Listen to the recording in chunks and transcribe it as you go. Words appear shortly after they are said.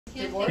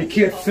You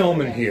can't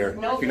film in here.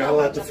 You're not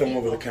allowed to film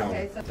over the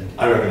counter.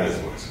 I recognize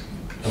the voice.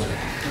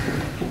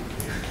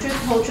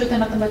 Truth, whole truth, and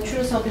nothing but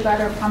truth, so help you God,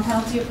 or upon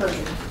penalty of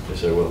perjury.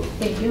 Yes, I will.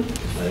 Thank you.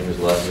 My name is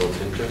Laszlo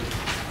Tinka,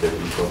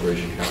 Deputy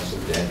Corporation Counsel,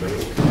 Danbury.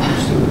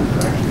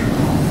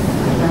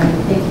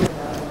 Thank you.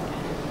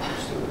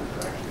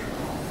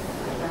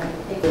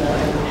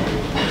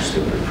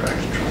 Stupid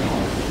practice trial.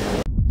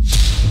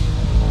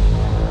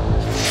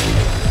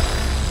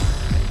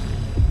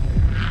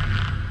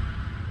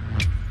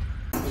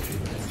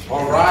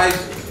 All rise.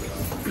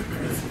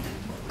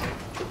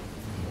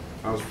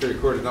 House Superior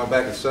Court is now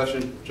back in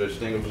session. Judge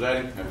Stengel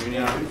presiding. Have any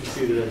honor?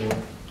 Seated,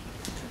 everyone.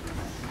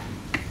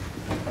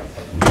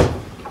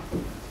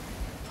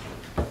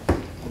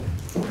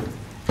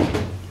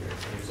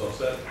 All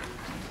set.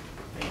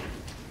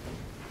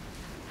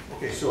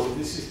 Okay, so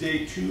this is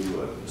day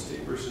 2 of the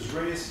State versus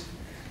Reyes.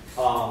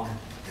 A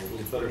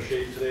little better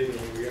shape today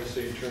than we were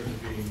yesterday in terms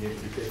of being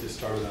able to get this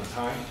started on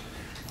time.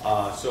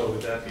 So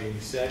with that being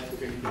said, we're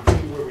going to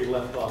continue where we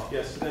left off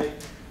yesterday.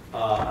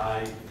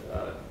 I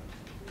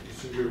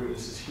assume your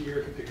witness is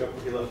here to pick up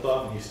where he left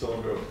off, and he's still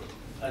under oath.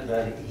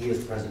 He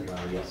is present, Your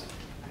Honor, yes.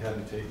 Have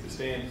him take the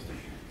stand.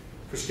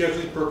 For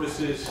scheduling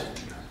purposes,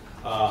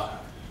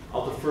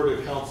 I'll defer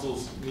to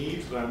counsel's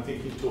needs, but I'm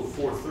thinking until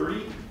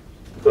 4:30.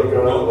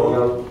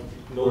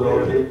 No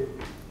later.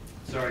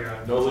 Sorry, Your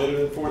Honor. No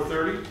later than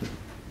 4:30.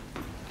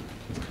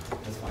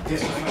 That's fine.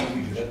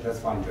 That's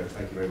fine, Judge.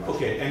 Thank you very much.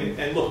 Okay,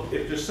 and look,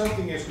 if there's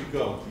something as we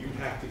go, you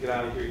have to get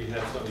out of here. You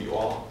have something you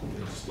all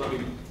just let me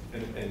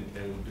and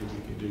do what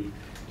we can do.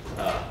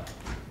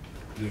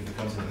 Do it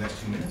comes in the next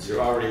 2 minutes.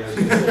 You're already.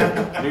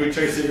 You would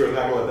try to say you're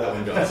not going to let that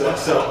one go.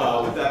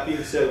 So with that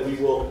being said, we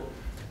will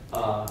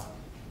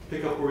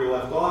pick up where we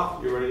left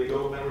off. You ready to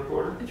go, Madam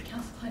Reporter? Would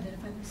counsel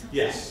identify themselves?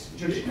 Yes.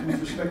 Judge, with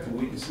respect to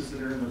witnesses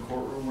that are in the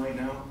courtroom right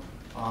now,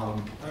 I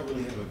don't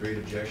really have a great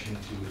objection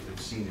to if they've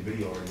seen the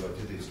video already, but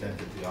to the extent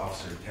that the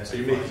officer testifies. Are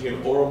you making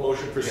an oral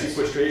motion for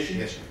sequestration?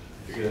 Yes, sir.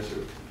 Yes,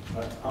 sir.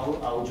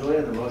 I'll join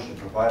in the motion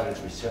provided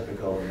it's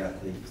reciprocal and that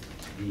the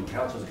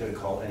counsel is going to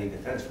call any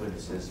defense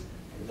witnesses.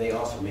 They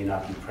also may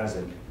not be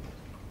present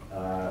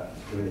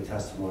during the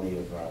testimony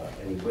of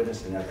any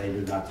witness, and that they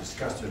do not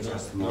discuss their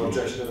testimony. No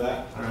objection to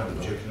that? I don't have an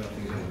objection.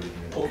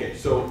 Okay,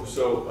 so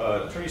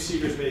Attorney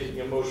Seeger is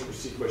making a motion for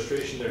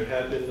sequestration. There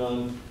had been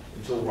none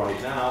until right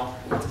now.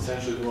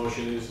 Essentially, the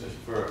motion is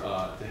for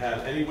to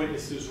have any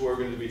witnesses who are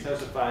going to be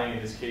testifying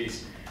in this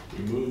case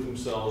remove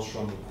themselves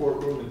from the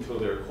courtroom until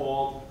they're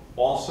called.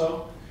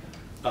 Also,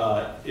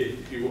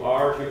 if you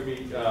are going to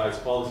be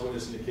called as a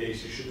witness in the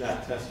case, you should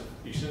not testify.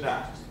 You should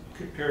not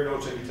compare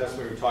notes on your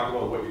testimony or talk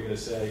about what you're going to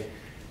say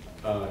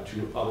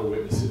to other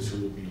witnesses who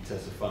will be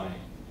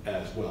testifying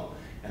as well.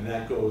 And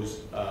that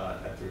goes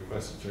at the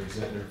request of Attorney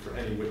Zentner for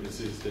any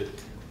witnesses that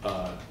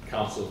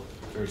counsel,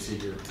 Attorney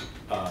Seeger,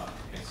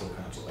 and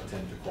co-counsel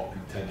intend to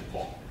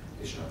call.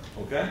 Yes, sir.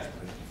 Okay?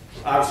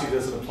 Obviously, it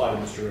doesn't apply to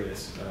Mr.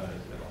 Reyes at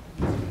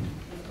all.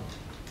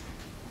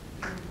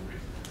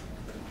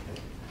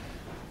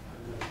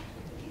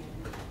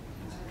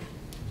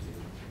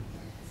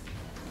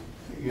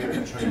 Your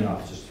attorney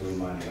office just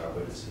reminding our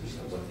witnesses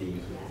of what the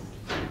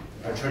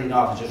attorney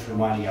office just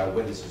reminding our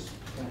witnesses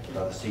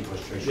about the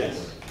sequestration.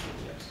 Yes.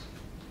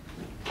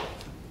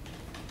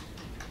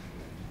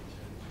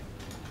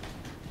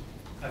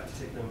 I have to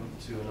take them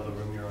to another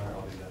room, Your Honor.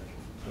 I'll be back.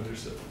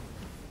 Understood.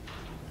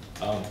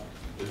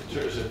 Is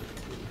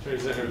Attorney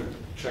Zentner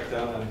checked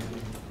out on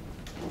anything?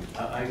 I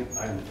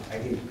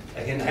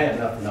have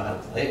enough to know how to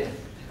play it.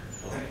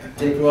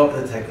 They grew up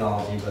with the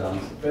technology, but I'm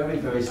very,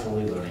 very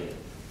slowly learning it.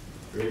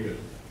 Very good.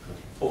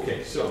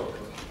 Okay, so,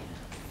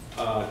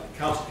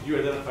 counsel, could you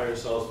identify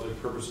yourselves for the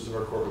purposes of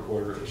our court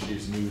reporter? She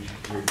is new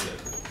here today.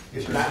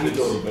 Yes, sir. Not in the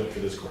building, but for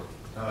this court.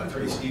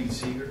 Attorney Stephen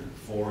Seeger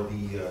for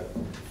the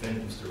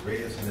defendant, Mr.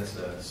 Reyes, and that's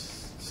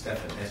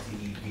Stephan,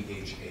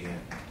 S-T-E-P-H-A-N.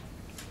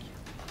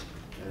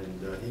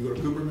 And Igor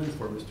Kuberman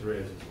for Mr.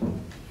 Reyes as well.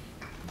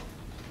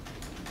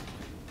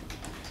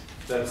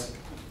 That's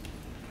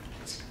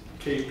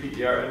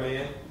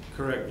K-P-E-R-M-A-N?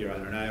 Correct, Your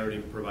Honor, and I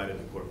already provided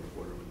the court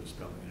reporter with the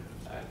spelling.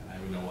 I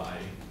don't know why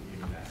you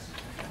even asked.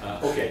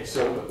 Okay,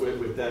 so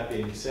with that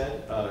being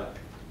said,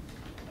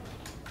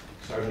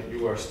 Sergeant,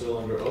 you are still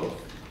under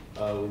oath.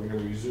 We're going to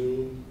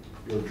resume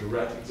your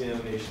direct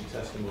examination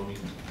testimony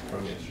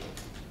from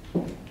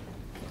yesterday.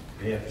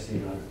 May I proceed,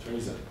 Your Honor?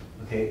 Attorney Zentner.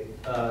 Okay,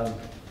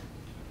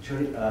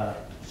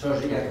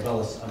 Sergeant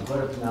Yakubellis, I'm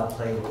going to now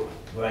play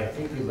where I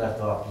think we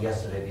left off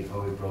yesterday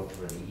before we broke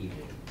for the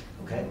evening.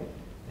 Okay?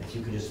 If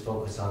you could just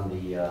focus on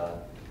the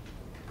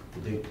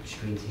big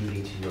screen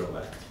TV to your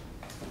left.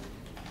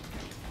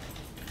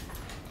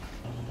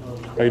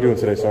 How are you doing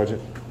today,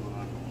 Sergeant?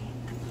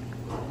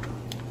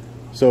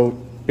 So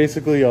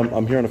basically,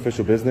 I'm here on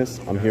official business.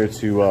 I'm here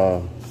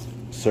to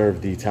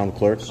serve the town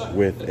clerk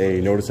with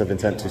a notice of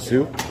intent to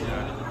sue.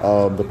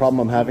 The problem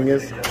I'm having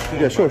is,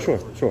 yeah, sure.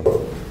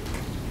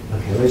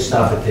 Okay, let's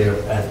stop it there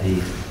at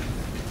the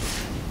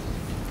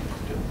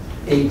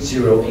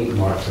 808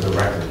 mark for the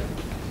record.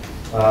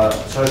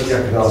 Sergeant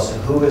Yakubellis,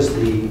 who is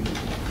the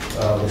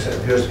Looks like,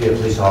 appears to be a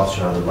police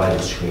officer on the right of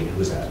the screen.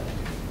 Who is that?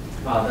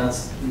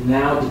 That's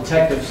now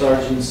Detective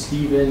Sergeant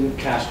Stephen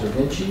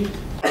Castrovinci,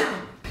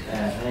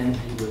 and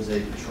he was a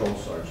patrol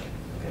sergeant.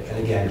 Okay.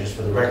 And again, just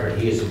for the record,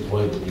 he is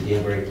employed with the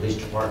Danbury Police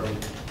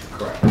Department.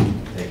 Correct.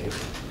 Thank you.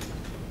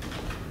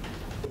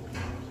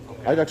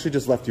 I actually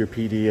just left your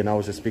PD, and I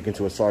was just speaking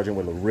to a sergeant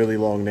with a really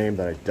long name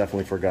that I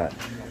definitely forgot.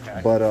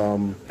 Okay. But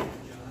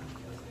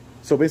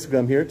so basically,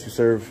 I'm here to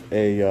serve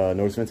a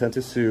notice of intent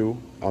to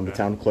sue on the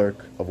town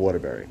clerk of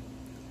Waterbury.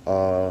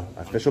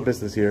 Official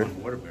business here.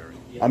 Waterbury.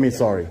 I mean,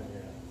 sorry,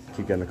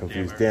 keep getting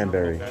confused.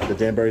 Danbury, the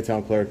Danbury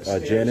town clerk,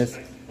 Janice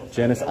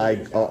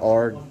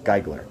R.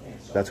 Geigler.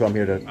 That's who I'm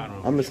here to.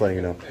 I'm just letting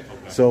you know.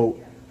 So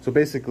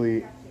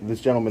basically,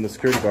 this gentleman, the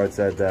security guard,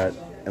 said that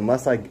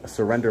unless I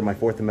surrender my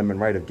Fourth Amendment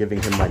right of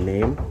giving him my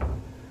name,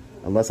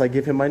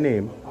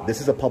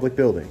 this is a public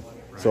building.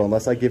 So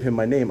unless I give him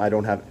my name, I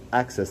don't have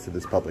access to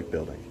this public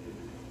building.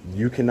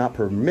 You cannot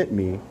permit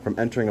me from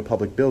entering a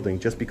public building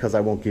just because I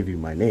won't give you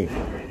my name.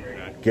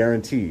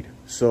 Guaranteed.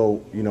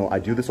 So, you know, I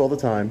do this all the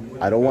time.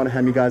 I don't want to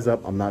hem you guys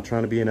up. I'm not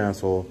trying to be an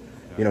asshole.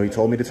 You know, he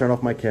told me to turn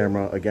off my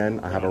camera. Again,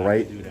 I have a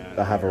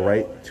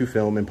right to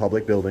film in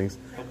public buildings.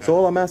 So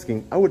all I'm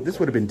asking, this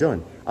would have been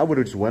done. I would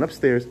have just went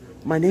upstairs.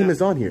 My name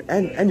is on here,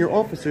 and your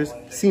officers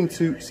seem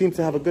to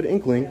have a good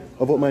inkling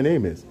of what my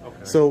name is.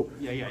 So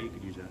Yeah, you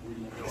could use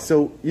that.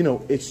 So, you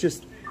know, it's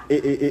just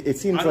it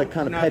seems like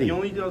kind of petty.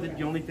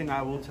 The only thing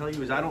I will tell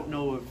you is I don't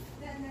know if,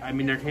 I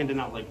mean, they're handing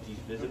out like these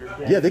visitor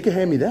passes. Yeah, they can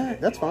hand me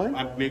that. That's fine.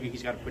 Maybe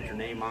he's got to put your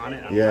name on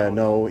it. Yeah,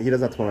 no, he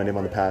doesn't have to put my name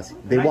on the pass.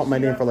 They want my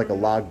name for like a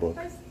logbook.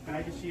 Can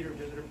I just see your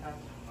visitor pass?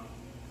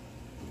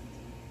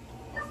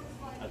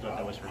 I thought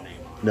that was her name.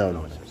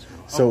 No.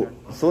 So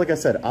like I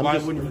said, Why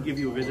wouldn't he give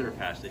you a visitor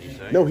pass? Did you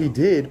say? No, he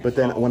did. But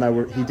then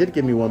he did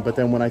give me one. But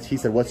then he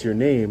said, "What's your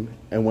name?"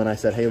 And when I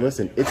said, "Hey,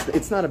 listen,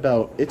 it's not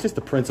about. It's just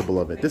the principle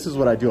of it. This is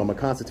what I do. I'm a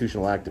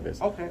constitutional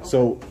activist. Okay.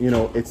 So you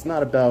know, it's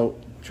not about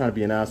trying to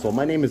be an asshole.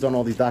 My name is on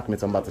all these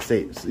documents I'm about to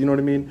say. You know what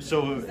I mean?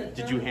 So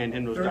did you hand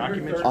in those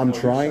documents? I'm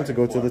trying to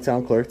go to the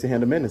town clerk to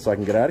hand them in, so I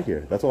can get out of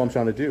here. That's all I'm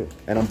trying to do.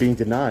 And I'm being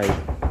denied.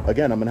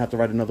 Again, I'm gonna have to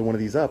write another one of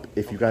these up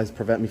if you guys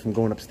prevent me from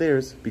going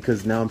upstairs,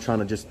 because now I'm trying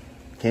to just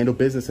handle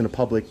business in a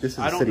public. This is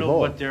a city hall. I don't know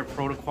what their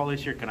protocol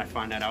is here. Can I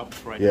find that out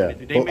before I do Yeah.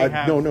 it? They may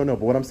have... No. But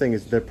what I'm saying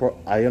is,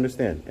 I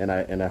understand, and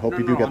I hope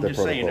you do get their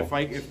protocol. I'm just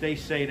saying, if they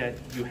say that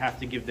you have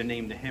to give the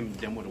name to him,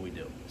 then what do we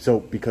do? So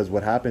because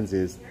what happens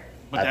is,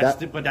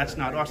 But that's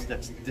not us.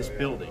 That's this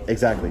building.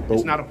 Exactly. But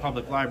it's not a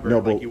public library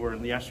like you were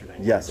in yesterday.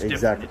 Yes, it's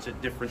exactly. It's a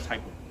different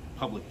type of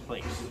public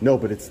place. No,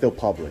 but it's still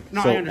public.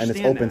 No, so, I understand and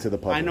it's open that. to the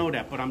public. I know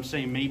that, but I'm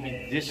saying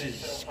maybe this is,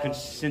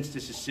 since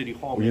this is City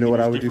Hall. Well, you know what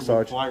I would do,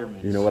 Sarge?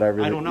 Requirements. You know what I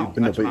really? I don't know.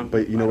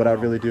 But you know what I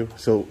really do?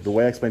 So the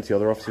way I explain to the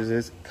other officers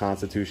is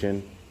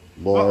Constitution,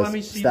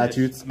 laws,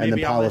 statutes, and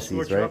then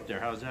policies, right? Up there.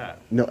 How's that?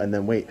 No, and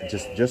then wait,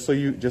 just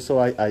so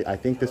I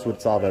think this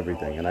would solve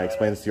everything, and I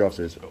explain this to the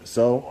officers.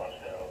 So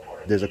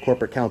there's a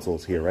corporate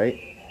counsels here, right?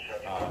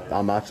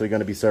 I'm actually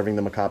going to be serving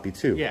them a copy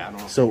too. Yeah, I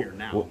don't know so, if they're here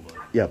now. Well,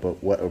 yeah,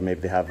 but what? Or maybe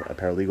they have a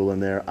paralegal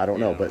in there. I don't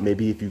know, but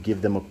maybe if you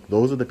give them,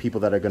 those are the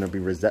people that are going to be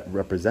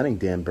representing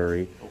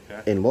Danbury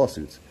in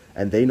lawsuits,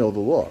 and they know the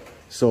law.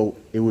 So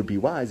it would be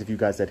wise if you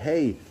guys said,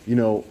 "Hey, you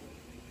know,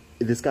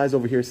 this guy's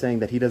over here saying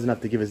that he doesn't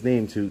have to give his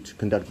name to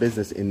conduct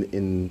business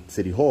in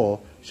City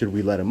Hall. Should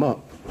we let him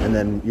up?" And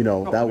then, you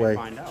know, that way.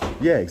 Find out.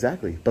 Yeah,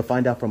 exactly. But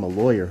find out from a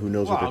lawyer who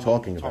knows what they're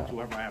talking about. Talk to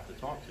whoever I have to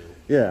talk to.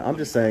 Yeah, I'm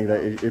just saying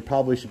that it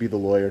probably should be the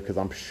lawyer, because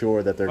I'm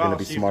sure that they're going to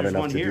be smart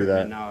enough to do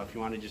that. Now, if you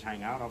want to just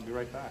hang out, I'll be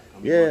right back.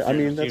 Yeah, I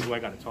mean, that's, who I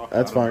got to talk to.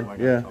 That's fine.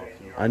 Yeah,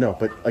 I know.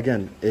 But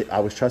again, I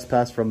was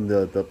trespassed from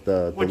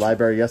the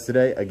library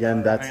yesterday.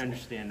 Again, that's... I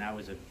understand. That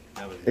was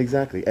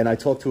Exactly. And I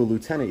talked to a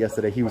lieutenant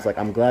yesterday. He was like,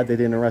 "I'm glad they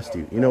didn't arrest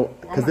you." You know,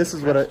 because this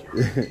is what I...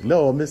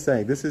 No, I'm just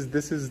saying, this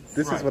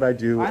is what I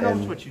do. I know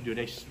it's what you do.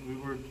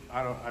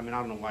 I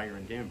don't know why you're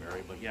in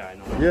Danbury, but yeah, I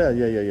know.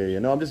 Yeah.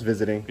 No, I'm just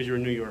visiting. Because you're a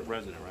New York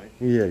resident, right?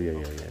 Yeah.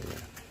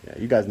 Yeah,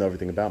 you guys know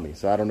everything about me,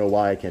 so I don't know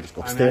why I can't just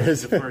go upstairs.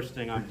 That's the first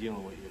thing I'm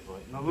dealing with you,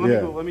 but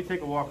no, let me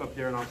take a walk up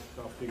there and I'll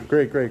figure.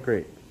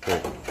 Great.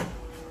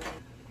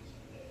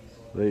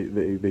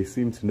 They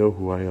seem to know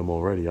who I am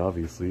already,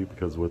 obviously,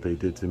 because what they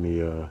did to me,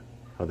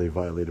 how they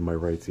violated my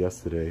rights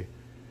yesterday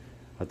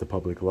at the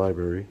public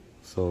library.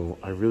 So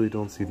I really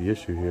don't see the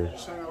issue here.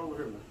 Just hang out over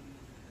here, man.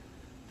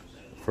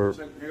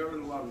 Hang out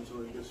in the lobby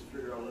until he gets to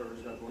figure out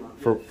whatever's got going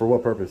on. For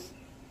what purpose?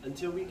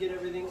 Until we get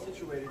everything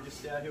situated,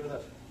 just stay out here with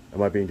us.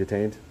 Am I being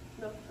detained?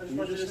 No, I just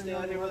want you to stay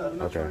out here with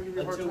us. Okay.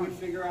 Until we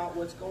figure out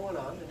what's going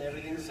on and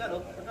everything's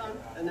settled, we're done,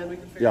 and then we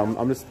can figure out.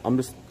 Yeah, I'm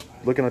just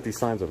looking at these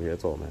signs over here.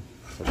 That's all, man.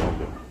 That's all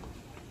good.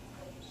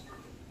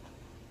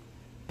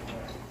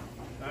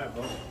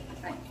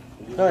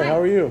 Hi, how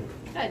are you?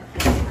 Good.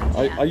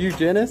 Are you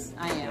Janice?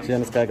 I am.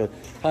 Janice Geigler.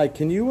 Hi,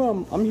 can you,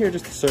 I'm here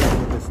just to serve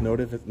with this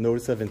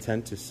notice of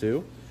intent to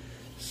sue.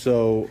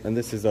 So, and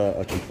this is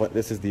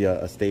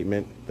a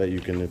statement that you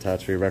can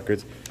attach for your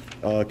records.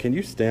 Can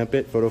you stamp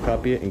it,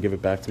 photocopy it, and give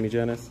it back to me,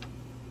 Janice?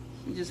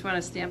 You just want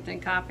a stamped in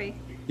copy?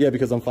 Yeah,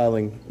 because I'm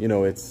filing, you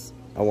know, it's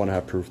I want to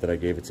have proof that I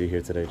gave it to you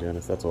here today,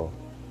 Janice. That's all.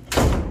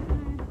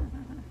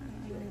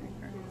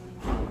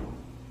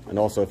 And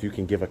also, if you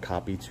can give a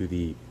copy to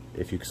the,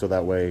 so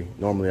that way,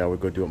 normally I would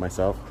go do it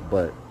myself,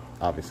 but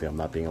obviously I'm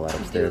not being allowed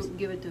upstairs.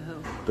 Give it to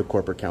who? The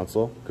corporate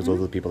counsel, because those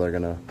are the people that are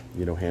gonna,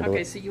 handle it.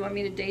 Okay, so you want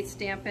me to date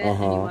stamp it, and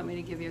you want me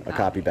to give you a copy? A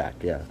copy back,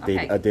 yeah.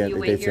 Okay, you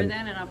wait here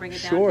then, and I'll bring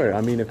it down? Sure,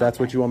 I mean, if that's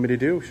what you want me to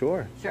do,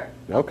 sure. Sure.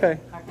 Okay,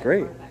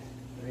 great.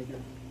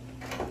 Perfect.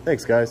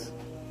 Thanks, guys.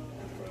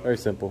 Very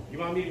simple. You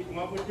want me to come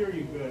up with you, or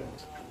you good?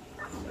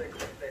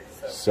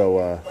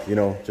 So,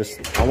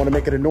 just, I want to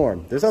make it a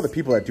norm. There's other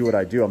people that do what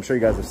I do. I'm sure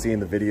you guys have seen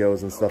the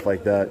videos and stuff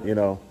like that,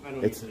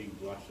 It's,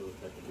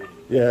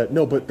 yeah,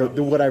 no, but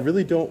what I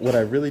really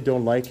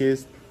don't like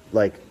is,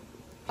 like,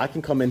 I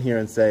can come in here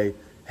and say,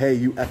 hey,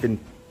 you effing,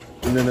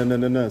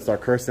 no,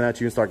 start cursing at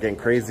you and start getting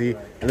crazy,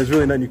 and there's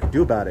really nothing you can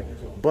do about it.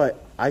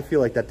 But I feel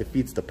like that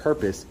defeats the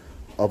purpose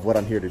of what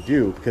I'm here to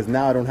do, because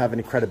now I don't have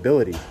any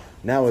credibility.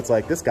 Now it's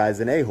like, this guy's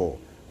an a-hole.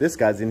 This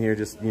guy's in here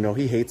just,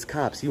 he hates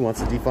cops. He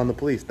wants to defund the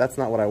police. That's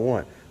not what I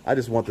want. I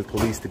just want the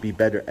police to be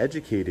better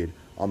educated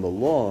on the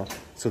law,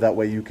 so that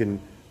way you can,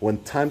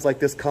 when times like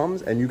this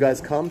comes and you guys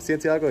come,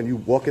 Santiago, and you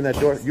walk in that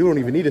door, you don't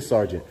even need a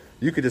sergeant.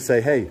 You could just say,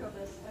 hey,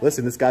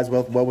 listen, this guy's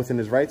well within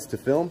his rights to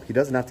film. He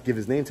doesn't have to give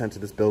his name tag to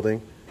this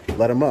building.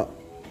 Let him up,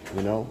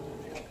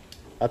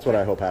 That's what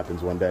I hope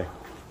happens one day.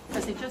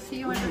 Listen, just so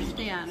you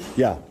understand,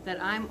 Yeah.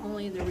 that I'm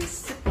only the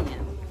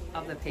recipient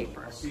of the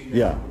paper.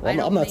 Yeah,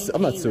 well, I'm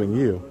not suing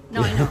you.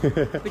 No, I know,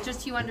 but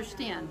just so you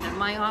understand that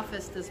my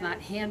office does not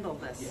handle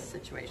this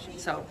situation.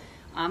 So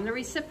I'm the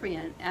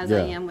recipient, as I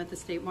am with the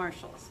state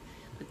marshals.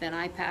 But then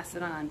I pass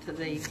it on to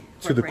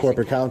the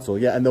corporate counsel.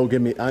 Yeah, and they'll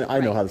give me.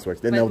 I know how this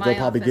works. Then they'll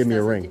probably give me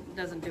a ring.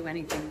 Doesn't do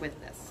anything with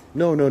this.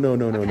 No.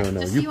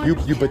 Just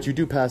so But you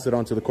do pass it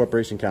on to the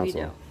corporation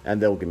counsel, and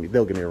they'll give me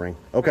a ring.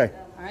 Okay.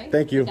 All right.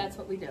 Thank you. That's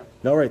what we do.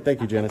 All right. Thank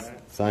you, Janice.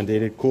 Signed,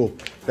 dated. Cool.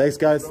 Thanks,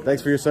 guys.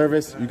 Thanks for your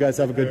service. You guys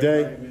have a good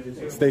day.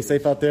 Stay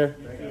safe out there.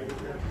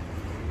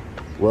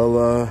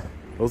 Well,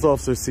 those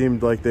officers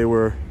seemed like they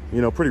were,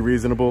 pretty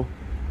reasonable.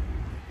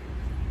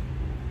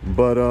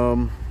 But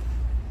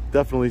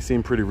definitely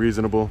seemed pretty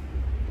reasonable.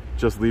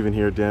 Just leaving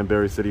here at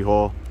Danbury City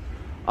Hall.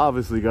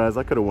 Obviously, guys,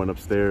 I could have went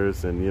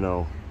upstairs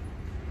and,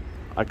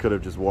 I could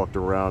have just walked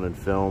around and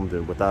filmed,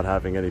 and without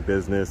having any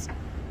business,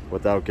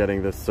 without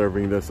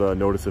serving this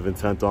notice of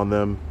intent on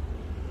them.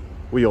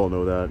 We all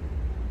know that.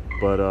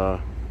 But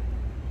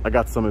I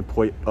got some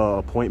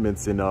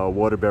appointments in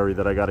Waterbury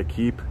that I got to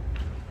keep.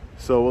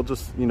 So we'll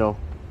just,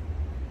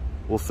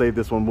 we'll save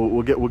this one.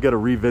 We'll get a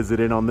revisit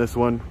in on this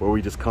one, where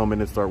we just come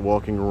in and start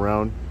walking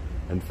around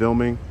and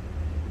filming,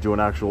 do an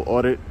actual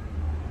audit.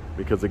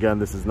 Because again,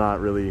 this is not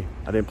really,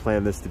 I didn't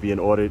plan this to be an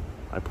audit.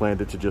 I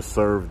planned it to just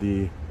serve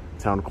the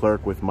town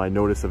clerk with my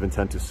notice of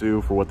intent to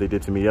sue for what they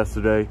did to me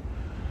yesterday.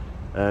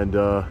 And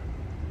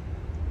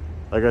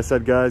like I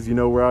said, guys,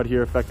 we're out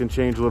here affecting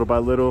change little by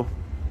little.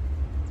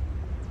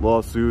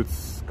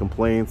 Lawsuits,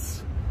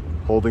 complaints,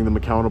 holding them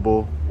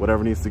accountable,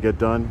 whatever needs to get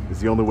done is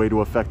the only way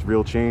to affect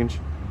real change,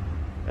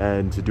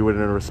 and to do it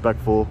in a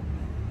respectful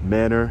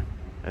manner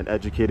and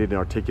educated and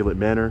articulate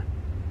manner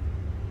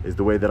is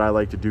the way that I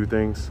like to do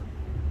things.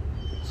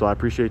 So I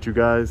appreciate you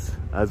guys.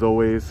 As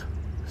always,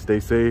 stay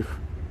safe.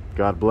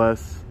 God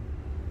bless.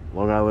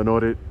 Long Island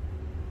Audit.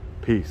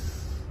 Peace.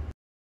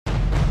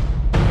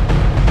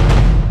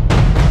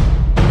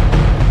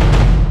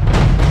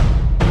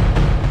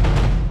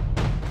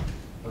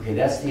 Okay,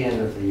 that's the end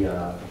of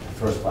the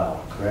first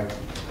file, correct?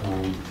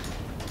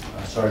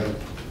 Sergeant?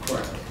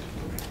 Correct.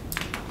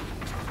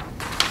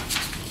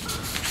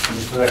 And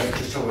just for the record,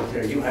 just so we're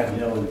clear, you had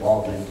no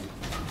involvement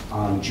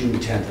on June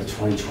 10th of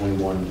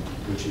 2021,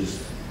 which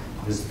is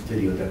this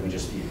video that we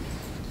just viewed.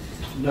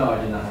 No,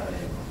 I did not have any.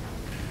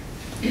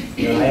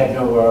 I have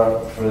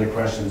no further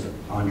questions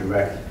on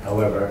direct.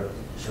 However,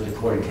 so the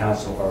court and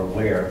counsel are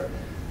aware,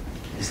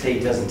 the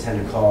state does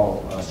intend to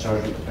call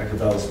Sergeant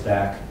Beckerbellis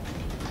back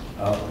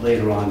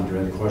later on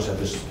during the course of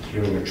this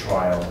hearing or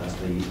trial as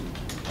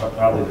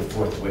probably the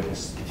fourth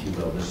witness, if you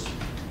will. There's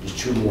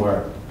two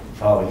more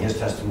following his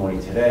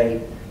testimony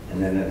today,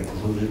 and then at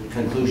the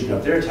conclusion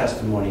of their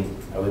testimony,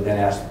 I would then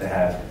ask to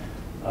have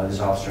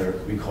this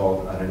officer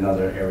recalled on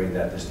another area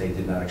that the state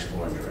did not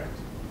explore in direct.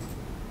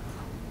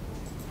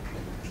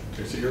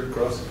 Okay, so you're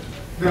across.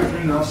 Good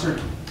afternoon, officer.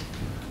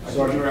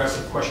 Sergeant, you asked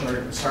a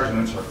question, Sergeant,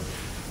 I'm sorry.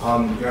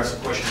 You asked a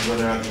question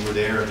whether or not you were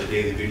there the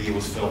day the video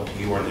was filmed.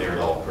 You weren't there at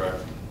all,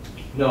 correct?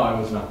 No, I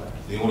was not there.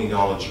 The only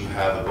knowledge you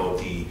have about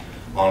the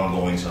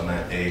ongoings on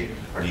that day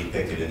are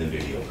depicted in the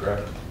video,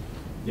 correct?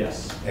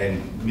 Yes.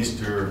 And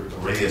Mr.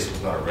 Reyes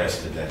was not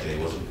arrested that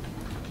day, was he?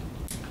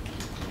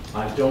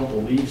 I don't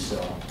believe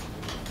so.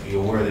 Are you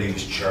aware that he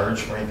was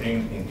charged for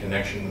anything in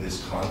connection with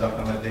his conduct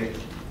on that day?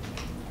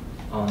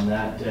 On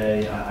that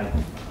day,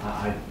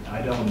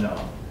 I don't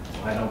know.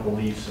 I don't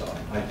believe so.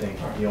 I think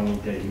the only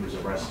day he was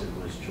arrested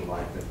was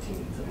July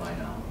 15th, to my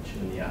knowledge,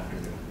 in the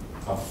afternoon.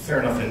 Fair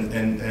enough,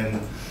 and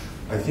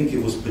I think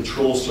it was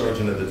Patrol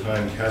Sergeant at the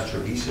time,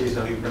 Castrovinci, is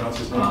that how you pronounce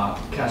his name?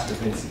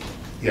 Castrovinci.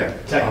 Yeah.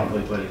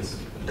 Technically, but it's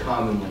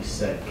commonly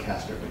said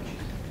Castor Vinci.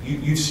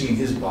 You've seen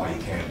his body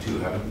cam too,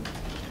 haven't you?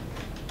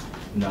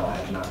 No, I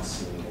have not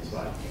seen his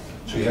body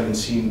cam. So you haven't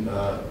seen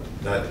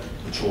that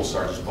patrol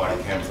sergeant's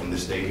body cam from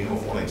this day? Do you know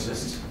if one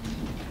exists?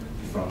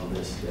 From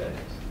this day?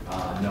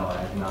 No, I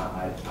have not.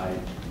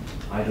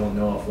 I don't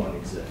know if one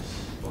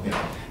exists. Okay.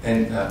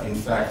 And in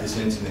fact, this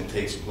incident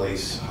takes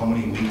place how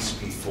many weeks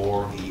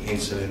before the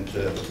incident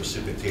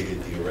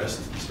precipitated the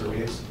arrest, Mr.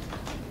 Reyes?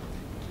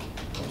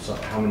 I'm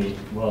sorry, how many?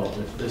 Well,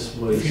 if this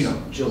was If you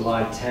know.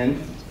 July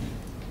 10th,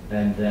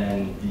 and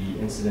then the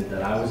incident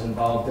that I was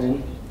involved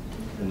in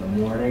the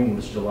morning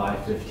was July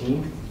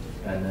 15th,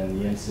 and then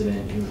the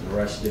incident he was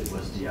arrested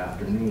was the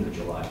afternoon of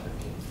July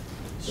 15th.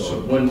 So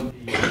it wouldn't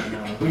be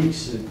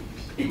weeks, it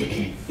would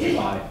be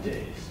 5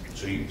 days.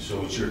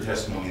 So it's your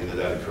testimony that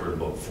that occurred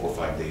about 4 or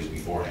 5 days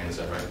beforehand, is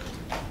that right?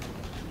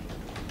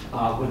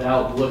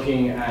 Without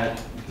looking at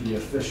the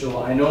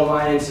official, I know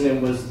my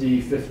incident was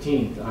the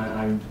 15th.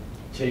 I'm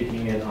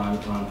taking it on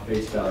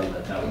face value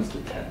that that was the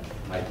 10th.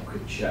 I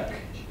could check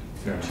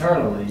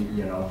internally,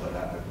 you know, but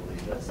I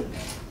believe that's the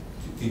 10th.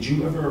 Did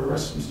you ever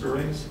arrest Mr.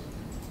 Reyes?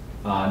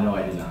 No,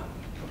 I did not.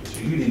 So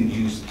you didn't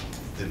use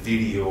the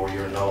video or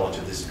your knowledge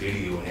of this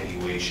video in any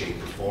way,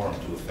 shape, or form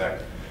to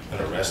affect an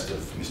arrest of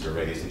Mr.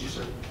 Reyes, did you,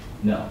 sir?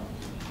 No.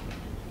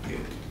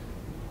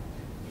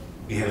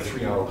 You had a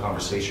 3-hour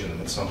conversation with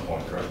him at some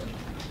point, correct?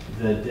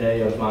 The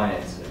day of my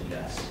incident,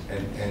 yes.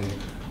 And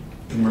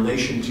in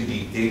relation to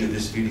the date of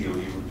this video,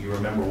 you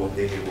remember what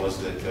day it was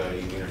that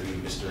you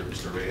interviewed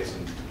Mr. Reyes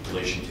in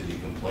relation to the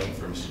complaint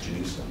for Mr.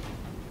 Genussa?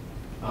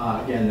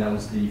 Again, that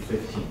was the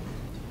 15th,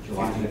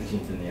 July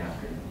 15th in the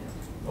afternoon.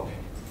 Okay.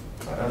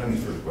 I don't have any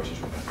further questions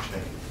from that.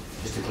 Thank you.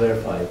 Just to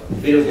clarify, the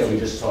video that we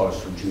just saw is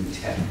from June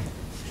 10th,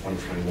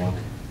 2021.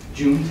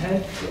 June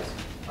 10th? Yes.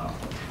 Oh, I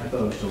thought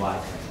it was July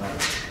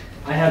 10th.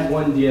 I had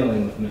one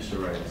dealing with Mr.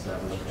 Reyes,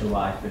 that was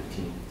July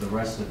 15th. The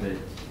rest of it,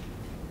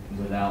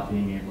 without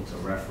being able to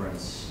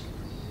reference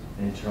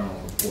internal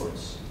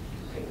reports.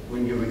 Okay.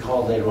 When you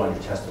recall later on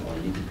your testimony,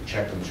 you could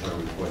check the internal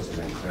reports and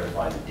then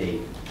clarify the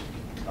date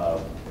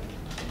of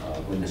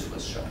when this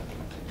was shot.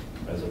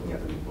 I was looking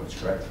at the reports,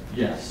 correct?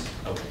 Yes.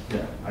 Okay.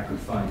 Yeah, I could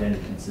find any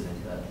incident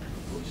at the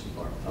police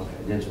department. Okay,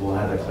 then we'll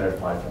have that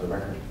clarified for the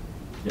record.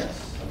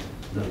 Yes.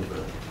 Nothing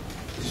further.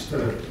 Just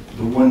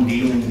the one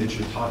dealing that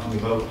you're talking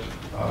about,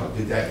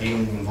 did that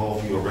dealing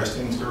involve you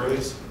arresting Mr.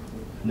 Reyes?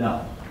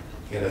 No.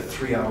 You had a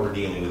 3-hour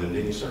dealing with him,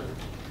 didn't you, sir?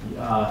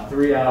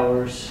 3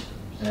 hours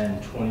and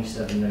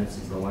 27 minutes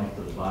is the length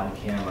of the body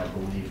cam. I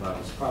believe I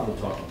was probably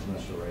talking to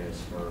Mr.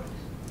 Reyes for,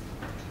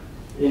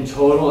 in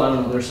total, I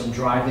don't know, there's some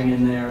driving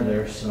in there,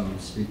 there's some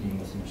speaking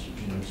with Mr.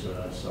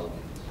 Genussa, so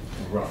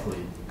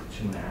roughly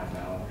 2.5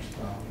 hours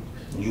probably.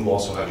 You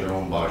also have your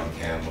own body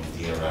cam of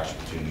the interaction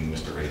between you and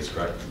Mr. Reyes,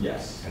 correct?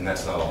 Yes. And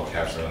that's not all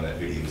captured on that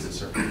video, is it,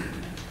 sir?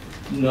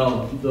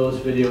 No,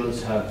 those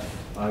videos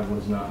I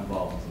was not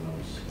involved in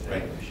those.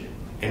 Right.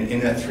 And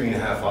in that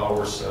 3.5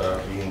 hours, are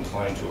you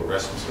inclined to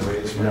arrest Mr.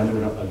 Reyes? I'm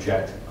going to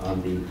object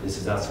on this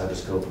is outside the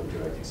scope of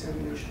direct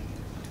examination.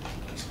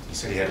 He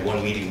said he had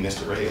one meeting with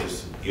Mr.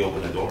 Reyes. He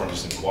opened the door and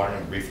just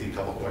inquiring briefly a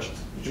couple questions.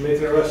 Did you make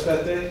an arrest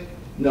that day?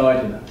 No, I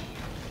did not.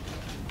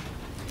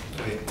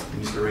 Okay.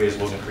 Mr. Reyes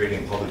wasn't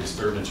creating public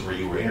disturbance where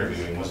you were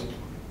interviewing, was he?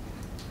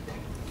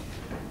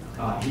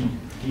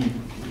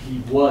 He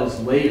was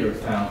later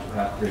found to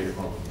have created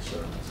public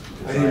disturbance.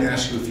 I didn't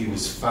ask you if he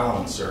was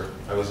found, sir.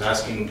 I was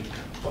asking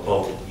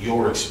about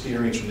your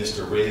experience with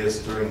Mr. Reyes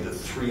during the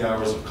 3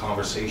 hours of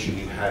conversation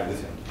you had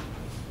with him.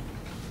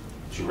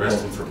 Did you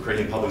arrest him for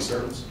creating public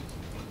disturbance?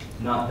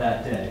 Not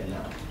that day,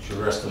 no. Did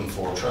you arrest him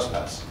for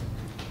trespass?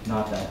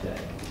 Not that day.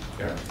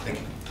 Yeah, thank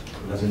you.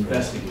 I was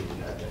investigating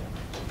that day.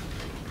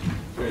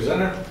 Attorney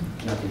Zentner?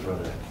 Nothing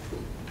further.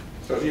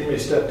 So if you may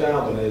step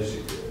down, then as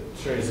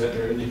Attorney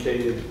Zentner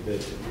indicated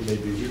that you may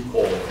be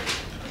recalled,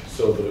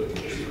 so the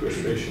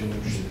sequestration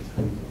motion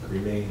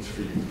remains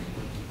for you.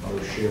 Our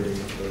sharing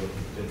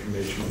of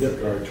information with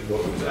regard to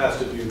what was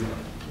asked of you,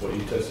 what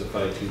you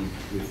testified to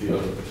with the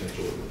other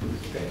potential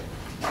witnesses. Okay.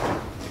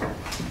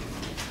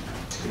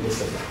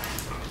 Listen.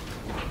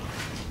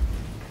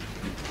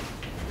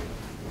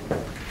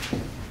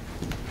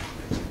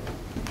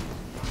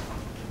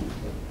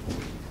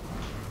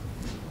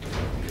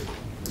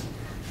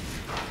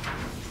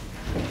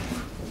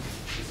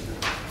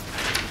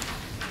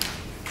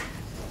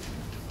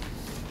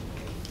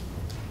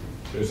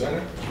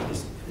 Zentner?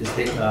 The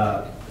state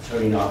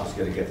attorney in office is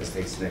going to get the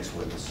state's next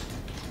witness.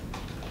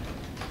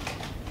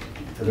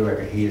 For the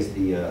record, he is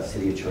the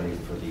city attorney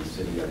for the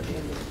city of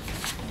Danbury.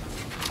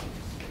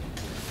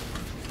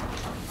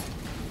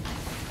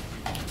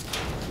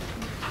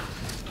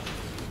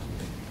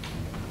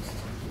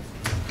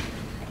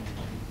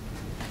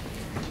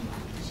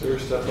 Sir,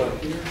 step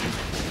up here.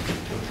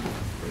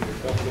 Bring your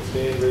company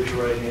stand, raise your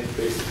right hand,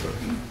 face the front.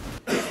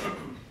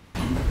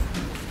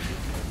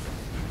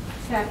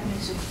 Good afternoon,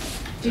 sir.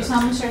 Do you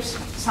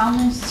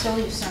solemnly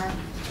sincerely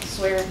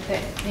swear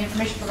that the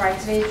information provided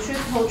today is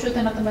truth, the whole truth,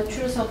 and nothing but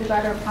truth, so help you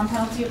God, or upon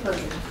penalty of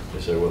perjury?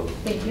 Yes, I will.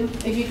 Thank you.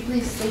 If you could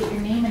please state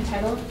your name and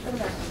title for the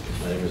record.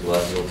 My name is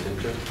Laszlo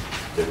Tinter,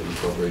 Deputy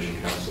Corporation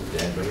Counsel,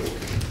 Danbury.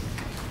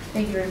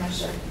 Thank you very much,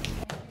 sir.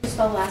 Just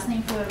spell the last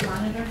name for the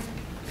monitor.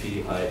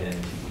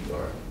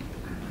 Pinter.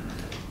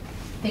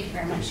 Thank you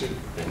very much.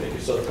 Make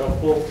yourself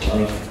comfortable.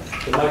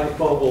 The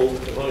microphone will,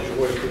 as long as your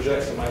voice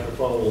projects, the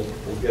microphone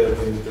will get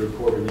everything that the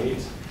recorder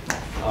needs.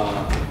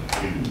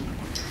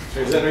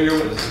 Is that your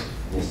witness?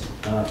 Yes.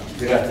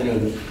 Good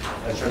afternoon.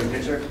 Attorney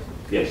Pitcher?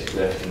 Yes,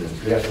 good afternoon.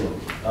 Good afternoon.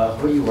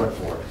 Who do you work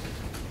for?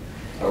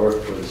 I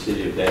work for the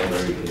city of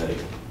Danbury,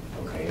 Connecticut.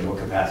 Okay, in what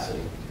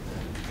capacity?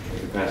 In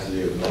the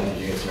capacity of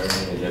managing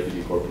attorney and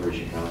deputy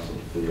corporation counsel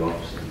for the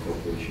Office of the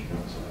Corporation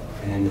Counsel.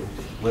 And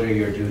what are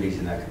your duties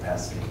in that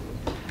capacity?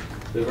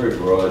 They're very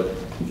broad.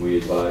 We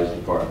advise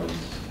departments,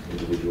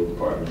 individual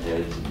department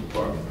heads and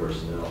department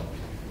personnel.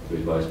 We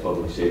advise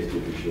public safety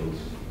officials.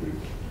 We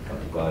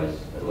advise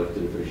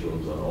elected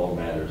officials on all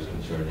matters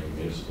concerning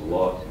municipal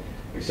law,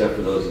 except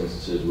for those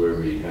instances where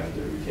we have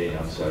to retain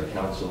outside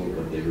counsel,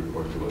 but they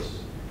report to us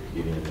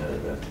even in that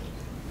event.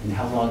 And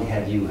how long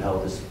have you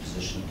held this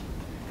position?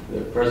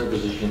 The present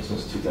position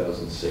since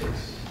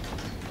 2006.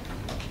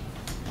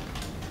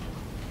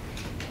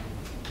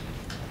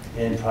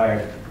 And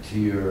prior to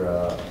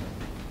your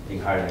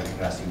being hired in that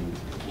capacity,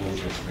 what was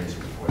your experience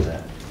before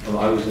that?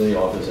 I was in the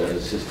office as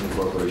Assistant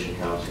Corporation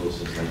Counsel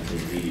since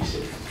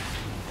 1986.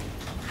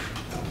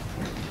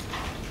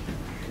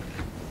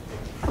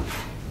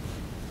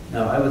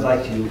 Now, I would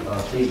like to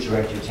please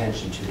direct your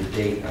attention to the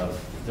date of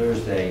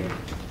Thursday,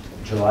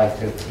 July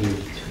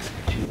 15th,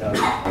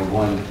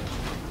 2021.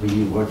 Were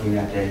you working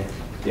that day?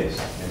 Yes.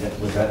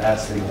 And was that at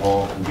City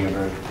Hall in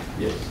Danbury?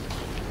 Yes.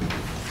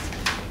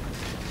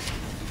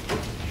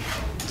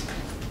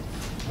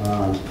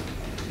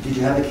 Did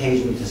you have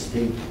occasion to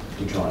speak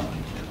to John?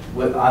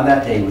 On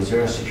that day, was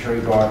there a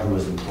security guard who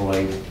was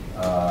employed,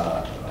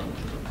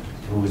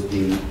 who was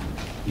being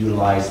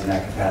utilized in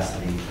that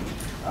capacity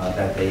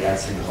that day at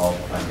City Hall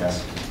front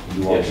desk?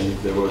 Yes,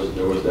 there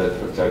was that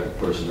protected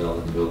personnel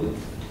in the building.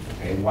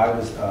 Okay, and why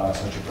was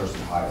such a person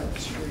hired as a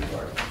security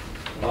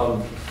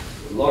guard?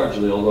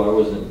 Largely, although I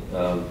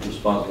wasn't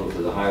responsible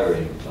for the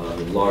hiring,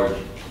 in the larger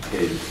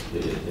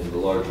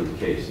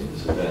case in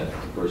this event,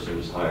 the person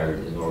was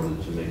hired in order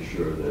to make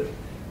sure that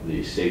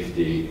the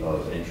safety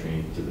of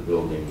entering to the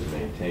building was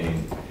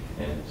maintained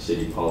and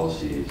city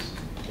policies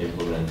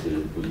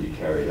implemented would be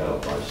carried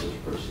out by such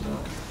personnel.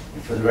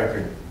 And for the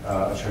record,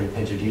 Attorney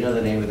Pinter, do you know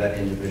the name of that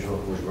individual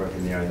who was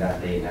working there in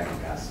that day in that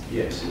capacity?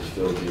 Yes, it's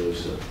Phil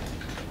Genussa.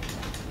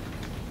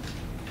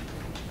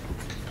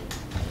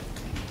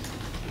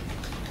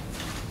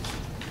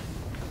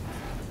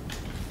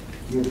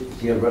 Do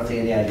you have roughly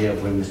any idea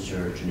of when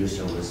Mr.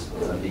 Genussa was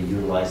being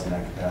utilized in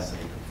that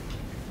capacity?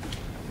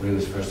 When he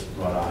was first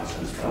brought on?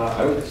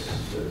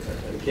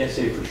 I can't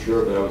say for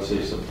sure, but I would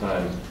say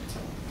sometime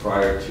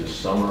prior to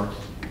summer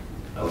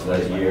of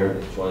that year,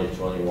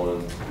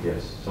 2021.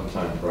 Yes,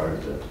 sometime prior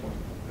to that point.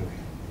 Okay.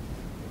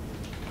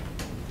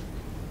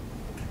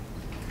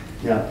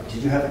 Now,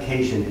 did you have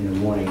occasion in the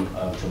morning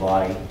of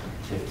July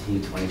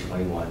 15,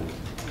 2021,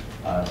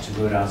 to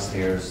go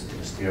downstairs to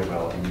the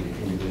stairwell and meet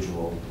an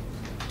individual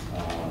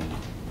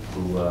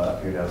who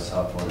appeared to have a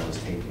cell phone that was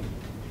taping?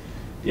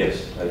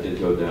 Yes, I did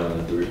go down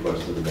at the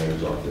request of the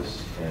mayor's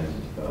office, and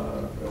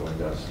I went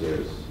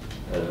downstairs.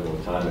 I don't know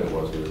what time it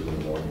was, but it was in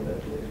the morning that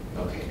day.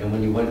 Okay, and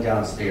when you went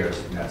downstairs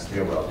in that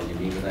stairwell, did you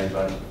meet with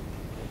anybody?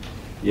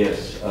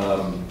 Yes,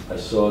 I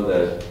saw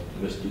that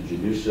Mr.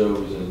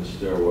 Genussa was in the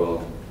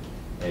stairwell,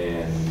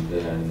 and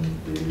then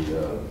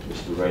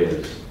Mr.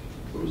 Reyes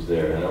was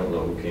there. I don't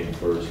know who came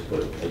first,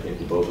 but I think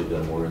the both of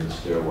them were in the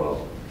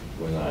stairwell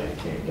when I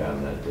came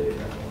down that day.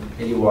 That morning.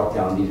 And you walked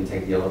down, did you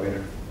take the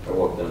elevator? I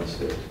walked down the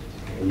stairs.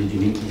 And did you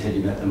meet, you said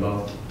you met them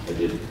both? I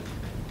did.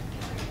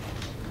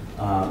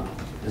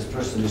 This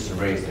person, Mr.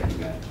 Reyes, that you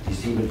met, do you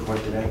see him in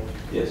court today?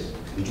 Yes.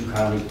 Would you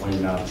kindly point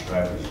him out and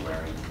describe what he's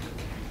wearing?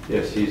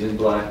 Yes, he's in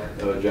black,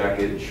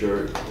 jacket,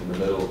 shirt, in the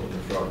middle, in the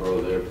front row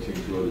there, between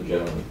two other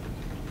gentlemen.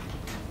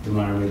 Your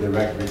Honor, may the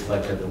record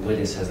reflect that the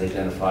witness has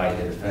identified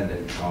the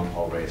defendant, Sean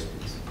Paul Reyes,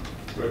 please.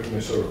 Record may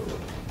so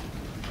report.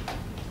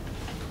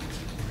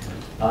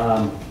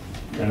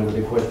 And with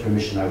the court's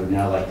permission, I would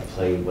now like to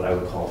play what I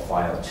would call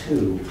file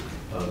 2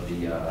 of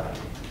the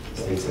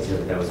state's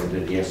exhibit that was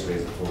admitted yesterday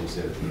as a full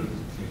exhibit.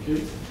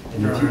 Okay.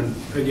 Your Honor,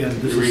 again,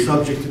 this is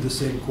subject to the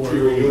same court.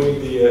 You're reviewing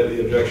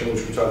the objection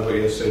which we talked about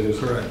yesterday.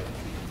 Correct.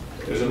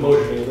 There's a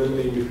motion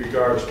eliminating with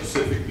regard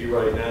specifically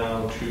right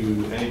now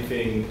to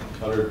anything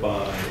uttered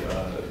by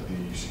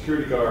the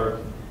security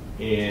guard,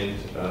 and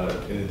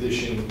in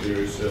addition,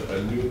 there's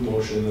a new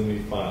motion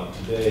eliminating filed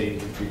today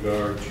with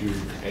regard to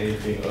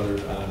anything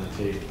uttered on the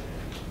tape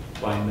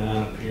by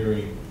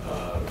non-appearing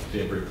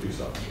Danbury Police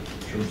Officer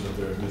in terms of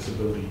their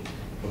admissibility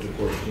of the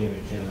court can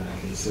and cannot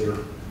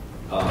consider.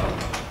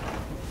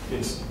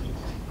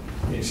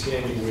 In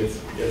standing with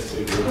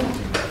yesterday,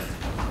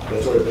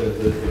 that's already been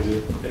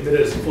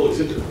admitted as a full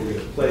exhibit. We're going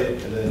to play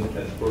it, and then at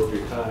the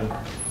appropriate time,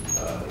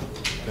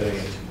 depending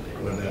on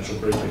when natural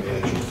break may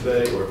issue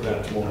today, or if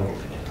not tomorrow,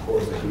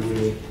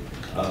 accordingly,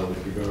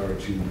 with regard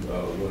to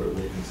what it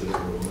will consider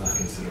or will not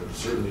consider.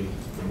 Certainly,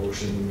 the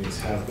motions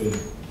have been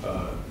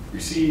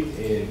received,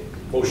 and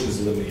motions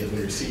eliminated have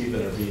been received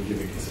and are being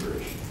given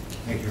consideration.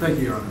 Thank you. Thank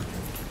you, Your Honor.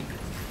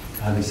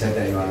 Having said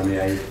that, Your Honor, may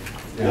I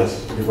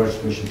ask the Board's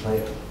permission to play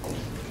it?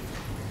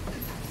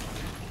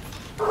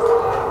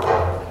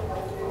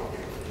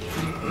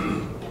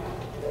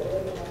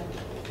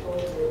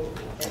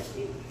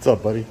 What's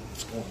up, buddy?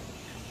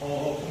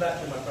 Oh, come back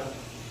here, my friend.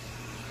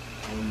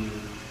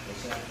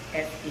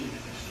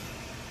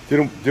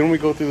 Didn't we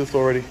go through this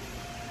already?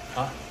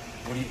 Huh?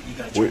 What do you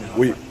got to turn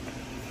it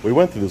we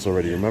went through this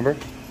already, remember?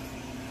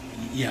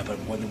 Yeah, but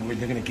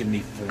they're going to give me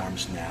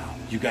forms now.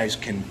 You guys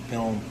can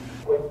film.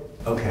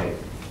 Okay.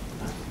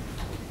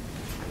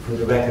 For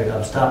the record,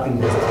 I'm stopping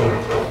this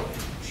tape,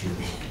 excuse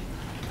me,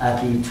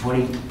 at the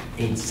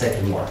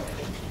 28-second mark.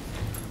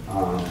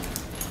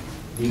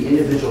 The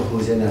individual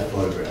who's in that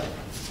photograph,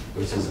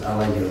 which is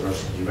Applegate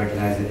University, do you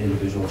recognize that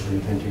individual, Attorney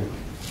Pinter?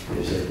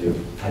 Yes, I do.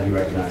 How do you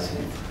recognize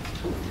him?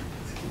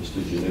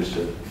 Mr.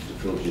 Genussa, Mr.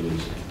 Phil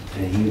Genussa.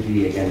 And he would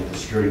be, again, the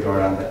security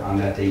guard on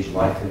that day,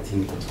 July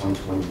 15th of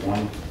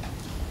 2021?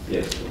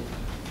 Yes.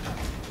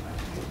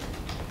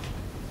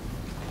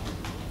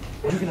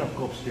 You're going to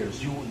go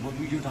upstairs.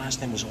 Your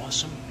last name was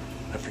Awesome?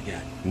 I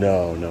forget.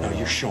 No,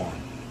 you're Sean.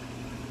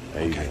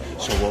 Okay,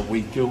 so what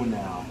we do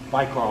now,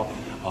 bye Carl,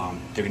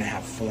 they're going to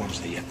have forms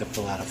that you have to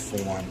fill out a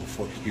form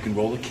before. You can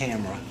roll the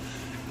camera,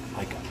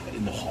 like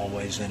in the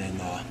hallways and in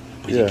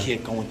but you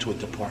can't go into a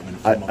department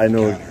and film up the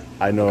counter.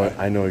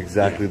 I know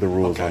exactly the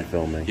rules on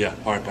filming. Yeah,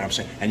 all right, but I'm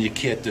saying, and you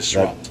can't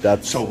disrupt.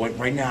 So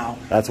right now.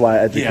 That's why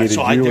I educated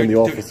you and the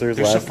officers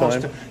last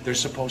time. They're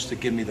supposed to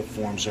give me the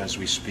forms as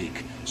we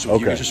speak. So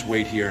if you just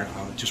wait here,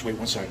 just wait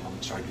 1 second.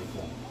 I'm sorry, your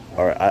form.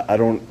 All right, I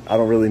don't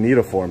really need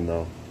a form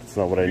though. It's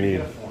not what I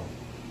need.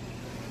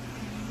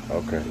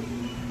 Okay.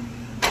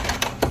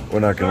 We're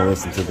not going to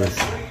listen to this.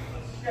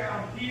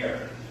 Down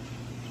here.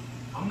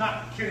 I'm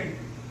not kidding.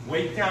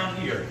 Wait down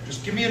here.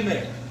 Just give me a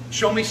minute.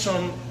 Show me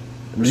some.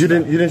 You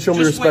didn't show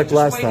me respect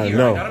last time,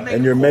 no.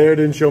 And your mayor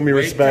didn't show me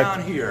respect.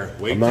 Wait down here.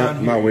 Wait I'm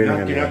down not here. waiting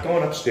You're anymore. not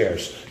going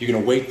upstairs. You're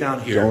going to wait down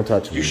here. Don't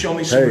touch me. You show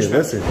me some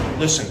respect.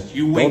 Listen.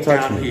 You wait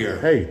down here.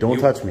 Hey, don't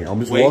touch me.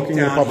 I'm just walking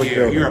in a public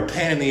building. You're a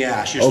pain in the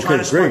ass. You're trying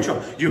to start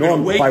trouble. You're going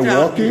to wait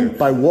down here.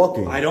 By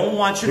walking. I don't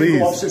want you to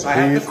go upstairs. I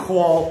have to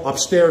call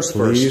upstairs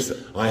first.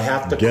 I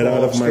have to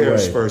call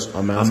upstairs first.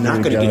 I'm not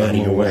going to get out of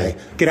your way.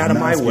 Get out of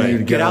my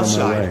way. Get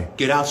outside.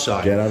 Get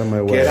outside. Get out of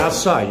my way. Get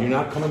outside. You're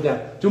not coming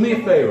down. Do me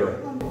a favor.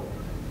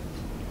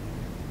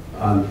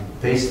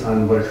 Based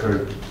on what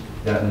occurred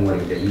that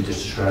morning that you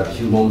just described a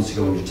few moments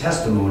ago in your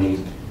testimony,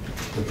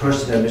 the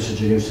person that Mr.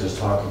 Genussa is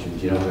talking to,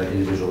 do you know who that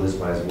individual is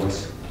by his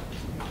voice?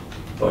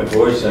 By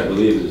voice, I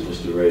believe, is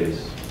Mr.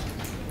 Reyes.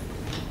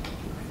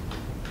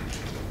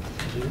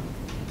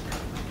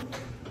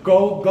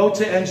 Go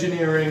to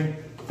engineering.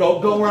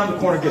 Go around the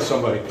corner and get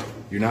somebody.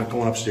 You're not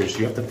going upstairs.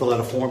 You have to fill out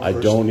a form first. I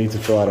don't need to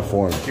fill out a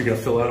form. You're going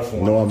to fill out a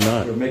form. No, I'm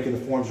not. You're making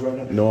the forms right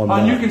now? No, I'm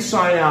not. You can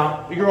sign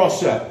out. You're all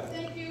set.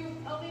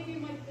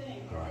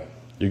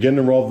 You're getting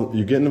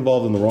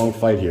involved in the wrong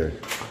fight here.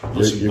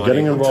 You're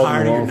getting involved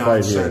in the wrong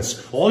fight here.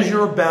 All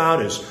you're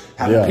about is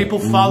having people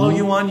follow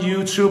you on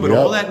YouTube and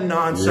all that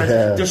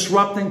nonsense,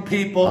 disrupting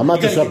people. I'm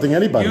not disrupting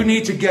anybody. You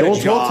need to get a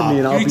job. Don't talk to me,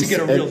 and you need to get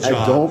a real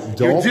job.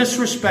 You're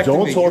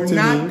disrespecting me. You're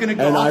not going to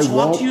go. I'll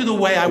talk to you the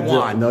way I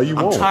want. No, you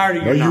won't. I'm tired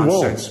of your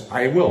nonsense.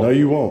 I will. No,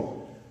 you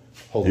won't.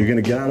 You're going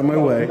to get out of my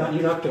way.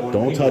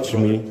 Don't touch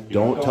me.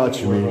 Don't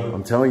touch me.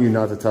 I'm telling you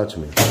not to touch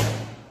me.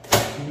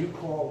 Can you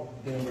call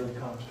Danbury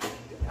Cops?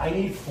 I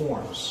need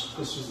forms.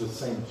 This is the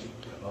same.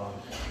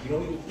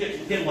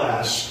 Get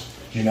last.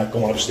 You're not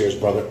going upstairs,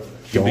 brother.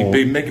 Don't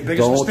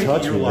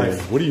touch me, man.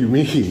 What do you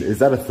mean? Is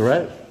that a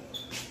threat?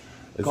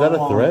 Is that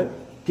a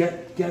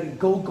threat?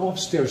 Go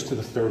upstairs to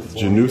the third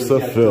floor.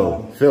 Genussa,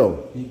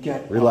 Phil.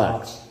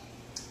 Relax.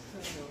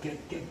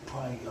 Get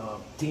probably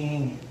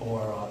Dean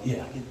or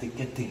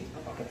get Dean.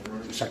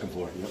 Okay, second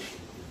floor. Yep.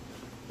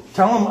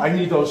 Tell him I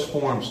need those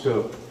forms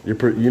too.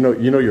 You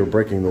know you're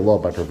breaking the law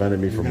by preventing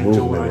me from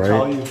movement, right?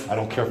 Tell you. I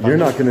don't care if you're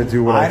not going to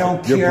do what I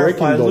don't care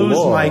if I lose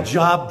my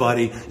job,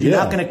 buddy. You're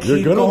not going to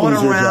keep going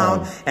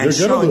around and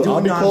showing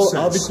doing nonsense.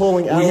 I'll be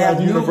calling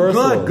Allied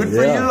Universal. Good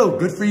for you.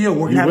 Good for you.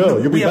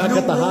 You'll be back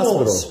at the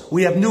hospital.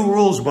 We have new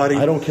rules, buddy.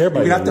 I don't care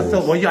about your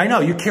rules. Well, I know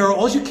you care.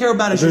 All you care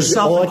about is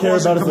yourself. All I care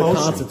about is the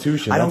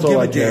Constitution. I don't give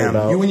a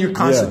damn. You and your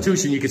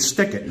Constitution, you can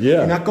stick it.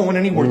 You're not going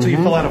anywhere until you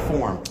fill out a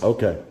form.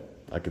 Okay.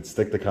 I could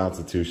stick the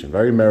Constitution.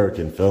 Very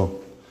American,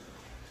 Phil.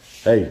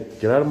 Hey,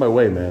 get out of my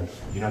way, man.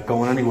 You're not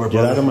going anywhere,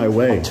 brother. Get out of my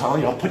way. I'm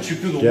telling you, I'll put you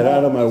through the wall. Get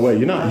out of my way.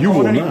 You're not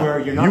going anywhere.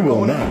 You're not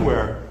going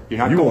anywhere. You're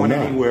not going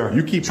anywhere.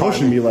 You keep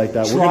pushing me like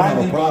that. We're going to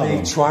have a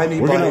problem. Try me,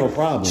 buddy. We're going to have a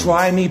problem.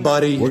 Try me,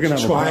 buddy. We're going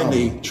to have a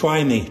problem.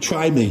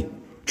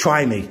 Try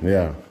me.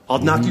 Yeah. I'll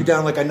knock you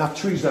down like I knocked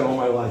trees down all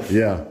my life.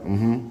 Yeah.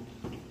 I'm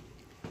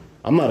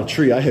not a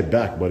tree. I hit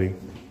back, buddy.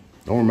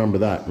 Don't remember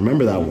that.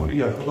 Remember that one.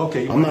 Yeah,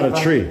 okay. I'm not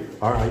a tree.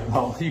 All right,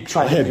 well, you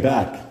try to head get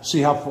back.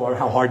 See how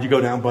hard you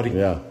go down, buddy?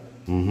 Yeah.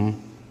 Mm-hmm.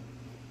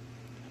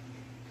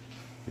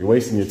 You're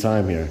wasting your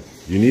time here.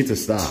 You need to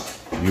stop.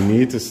 You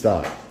need to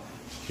stop.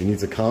 You need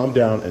to calm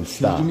down and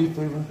stop. Can you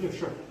do me a favor? Yeah,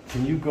 sure.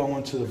 Can you go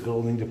into the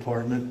building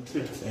department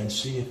and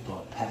see if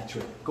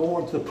Patrick, go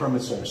onto the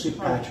perimeter center, see if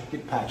Patrick,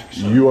 get Patrick.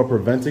 Sir. You are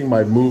preventing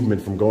my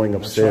movement from going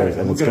upstairs. Right.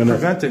 And we're it's going gonna to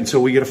prevent it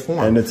until we get a form.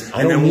 And it's,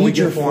 I don't need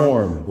your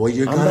form. Well,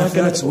 you're I'm going not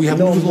gonna, to, we have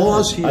no, new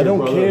laws here, I don't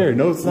brother. care.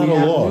 No, it's not we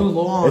a law. New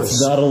laws.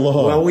 It's not a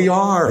law. Well, we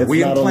are. It's we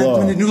not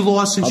implemented new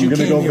laws since you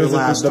came here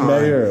last time.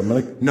 Mayor.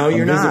 No,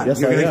 you're not.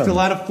 Yes, you're going to I am. fill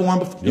out a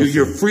form.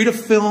 You're free to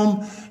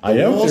film. I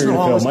am free to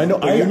film. I know.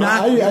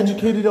 I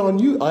educated on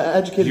you. I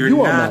educated you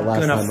on that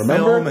last time. Remember?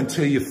 You're not going to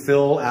film until you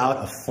fill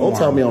out a form. Don't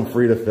tell me I'm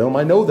free to film.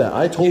 I know that.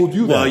 I told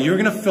you that. Well, you're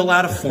going to fill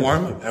out a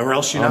form, or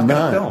else you're not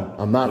going to film.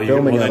 I'm not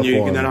filming out a form. You're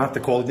going to have to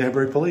call the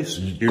Danbury Police.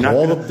 You're not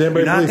going to.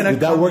 Danbury Police. Did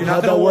that work?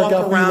 How'd that work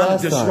out for you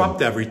last time?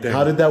 Disrupt everything.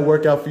 How did that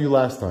work out for you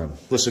last time?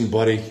 Listen,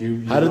 buddy.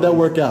 How did that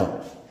work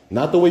out?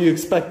 Not the way you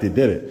expected,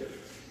 did it?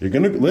 You're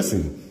going to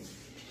listen.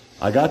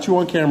 I got you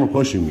on camera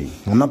pushing me.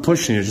 I'm not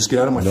pushing you. Just get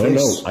out of my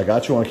face. No. I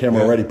got you on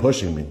camera already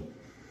pushing me.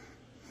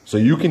 So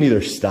you can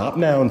either stop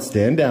now and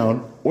stand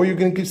down, or you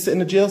can sit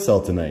in a jail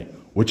cell tonight.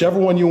 Whichever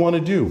one you want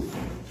to do.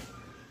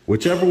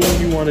 Whichever one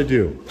you want to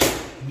do.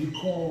 You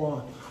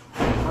call.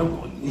 I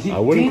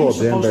wouldn't call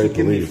Danbury Police.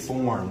 Give me Police.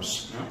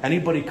 Forms.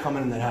 Anybody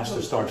coming in that has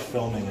to start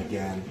filming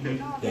again,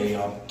 they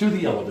do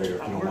the elevator.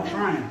 If you don't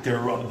mind.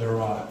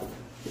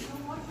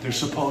 They're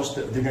supposed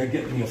to. They're going to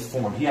get me a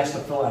form. He has to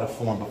fill out a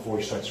form before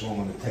he starts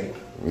rolling the tape.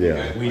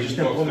 Yeah. We just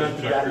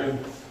implemented that.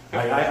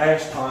 I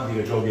asked Tom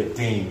to go get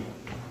Dean.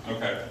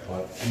 Okay.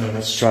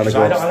 I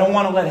don't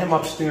want to let him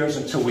upstairs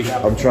until we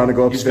have. I'm trying to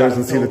go upstairs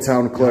and see the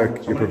town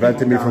clerk. You're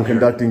preventing me from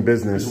conducting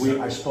business.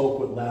 I spoke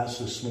with Les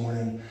this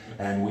morning,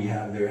 and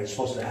they're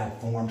supposed to have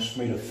forms for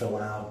me to fill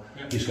out.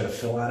 He's going to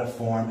fill out a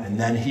form, and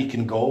then he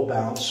can go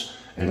bounce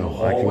in the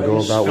hallways. I can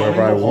go about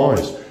wherever I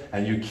want.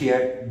 And he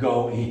can't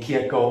go,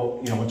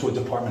 into a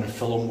department and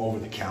fill them over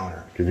the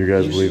counter. Can you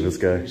guys believe this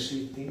guy?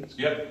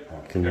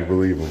 Yep. Can you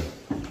believe him?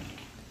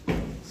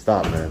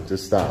 Stop, man.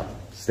 Just stop.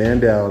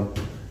 Stand down.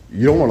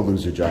 You don't want to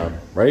lose your job,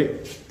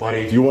 right?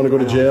 Buddy. Do you want to go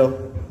to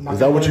jail? Is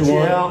that what you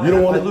want? You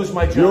don't want to lose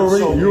my job.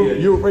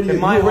 You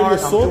already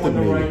assaulted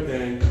me.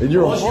 In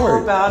your heart. All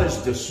you're about is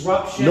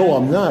disruption. No,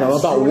 I'm not. I'm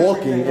about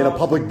walking in a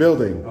public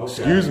building.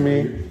 Excuse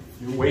me.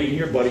 You're waiting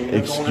here, buddy.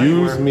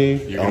 Excuse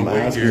me. I'm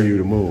asking you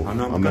to move.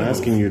 I'm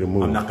asking you to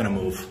move. I'm not going to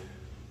move.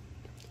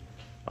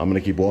 I'm going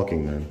to keep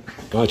walking then.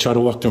 Go ahead, try to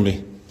walk through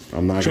me.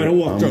 I'm not Try to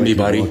walk through me,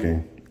 buddy.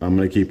 I'm going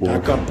to keep walking.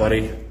 Back up,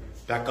 buddy.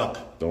 Back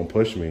up. Don't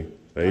push me.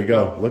 There you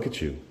go. Look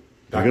at you.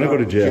 You're going to go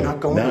to jail. You're not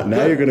going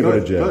now you're going to go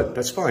to jail. Good.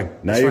 That's fine.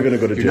 Now you're going to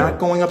go to jail. You're not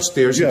going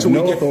upstairs you until have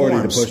we no get authority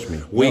forms. to push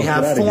me. We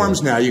have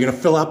forms now. You're going to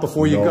fill out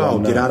before you go.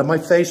 Get out of my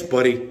face,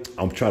 buddy.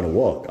 I'm trying to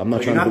walk. I'm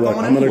not trying to walk.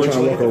 I'm going to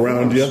try to walk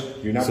around you.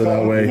 So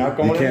that way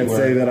you can't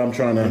say that I'm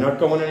trying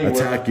to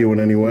attack you in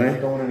any way. You're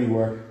not going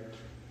anywhere.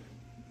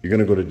 You're going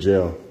to go to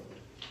jail.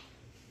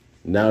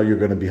 Now you're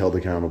going to be held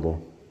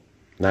accountable.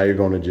 Now you're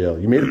going to jail.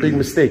 You made a big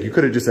mistake. You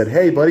could have just said,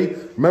 hey, buddy,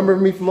 remember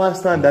me from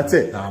last time? That's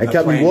it. And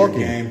kept me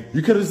walking.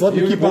 You could have just let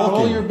me keep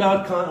walking.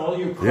 All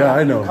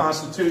your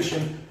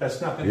Constitution, that's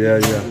not going to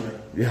get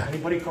anywhere. Yeah.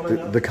 Anybody coming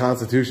up? The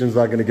Constitution's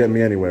not going to get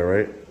me anywhere,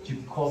 right? Did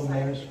you call the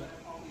mayors?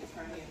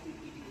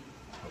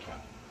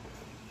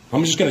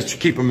 I'm just going to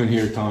keep them in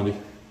here, Tondi.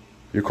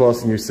 You're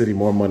costing your city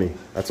more money.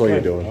 That's all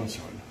you're doing.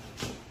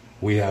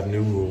 We have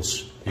new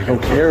rules. I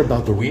don't care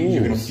about the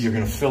rules. You're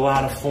going to fill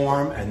out a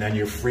form, and then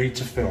you're free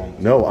to film.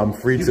 No, I'm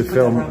free to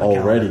film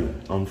already.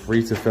 I'm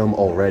free to film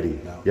already.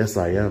 Yes,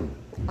 I am.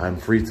 I'm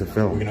free to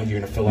film. You're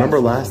going to fill out remember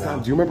last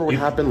time? Do you remember what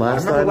happened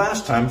last time? I remember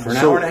last time. For an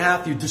hour and a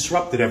half, you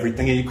disrupted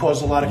everything, and you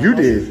caused a lot of... You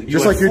did,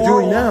 just like you're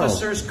doing now.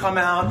 Officers come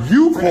out.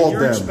 You called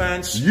them.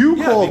 You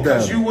called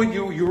them.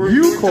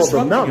 You called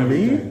them, not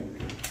me.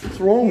 What's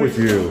wrong with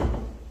you?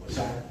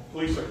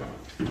 Police are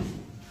coming.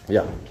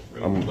 Yeah.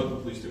 Let the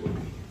police do it.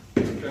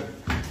 Okay?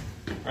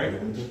 All right?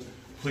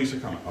 Police are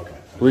coming. Okay.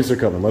 Police are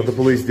coming. Let the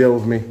police deal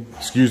with me.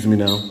 Excuse me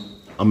now.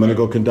 I'm going to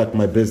go conduct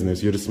my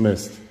business. You're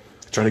dismissed.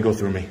 Try to go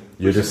through me.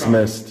 You're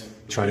dismissed.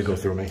 Try to go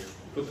through me.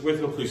 Wait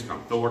till the police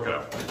come. They'll work it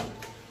out.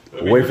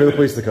 Wait for the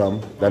police to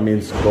come. That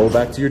means go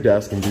back to your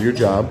desk and do your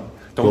job.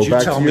 Don't you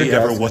tell me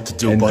ever what to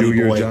do, buddy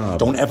boy.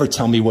 Don't ever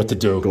tell me what to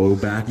do. Go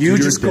back to your desk.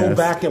 You just go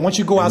back, and once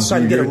you go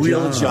outside and get a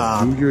real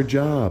job. Do your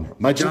job.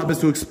 My job is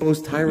to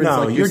expose tyrants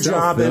like yourself, your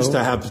job is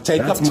to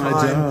take up time.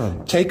 My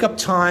job. Take up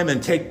time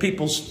and take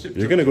people's...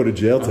 You're going to go to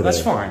jail today.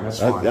 That's fine. That's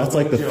fine. That's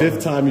like the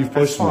 5th time you've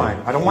pushed me. That's fine.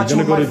 I don't want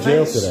you in my face. You're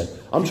going to go to jail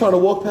today. I'm trying to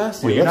walk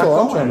past you. That's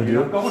all I'm trying to do.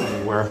 You're not going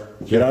anywhere.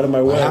 Get out of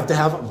my way. We're going to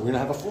have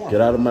a form.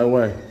 Get out of my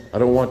way. I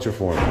don't want your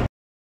form.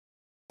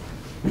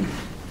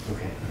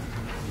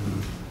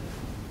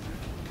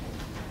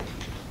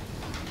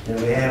 Now,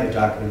 we have a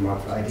document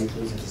marked for ID,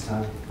 please, at this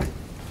time. Can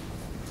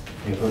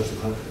you approach the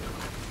clerk?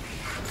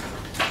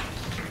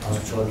 I'll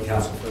control the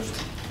council first.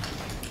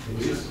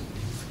 Please.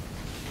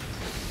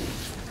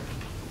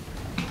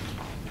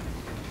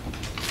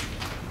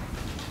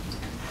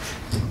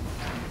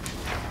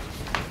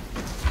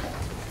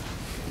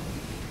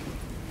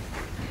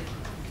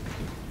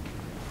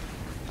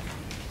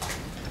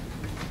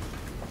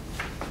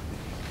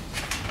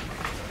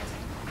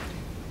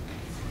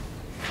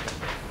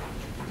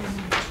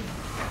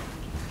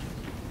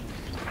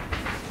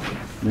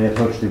 May I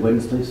approach the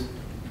witness, please?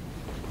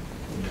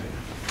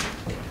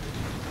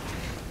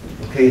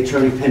 Okay,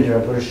 Attorney Pinder,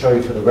 I'm going to show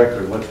you for the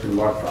record what's been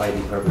marked for ID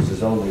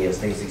purposes only as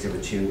State's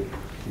Exhibit 2.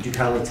 Would you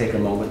kindly take a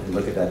moment and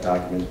look at that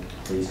document,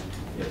 please?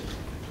 Yes.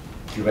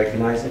 Do you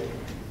recognize it?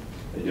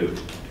 I do.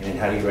 And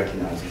how do you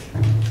recognize it?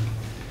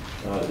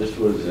 This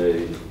was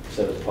a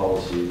set of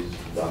policies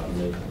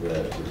document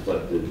that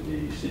reflected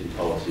the city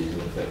policies in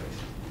effect.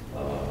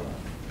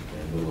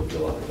 And we looked a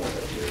lot about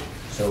that here.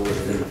 So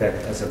was it in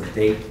effect as of the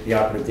date, the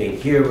operative date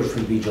here, which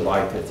would be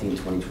July 15,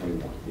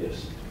 2021?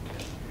 Yes.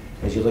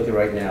 As you look at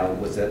right now,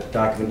 was that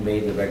document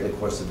made in the regular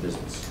course of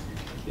business?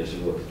 Yes,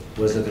 it was.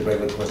 Was it the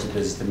regular course of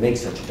business to make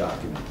such a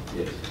document?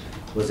 Yes.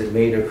 Was it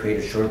made or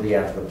created shortly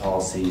after the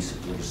policies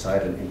were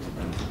decided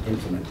and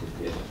implemented?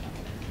 Yes.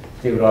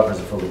 David offers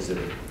a full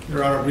exhibit.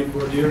 Your Honor,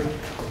 record here.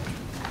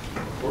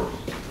 Of course.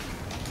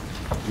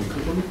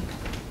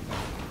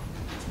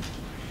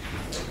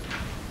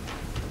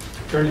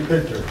 Attorney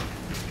Pinter,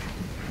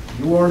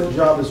 your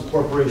job is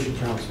corporation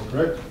counsel,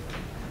 correct?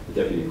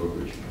 The deputy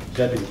corporation.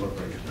 Deputy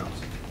corporation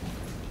counsel.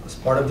 As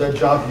part of that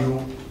job,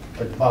 you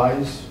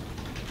advise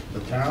the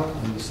town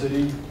and the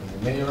city and the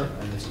mayor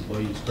and its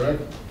employees,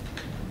 correct?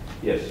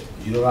 Yes.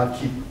 You do not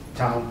keep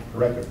town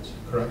records,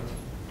 correct?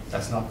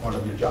 That's not part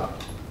of your job.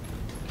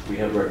 We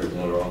have records in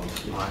our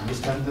office. I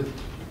understand that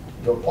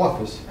your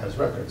office has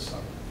records, so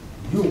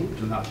you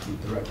do not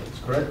keep the records,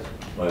 correct?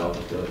 My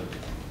office does.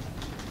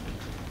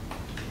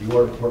 You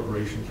are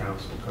corporation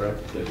counsel,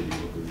 correct? Deputy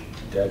corporation.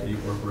 Deputy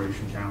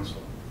corporation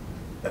counsel.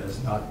 That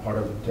is not part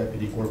of the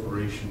deputy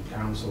corporation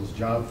counsel's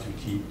job to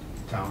keep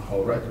town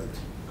hall records,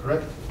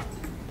 correct?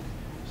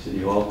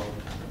 City Hall?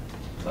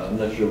 I'm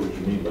not sure what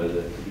you mean by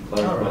that. Could you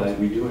clarify? All right.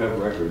 We do have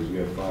records, we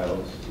have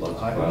files, lots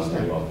of I files in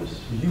understand. the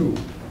office. You,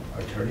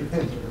 Attorney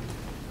Pinter,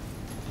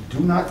 do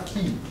not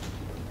keep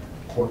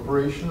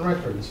corporation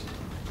records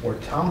or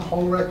town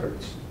hall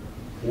records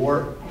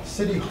or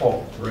city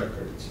hall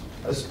records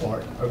as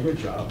part of your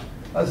job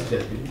as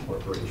deputy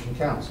corporation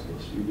counsel.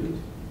 Yes, we do.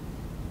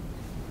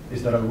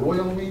 Is that a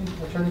royal mean,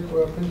 Attorney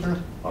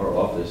Pinter? Our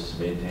office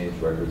maintains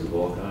records of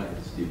all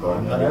kinds. I'm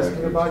departmental not asking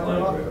records, about your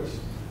client office. records.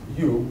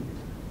 You,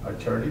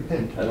 Attorney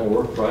Pinter. I don't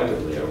work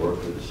privately, I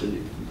work for the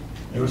city.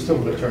 You're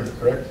still an attorney,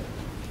 correct?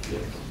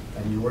 Yes.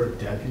 And you are a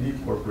deputy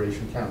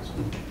corporation counsel.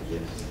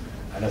 Yes.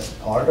 And as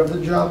part of the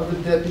job of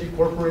the deputy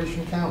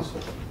corporation counsel,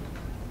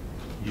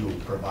 you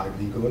provide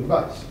legal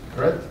advice,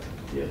 correct?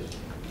 Yes.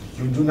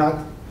 You do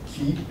not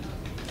keep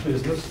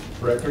business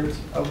records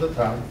of the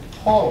town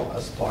hall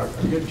as part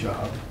of your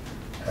job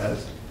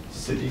as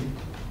city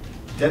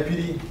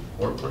deputy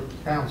corporate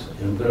counsel.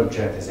 I'm going to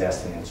object as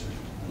asked and answered.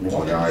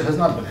 Well, Your Honor, it has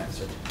not been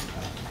answered.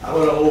 I'm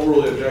going to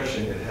overrule the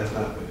objection, it has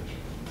not been.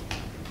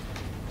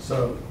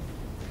 So,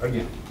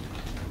 again,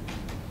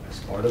 as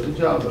part of the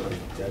job of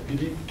a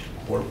deputy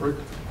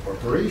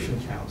corporation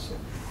counsel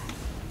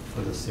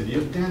for the city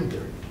of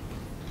Danbury,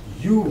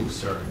 you,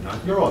 sir,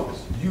 not your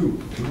office,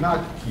 you do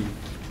not keep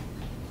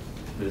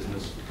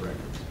business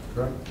records,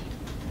 correct?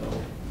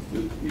 No,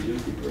 we do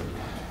keep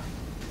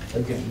records.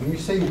 Again, when you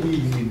say we,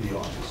 you mean the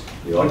office.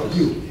 The But office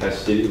you, has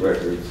city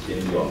records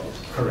in the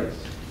office. correct.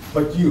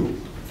 But you,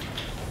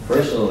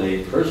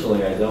 Personally,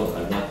 I don't.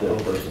 I'm not there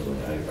personally.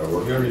 I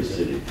work for the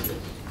city.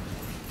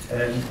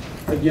 and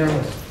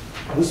again,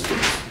 this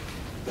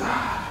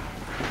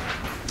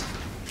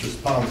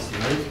policy,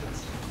 right?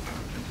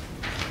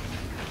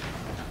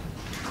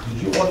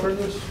 Did you author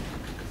this?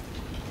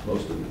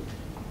 Most of it.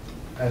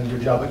 And your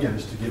job, again,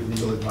 is to give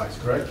legal advice,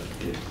 correct?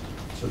 Yes.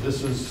 So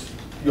this is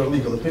your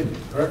legal opinion,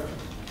 correct?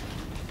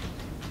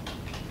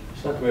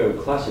 It's not the way I would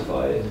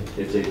classify it.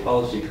 It's a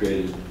policy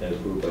created and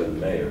approved by the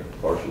mayor,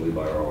 partially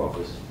by our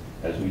office,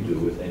 as we do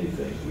with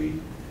anything. We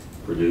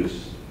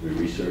produce, we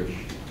research,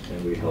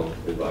 and we help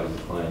advise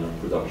the client on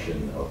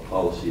production of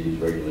policies,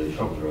 regulations,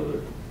 or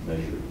other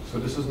measures. So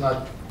this is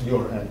not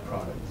your end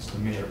product, it's the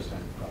mayor's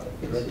end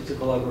product, correct? It's a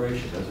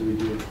collaboration. That's what we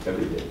do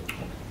every day.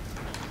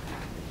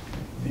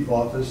 The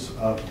office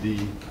of the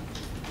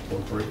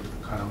corporate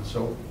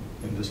counsel,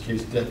 in this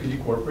case deputy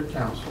corporate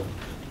counsel,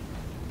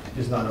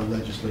 is not a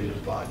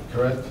legislative body,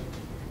 correct?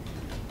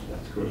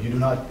 That's correct. You do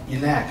not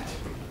enact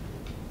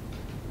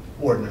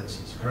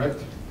ordinances,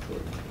 correct?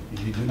 Correct.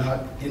 You do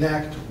not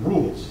enact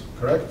rules,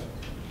 correct?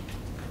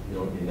 You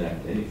don't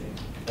enact anything.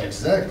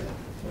 Exactly.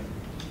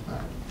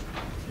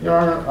 Your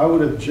Honor, I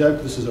would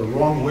object, this is a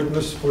wrong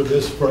witness for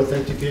this, for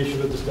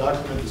authentication of this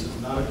document. This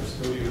is not a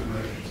custodian of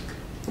records.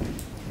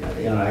 Yeah,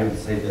 Your Honor, I would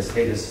say the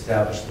state has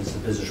established this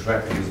business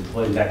record. He's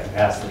employed in that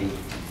capacity.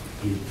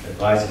 He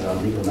advises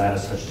on legal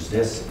matters such as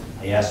this.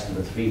 I asked him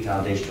the 3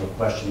 foundational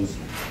questions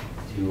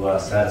to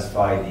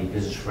satisfy the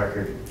business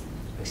record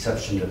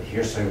exception to the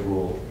hearsay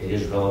rule. It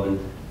is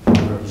relevant for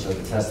the purpose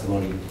of the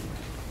testimony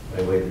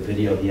by way of the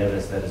video, the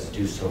evidence that is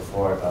due so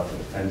far about the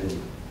defendant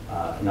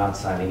not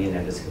signing in,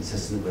 and is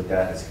consistent with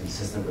that, it's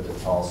consistent with the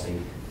policy.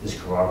 This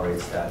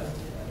corroborates that.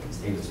 The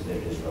statement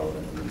submitted is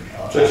relevant.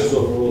 Judges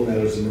overruled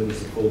matters and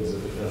minutes of full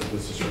exhibit as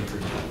business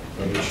record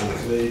foundation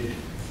was made.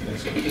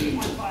 Next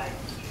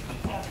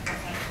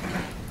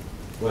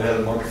one. Go ahead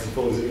and mark as a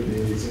full exhibit in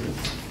the exhibit.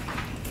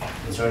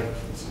 I'm sorry?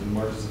 It's been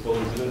marked as a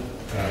full exhibit.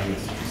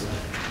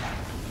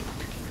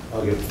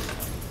 I'll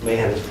give, may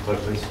I have Mr. Clerk,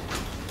 please?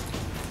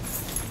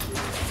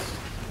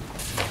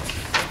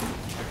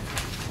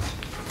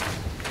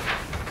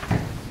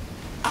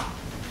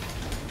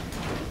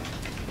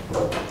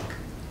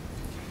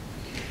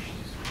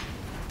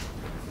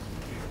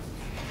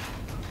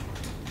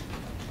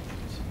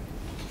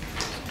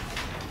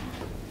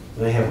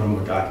 May I have one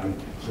more document,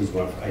 please,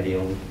 one for ID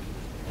only,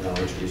 and I'll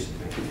introduce it.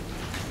 Thank you.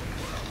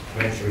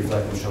 May I should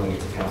reflect I'm showing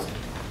it to council.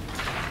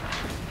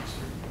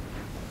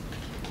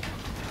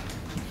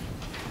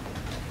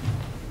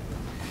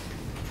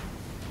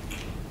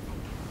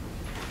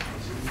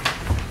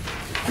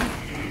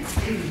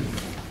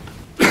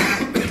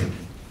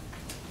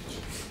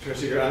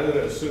 Trustee, I'm going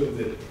to assume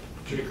that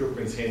Attorney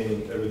Crookman's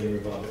handling everything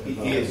about it.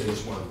 He is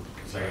just one,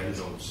 because I got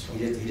his own.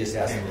 He just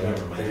asked Can't for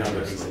remember my the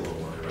number. address, the little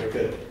one, right?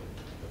 Okay.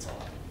 That's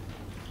all.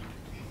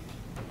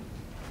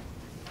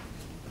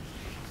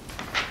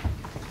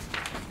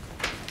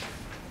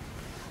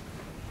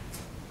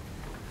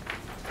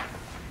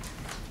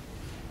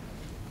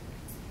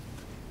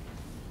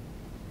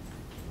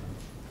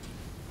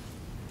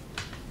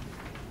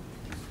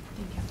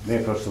 May I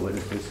approach the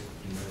witness, please?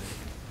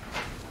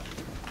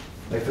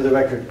 For the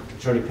record,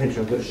 Attorney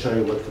Pincher, I'm going to show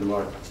you what's been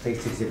marked.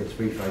 State's Exhibit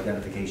 3 for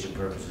identification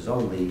purposes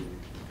only. Do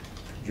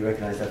you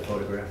recognize that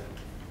photograph?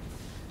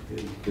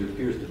 It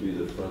appears to be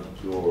the front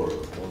door,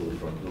 one of the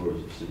front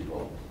doors of City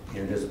Hall.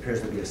 And there appears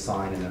to be a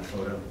sign in that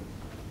photo.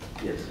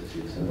 Yes, I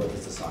see a sign. And what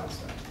does the sign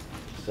say?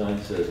 The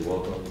sign says,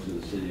 "Welcome to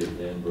the city of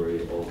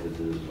Danbury. All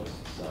visitors must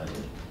sign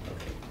in."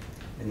 Okay.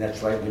 And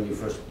that's right when you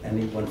first,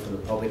 anyone from the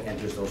public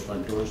enters those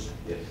front doors?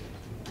 Yes.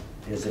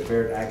 And is it a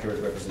very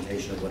accurate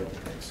representation of what it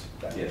depicts?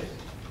 Yes.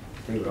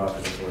 Favorite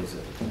officer for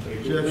exhibit.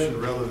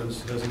 Objection,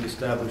 relevance doesn't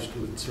establish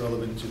it's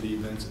relevant to the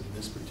events in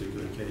this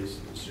particular case.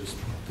 It's just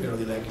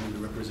fairly likely to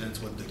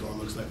represents what the door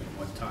looks like at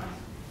one time.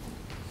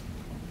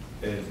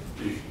 And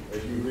do you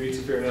agree it's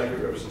a fair and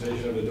accurate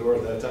representation of the door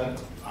at that time?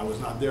 I was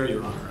not there,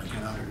 Your Honor. I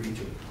cannot agree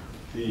to it.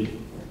 The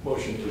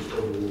motion is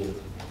overruled.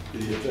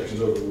 The objection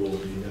is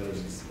overruled. The matter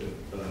is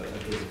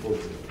a full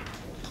exhibit.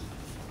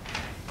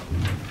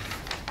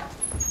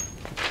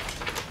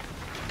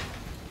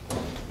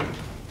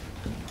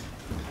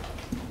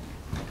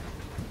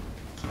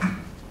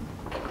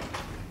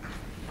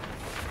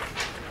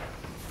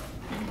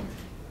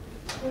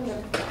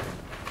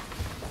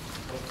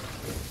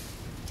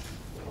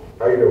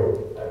 How you doing?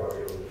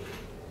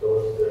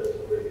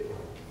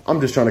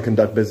 I'm just trying to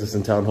conduct business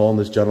in town hall, and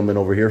this gentleman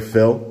over here,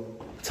 Phil,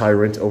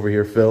 tyrant over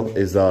here, Phil,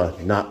 is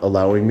not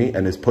allowing me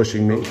and is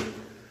pushing me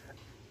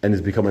and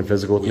is becoming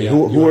physical with me.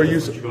 Who are you?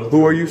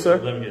 Who are you, sir?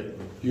 Let me get.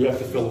 You have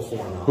to fill a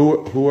form out.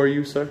 Who are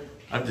you, sir?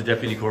 I'm the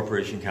Deputy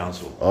Corporation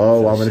Counsel.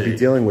 Oh, I'm going to be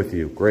dealing with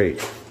you.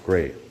 Great,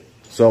 great.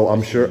 So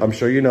I'm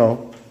sure you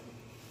know.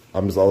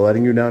 I'm just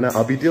letting you know now.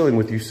 I'll be dealing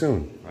with you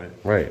soon.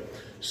 Right.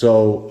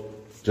 So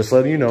just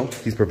letting you know,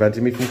 he's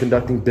preventing me from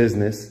conducting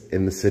business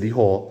in the city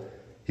hall.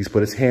 He's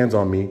put his hands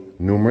on me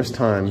numerous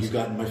times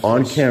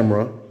on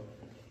camera.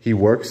 He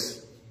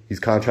works. He's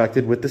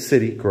contracted with the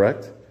city,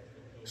 correct?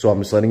 So I'm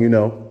just letting you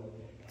know,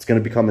 it's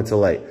going to be coming to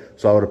light.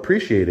 So I would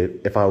appreciate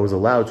it if I was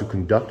allowed to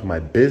conduct my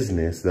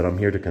business that I'm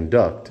here to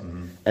conduct,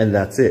 and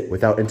that's it,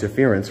 without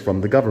interference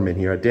from the government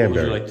here at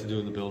Danbury. What would you like to do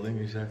in the building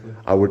exactly?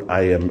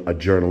 I am a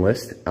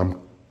journalist.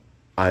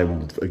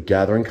 I'm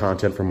gathering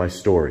content for my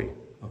story.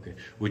 Okay.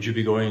 Would you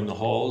be going in the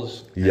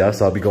halls?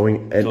 Yes, I'll be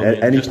going and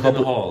any just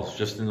public. In the halls.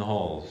 Just in the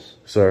halls.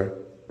 Sir,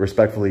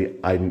 respectfully,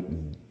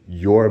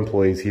 your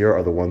employees here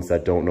are the ones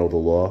that don't know the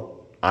law.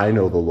 I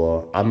know the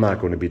law. I'm not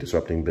going to be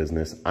disrupting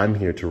business. I'm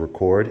here to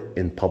record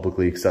in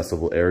publicly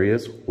accessible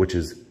areas, which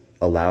is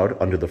allowed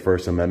under the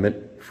First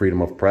Amendment,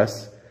 freedom of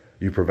press.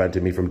 You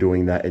prevented me from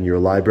doing that in your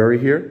library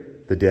here,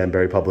 the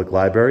Danbury Public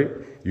Library.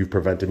 You've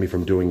prevented me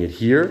from doing it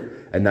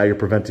here, and now you're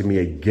preventing me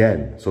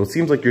again. So it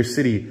seems like your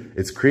city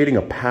is creating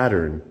a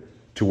pattern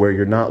to where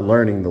you're not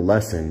learning the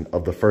lesson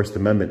of the First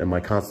Amendment and my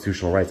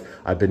constitutional rights.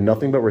 I've been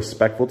nothing but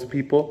respectful to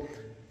people.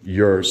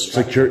 Your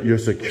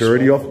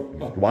security off.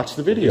 Watch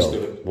the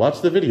video.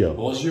 Watch the video.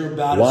 All you're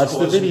about watch is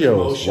the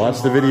videos.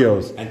 Watch the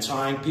videos. And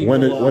tying people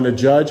when a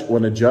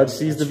judge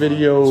sees the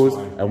videos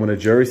and when a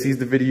jury sees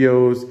the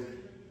videos,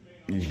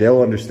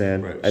 they'll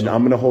understand. Right. And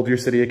I'm going to hold your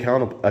city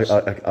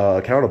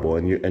accountable,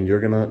 and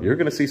you're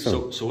gonna see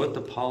some. So what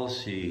the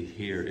policy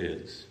here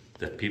is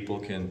that people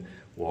can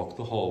walk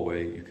the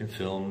hallway. You can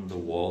film the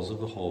walls of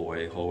the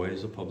hallway. Hallway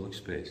is a public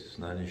space. It's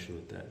not an issue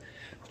with that.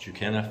 But you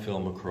cannot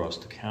film across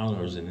the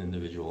counters in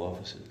individual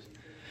offices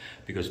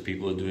because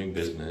people are doing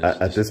business.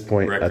 At this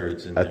point,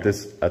 records at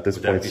this Would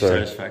point, that be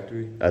sir.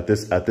 satisfactory? At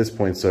this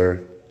point,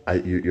 sir.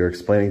 You're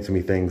explaining to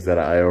me things that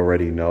I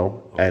already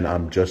know, and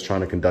I'm just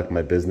trying to conduct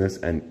my business.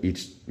 And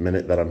each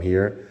minute that I'm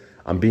here,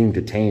 I'm being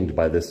detained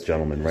by this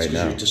gentleman right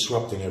now. You're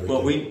disrupting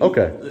everything. Well,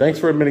 okay, thanks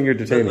for admitting you're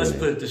detaining me. Let's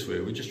put it this way: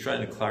 we're just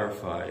trying to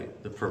clarify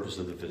the purpose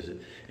of the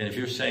visit. And if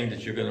you're saying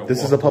that you're going to,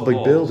 this is a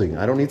public building.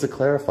 I don't need to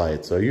clarify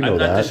it, so you know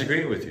that. I'm not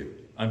disagreeing with you.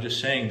 I'm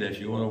just saying that if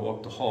you want to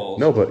walk the halls.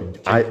 No,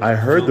 but I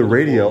heard the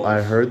radio. halls.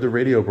 I heard the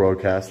radio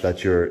broadcast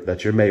that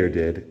your mayor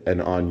did,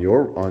 and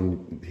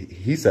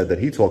he said that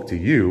he talked to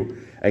you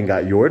and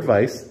got your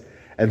advice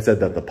and said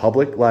that the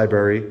public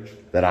library,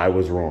 that I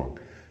was wrong.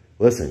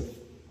 Listen,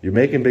 you're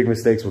making big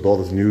mistakes with all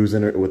this news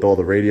and with all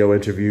the radio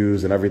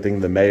interviews and everything.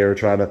 The mayor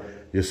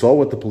you saw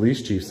what the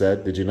police chief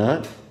said, did you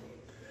not?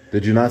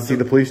 Did you not see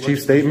the police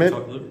chief's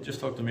statement? Just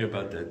talk to me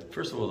about that.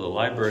 First of all, the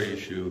library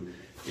issue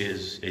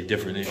is a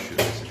different issue.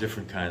 It's a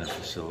different kind of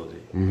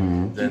facility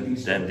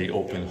than the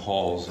open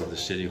halls of the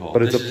city hall.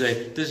 But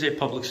this is a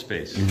public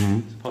space.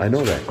 I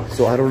know that.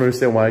 So I don't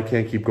understand why I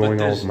can't keep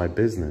going on with my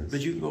business. But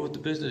you can go with the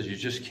business. You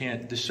just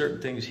can't. There's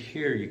certain things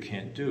here you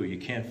can't do. You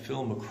can't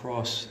film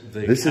across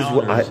the This is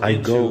what I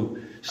go.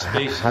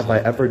 Spaces have I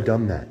ever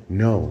done that?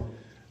 No.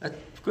 That's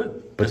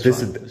good. But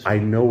I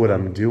know what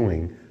I'm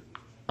doing.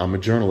 I'm a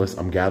journalist.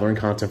 I'm gathering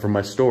content from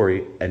my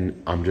story,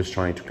 and I'm just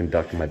trying to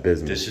conduct my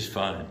business. This is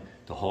fine.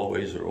 The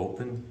hallways are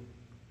open.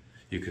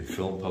 You can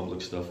film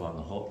public stuff on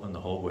the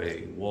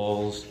hallway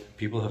walls.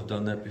 People have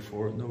done that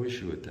before. No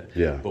issue with that.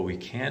 Yeah. But we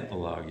can't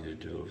allow you to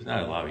do.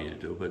 Not allow you to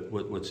do. But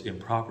what's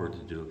improper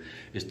to do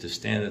is to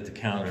stand at the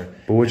counter.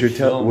 But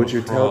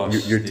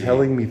you're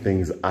telling me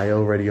things I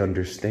already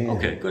understand.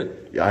 Okay,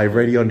 good. I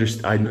already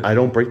understand. I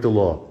don't break the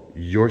law.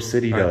 Your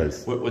city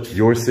does.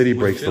 Your city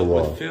breaks the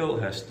law. What Phil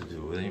has to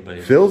do with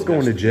anybody. Phil's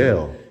going to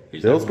jail.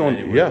 Phil's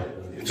going. Yeah.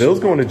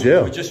 Phil's going to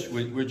jail.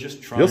 We're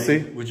just trying. You'll see.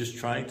 We're just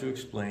trying to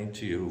explain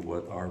to you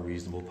what our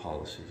reasonable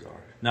policies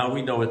are. Now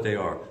we know what they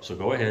are. So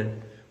go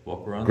ahead,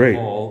 walk around the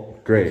hall.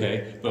 Great.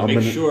 Okay. But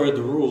make sure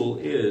the rule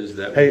is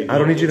that. Hey, I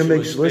don't need you to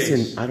make.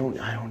 Listen, I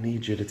don't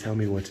need you to tell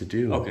me what to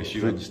do. Okay, so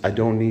you understand. I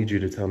don't need you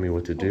to tell me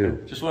what to do.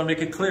 Okay. Just want to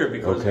make it clear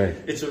because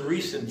it's a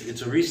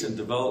recent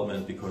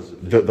development because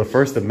of the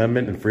First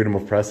Amendment and freedom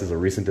of press is a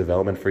recent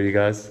development for you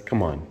guys.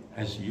 Come on.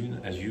 As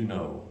you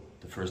know,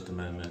 the First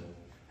Amendment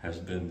has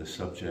been the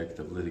subject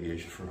of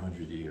litigation for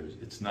 100 years.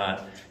 It's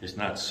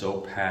not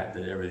so pat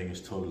that everything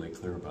is totally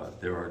clear about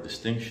it. There are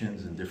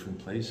distinctions in different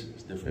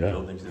places, different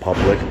buildings.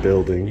 Public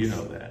buildings. You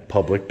know that.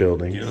 Public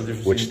buildings, you know the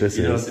which this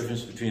you know is. the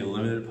difference between a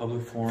limited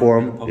public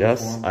forum and a public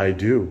yes, forum? I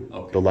do.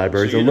 Okay. The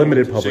library is So a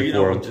limited public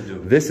forum. What to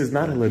do. This is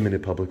not a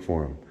limited public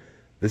forum.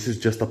 This is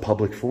just a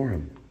public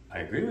forum. I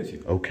agree with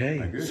you.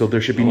 Okay, so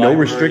there should be no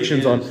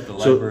restrictions on. The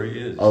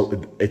library is.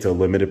 It's a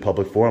limited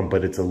public forum,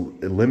 but it's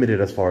limited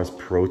as far as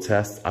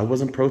protests. I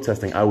wasn't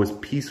protesting. I was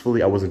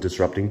peacefully. I wasn't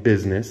disrupting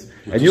business.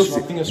 And you'll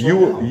see.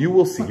 You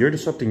will see. You're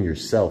disrupting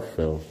yourself,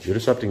 Phil. You're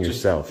disrupting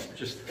yourself.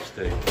 Just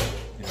stay. You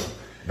know.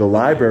 The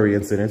library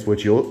incidents,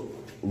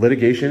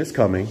 litigation is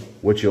coming.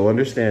 What you'll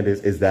understand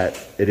is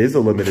that it is a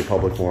limited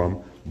public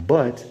forum,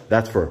 but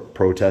that's for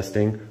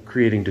protesting,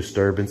 creating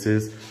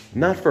disturbances,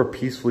 not for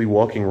peacefully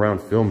walking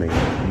around filming,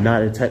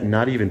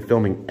 not even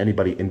filming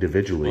anybody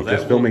individually,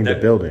 just filming the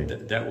building.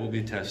 That will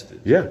be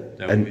tested. Yeah,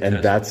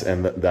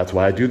 that's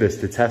why I do this,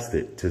 to test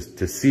it,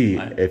 to see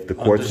if the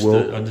courts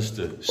will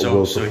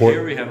support. So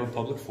here we have a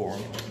public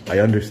forum. I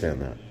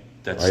understand that.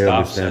 That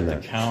stops at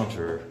the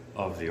counter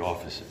of the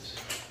offices.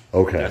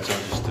 Okay. That's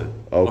understood.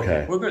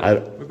 Okay. We're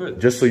good. We're good.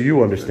 Just so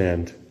you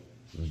understand,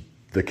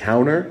 the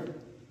counter,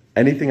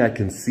 anything I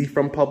can see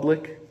from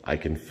public, I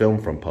can film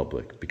from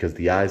public because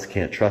the eyes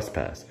can't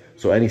trespass.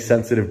 So any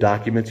sensitive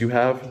documents you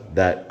have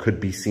that could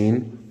be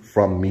seen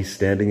from me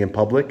standing in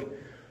public,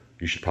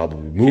 you should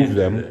probably move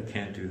them.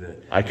 Can't do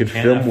that. I could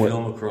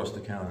film across the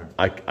counter.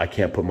 I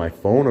can't put my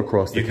phone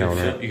across the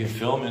counter. You can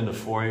film in the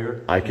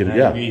foyer. I can, in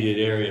that immediate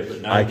area,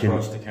 but not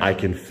across the counter. I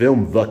can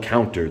film the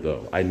counter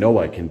though. I know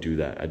I can do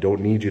that. I don't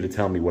need you to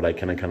tell me what I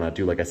can and cannot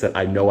do. Like I said,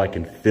 I know I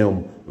can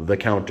film the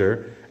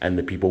counter and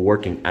the people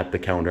working at the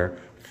counter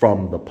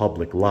from the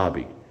public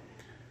lobby.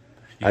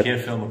 You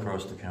can't film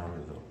across the counter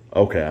though.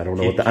 Okay, I don't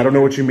know I don't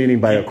know what you're meaning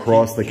by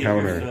across the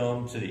counter. Keep your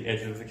film to the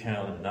edge of the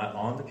counter, not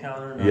on the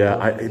counter.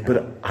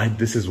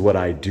 This is what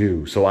I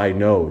do, so I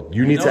know.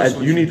 You need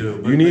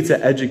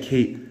to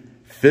educate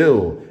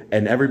Phil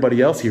and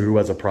everybody else here who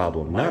has a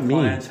problem, not me.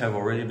 My clients have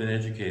already been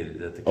educated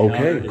that the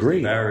counter is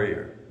the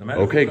barrier.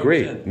 Okay,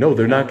 great. No,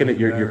 they're not going to.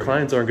 Your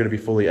clients aren't going to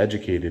be fully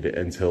educated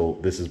until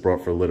this is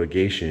brought for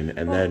litigation,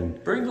 and then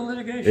bring the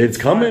litigation. It's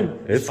coming.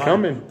 It's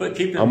coming. But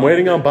keep I'm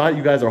waiting on body.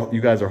 You guys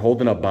are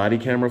holding up body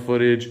camera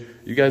footage.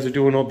 You guys are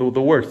doing all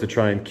the work to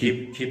try and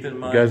keep in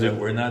mind that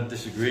we're not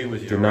disagreeing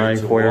with you. Denying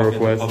FOIA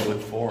requests. Public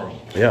forum.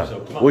 Yeah.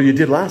 So, well, you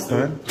did last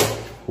time.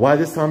 Why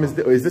this time is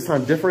this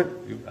time different?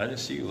 I didn't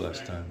see you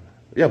last time.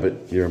 Yeah,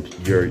 but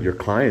your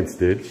clients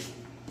did.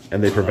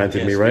 And they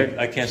prevented me, right?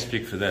 I can't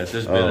speak for that.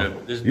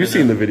 You've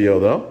seen the video,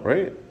 though,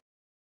 right?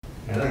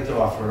 I'd like to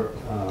offer,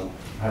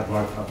 have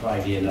Mark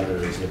ID another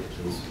exhibit,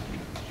 please.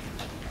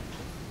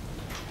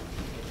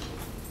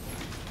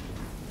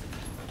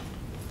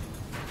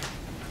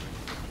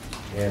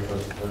 Yeah,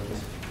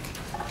 please.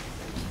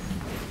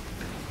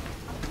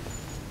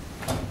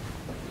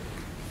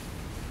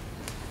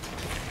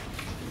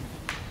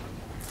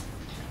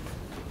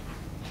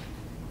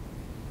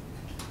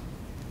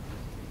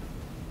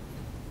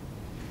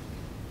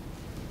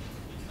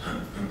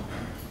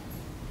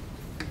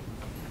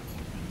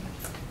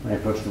 May I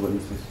approach the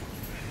witness, please?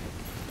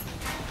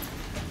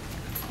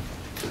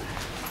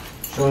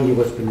 Showing you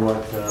what's been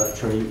marked,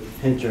 Attorney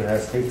Pinter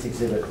has State's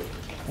Exhibit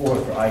 4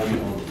 for ID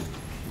only.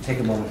 Take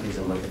a moment, please,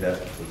 and look at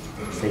that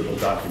stapled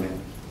document.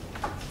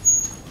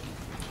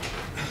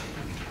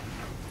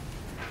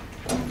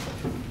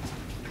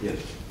 Yes.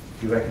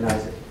 Do you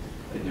recognize it?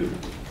 I do.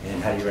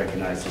 And how do you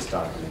recognize this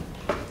document?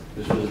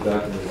 This was a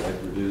document I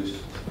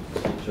produced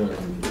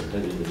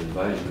headed an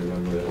advisory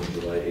memorandum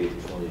July 8,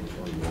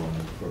 2021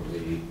 from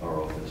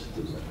our office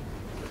to Zentner.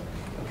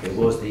 Okay,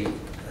 what was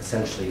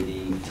essentially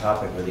the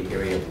topic or the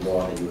area of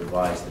law that you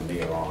advised the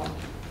mayor on?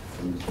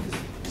 And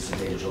this is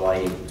dated July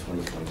 8,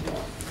 2021.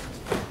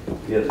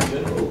 Yeah,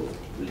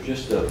 the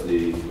gist of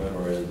the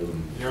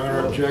memorandum. Your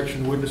Honor,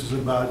 objection. Witness is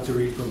about to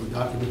read from a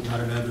document, not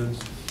an evidence.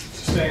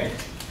 Sustained.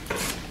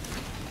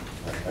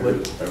 I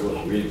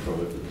wasn't reading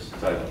from it, but it's the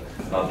title.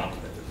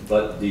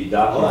 But the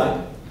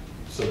document.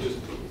 So just,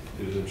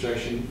 there's an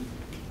objection,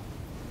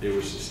 they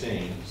were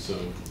sustained, so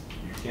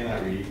you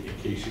cannot read, in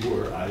case you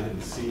were. I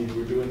didn't see you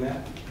were doing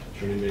that.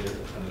 Attorney made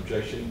an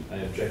objection. I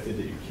objected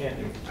that you can't,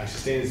 I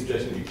sustained this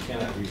objection that you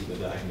cannot read the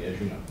document, as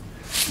you know.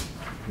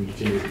 You can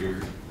continue with your.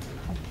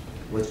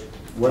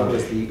 What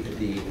was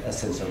the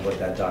essence of what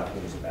that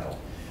document was about?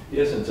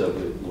 The essence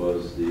of it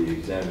was the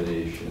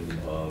examination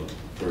of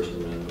First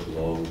Amendment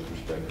law with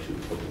respect to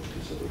public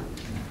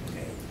facilities.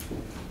 Okay.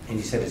 And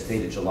you said it's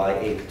dated July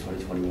 8,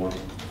 2021?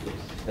 Yes.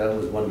 That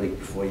was 1 week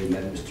before you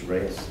met Mr.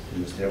 Reyes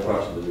in the stairwell?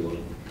 Approximately 1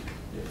 week.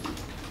 Yes.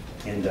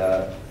 And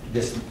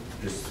this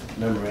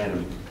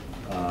memorandum,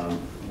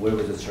 where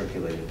was it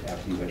circulated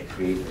after you had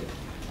created it?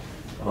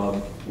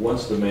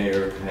 Once the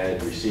mayor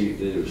had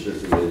received it, it was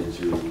circulated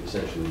to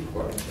essentially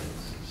department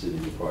heads, city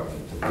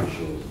department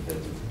officials, and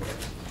heads of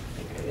departments.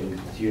 Okay.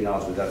 And to your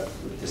knowledge, was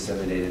that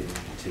disseminated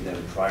to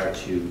them prior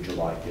to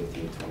July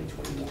 15,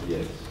 2021?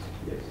 Yes.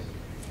 Yes.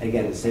 And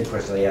again, the same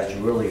question I asked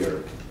you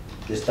earlier,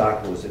 this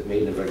document, was it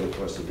made in the regular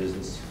course of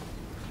business?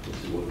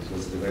 Yes, it was.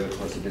 Was it the regular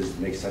course of business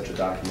to make such a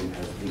document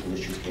as legal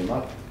issue came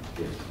up?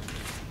 Yes.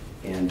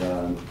 And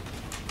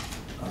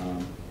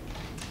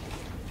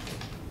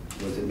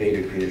was it made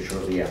or created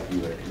shortly after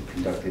you had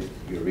conducted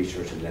your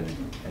research and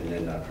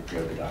then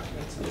prepared the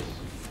documents? Yes.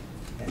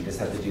 And this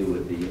had to do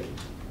with the,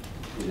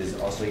 it is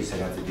also, you said,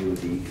 had to do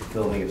with the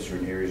filming of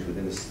certain areas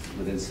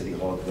within City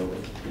Hall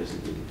building? Yes,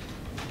 it did.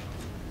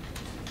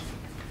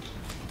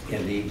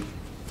 And the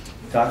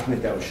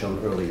document that was shown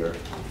earlier,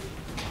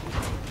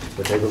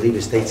 which I believe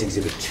is State's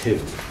Exhibit 2.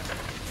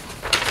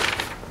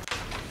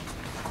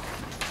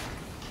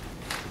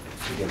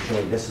 Again,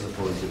 showing this is a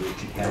full exhibit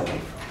which you can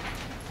make from.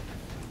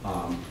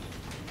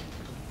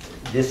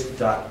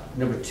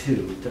 Number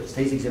 2,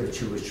 State's Exhibit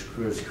 2, which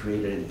was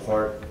created in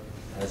part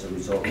as a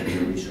result of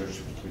your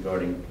research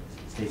regarding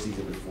State's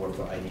Exhibit 4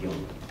 for ID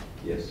only.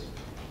 Yes.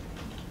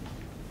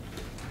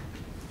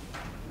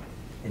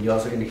 And you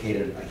also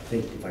indicated, I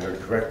think, if I heard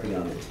correctly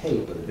on the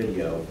tape or the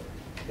video,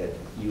 that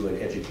you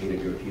had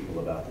educated your people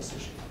about this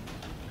issue.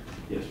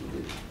 Yes, we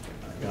did.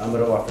 Now, I'm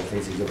going to offer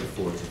State's Exhibit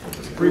 4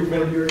 to Brief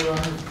minute here, Your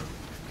Honor.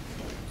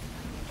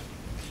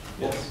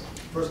 Yes.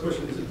 First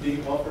question, is it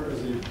being offered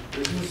as a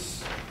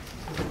business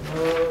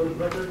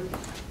record? Is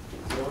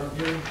that what I'm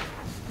hearing?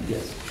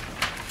 Yes.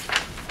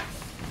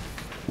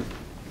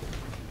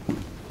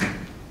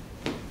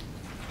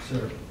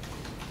 Sir,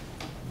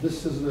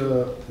 this is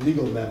a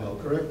legal memo,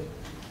 correct?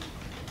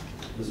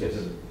 Yes.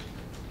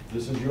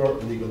 This is your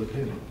legal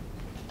opinion,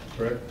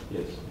 correct?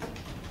 Yes.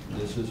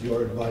 This is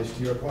your advice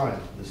to your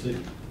client, the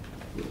city.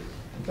 Yes.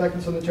 In fact,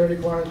 it's an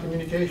attorney-client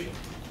communication,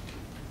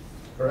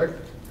 correct?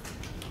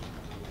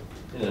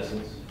 In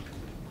essence.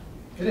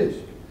 It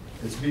is.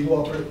 It's being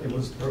offered, it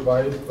was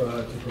provided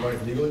to provide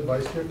legal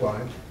advice to your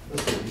client, the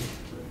city,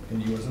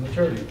 and you as an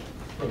attorney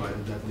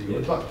provided that legal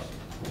advice.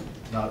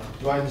 Now,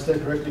 do I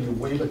understand correctly, you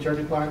waive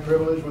attorney-client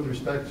privilege with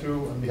respect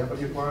to, on behalf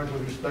of your client,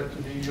 with respect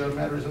to the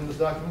matters in this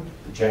document?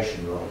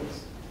 Objection, Your Honor.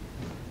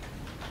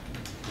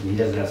 And he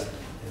doesn't have.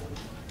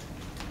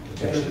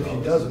 Because if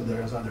he doesn't,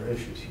 there's other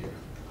issues here.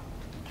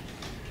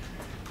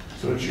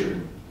 So it's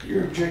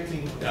you're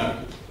objecting,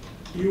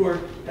 you are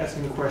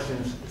asking the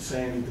questions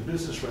saying the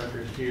business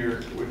record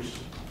here, which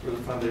for the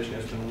foundation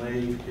has been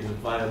laid, is a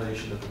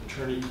violation of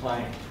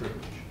attorney-client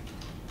privilege.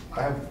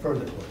 I have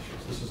further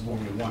questions. This is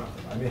only one of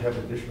them. I may have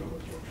additional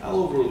objections. I'll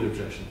overrule the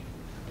objection.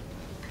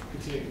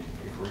 Continue.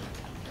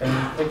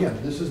 And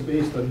again, this is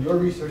based on your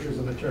research as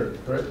an attorney,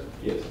 correct?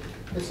 Yes.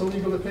 It's a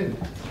legal opinion.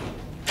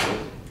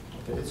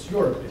 It's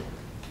your opinion.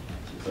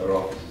 It's our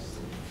office.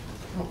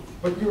 No,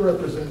 but you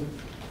represent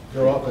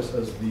your office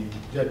as the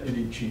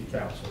Deputy Chief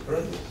Counsel,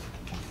 correct?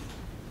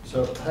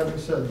 So having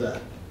said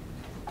that,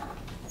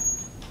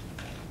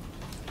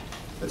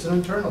 it's an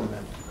internal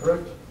memo,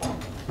 correct?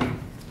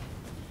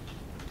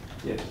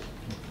 Yes.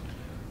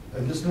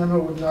 And this memo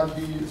would not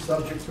be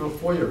subject to a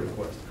FOIA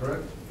request,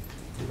 correct?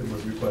 If it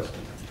was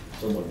requested.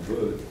 Someone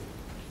could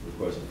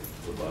request it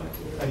to provide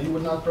for it. And you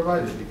would not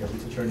provide it because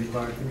it's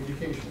attorney-client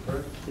communication,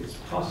 correct? It's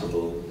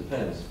possible, it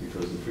depends,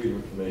 because the Freedom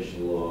of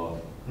Information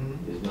Law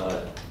is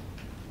not,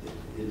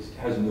 it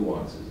has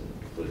nuances in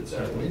it. put it that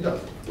Certainly way.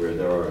 does. Where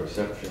there are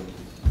exceptions,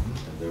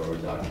 and there are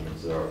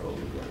documents that are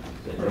public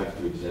records, then you have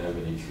to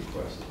examine each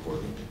request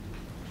accordingly.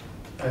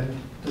 And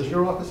does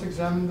your office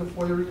examine the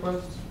FOIA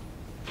requests?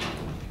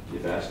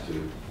 If asked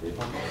to,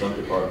 some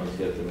departments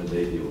get them and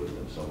they deal with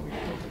them, some we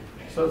don't.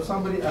 So if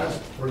somebody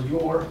asked for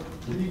your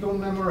legal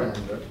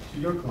memoranda to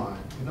your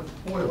client in a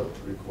FOIA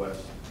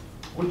request,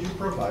 would you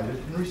provide it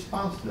in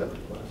response to that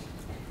request?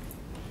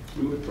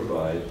 We would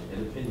provide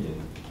an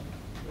opinion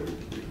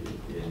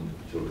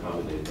to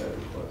accommodate that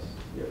request.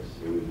 Yes,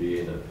 it would be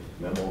in a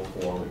memo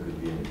form, it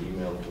could be in an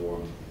email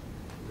form,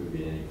 it could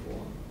be in any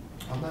form.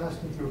 I'm not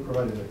asking you to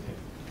provide an opinion.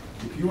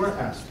 If you are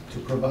asked to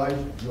provide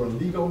your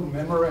legal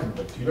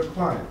memoranda to your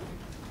client,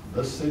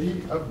 the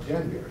city of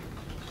Danbury,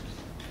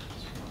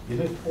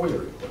 in a FOIA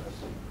request,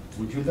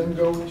 would you then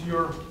go to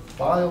your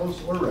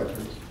files or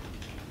records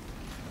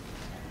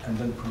and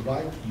then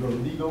provide your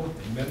legal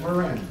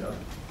memoranda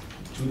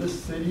to the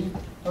city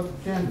of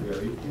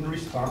Danbury in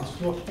response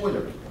to a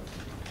FOIA request?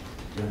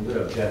 I'm going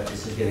to object.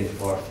 This is getting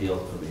far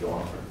afield from the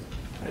offer.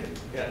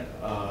 Yeah,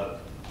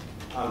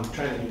 I'm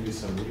trying to give you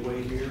some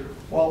leeway here.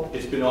 Well,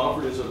 it's been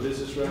offered as a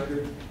business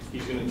record.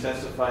 He's going to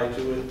testify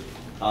to it.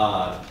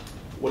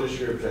 What is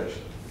your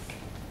objection?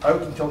 I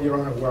can tell Your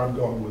Honor where I'm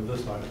going with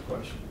this line of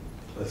question.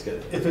 Let's get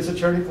it. If it's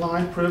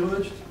attorney-client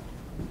privileged,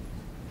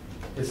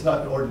 it's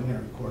not an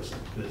ordinary course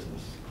of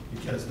business,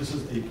 because this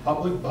is a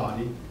public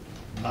body,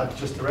 not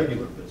just a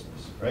regular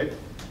business, right?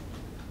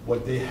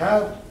 What they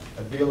have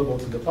available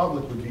to the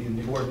public would be in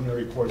the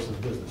ordinary course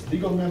of business.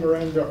 Legal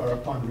memoranda are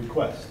upon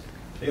request.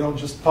 They don't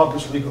just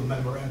publish legal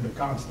memoranda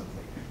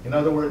constantly. In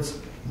other words,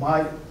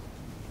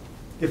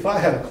 if I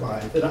had a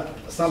client,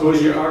 so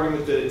is your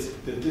argument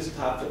that this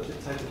type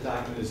of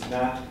document is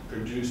not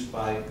produced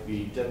by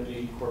the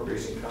Deputy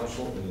Corporation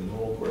Counsel in the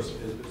normal course of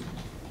his business?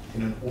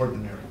 In an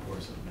ordinary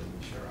course of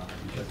business, Your Honor,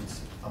 because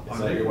it's upon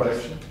Is that your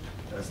request. objection?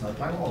 That's not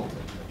my only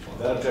objection.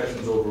 That objection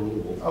is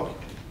overruled. Okay.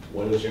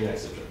 What is your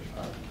next objection?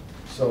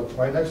 So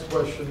my next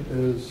question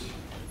is,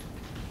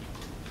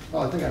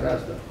 well, I think I've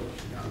asked that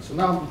question, Your Honor. So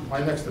now my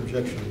next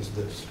objection is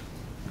this.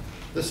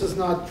 This is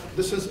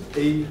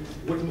a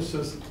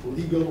witness's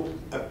legal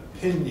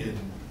opinion.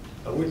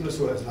 A witness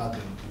who has not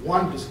been,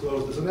 one,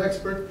 disclosed as an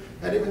expert,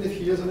 and even if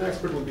he is an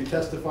expert, will be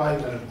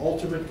testifying on an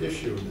ultimate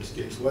issue in this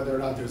case, whether or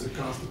not there's a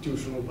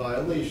constitutional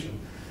violation.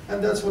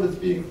 And that's what it's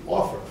being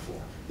offered for.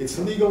 It's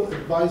legal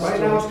advice. Right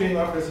now it's being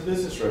offered as a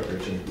business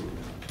record, Jim.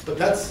 But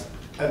that's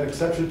an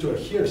exception to a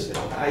hearsay.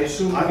 I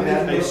assume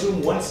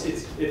once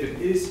if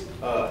it is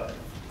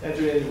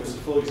entered into as a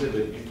full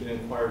exhibit, you can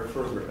inquire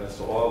further as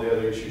to all the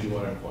other issues you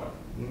want to inquire.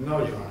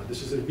 No, Your Honor,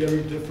 this is a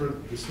very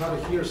different, it's not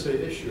a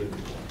hearsay issue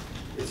anymore.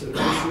 It's an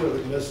issue of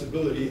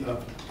admissibility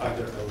of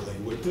either a lay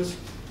witness,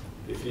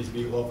 if he's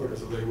being offered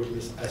as a lay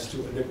witness, as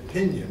to an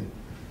opinion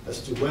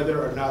as to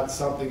whether or not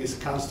something is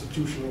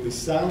constitutionally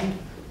sound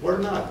or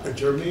not, a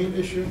germane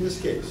issue in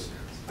this case,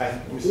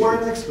 or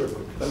an expert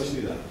witness. Let me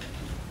see that.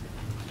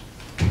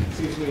 It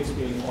seems to me it's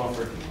being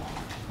offered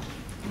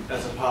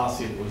as a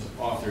policy that was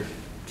authored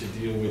to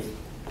deal with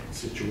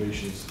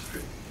situations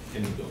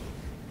in the building.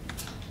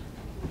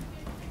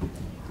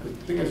 The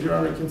thing is, Your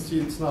Honor, can see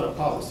it's not a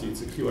policy,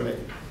 it's a Q&A.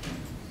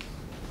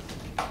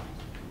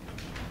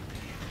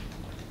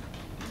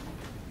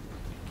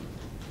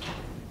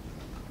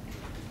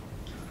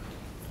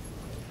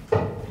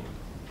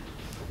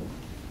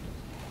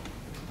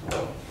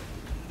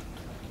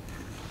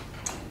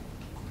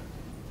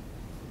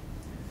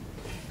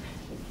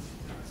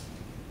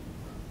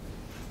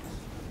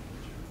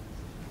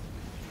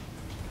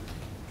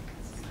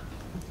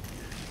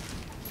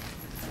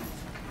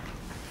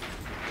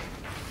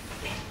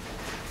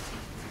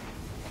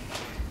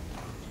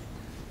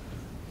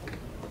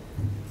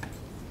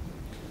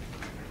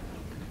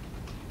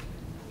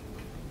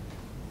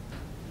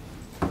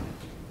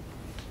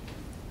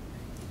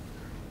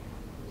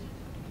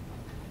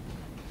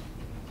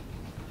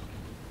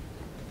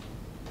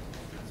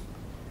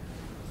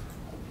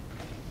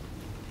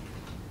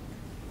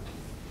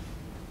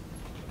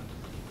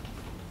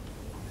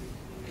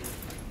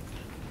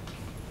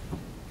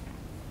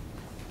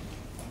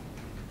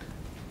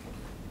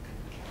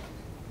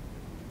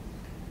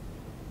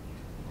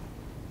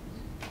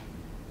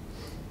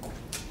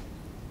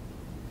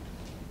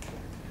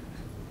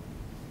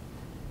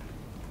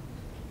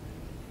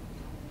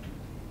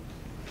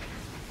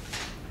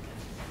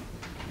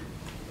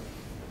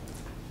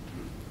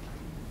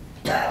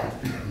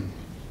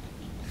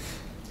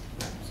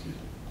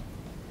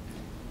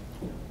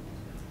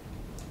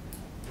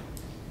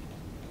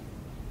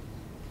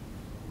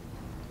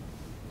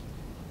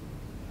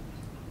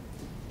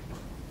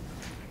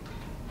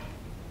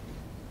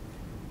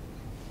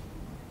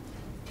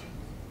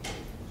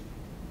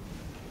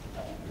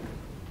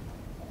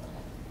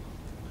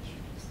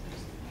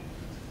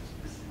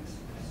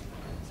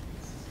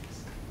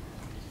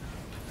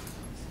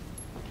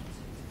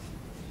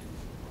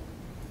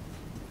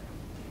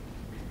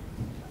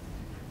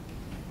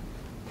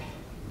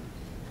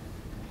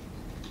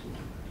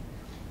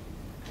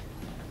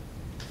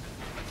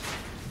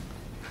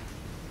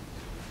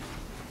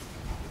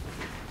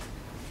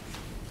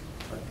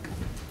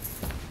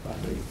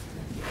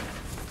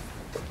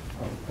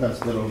 pass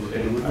that over to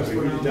the And I witness.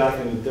 read the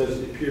document, it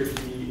does appear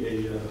to be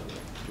a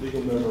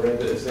legal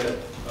memoranda. Is that,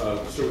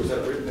 sir, was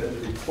that written at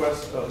the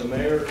request of the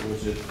mayor, or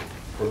was it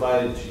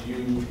provided to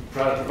you,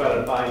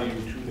 provided by you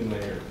to the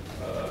mayor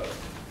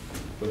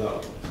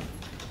without?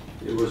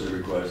 It was a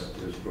request.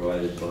 It was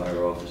provided by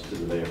our office to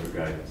the mayor for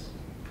guidance.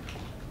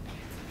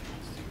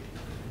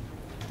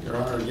 Your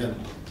Honor, again,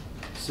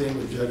 same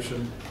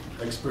objection,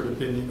 expert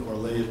opinion or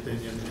lay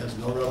opinion. It has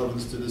no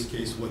relevance to this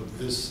case. What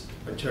this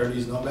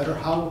attorney's, no matter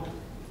how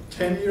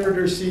tenured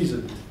or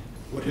seasoned,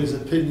 what his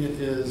opinion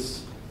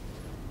is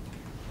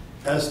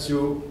as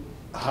to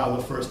how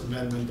the First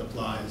Amendment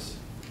applies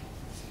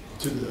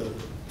to the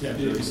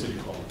Danbury City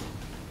Hall.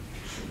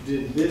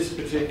 Did this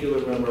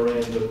particular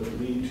memorandum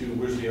lead to,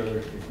 where's the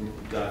other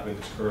document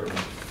that's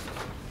currently?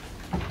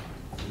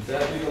 Did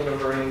that legal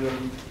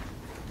memorandum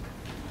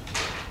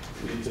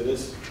lead to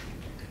this?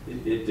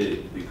 It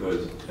did,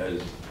 because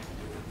as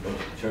most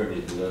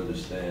attorneys would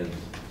understand,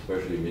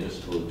 especially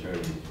municipal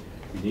attorneys,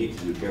 you need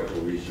to do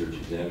careful research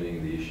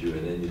examining the issue,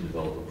 and then you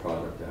develop a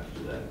product after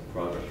that. The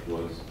product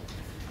was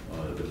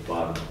the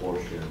bottom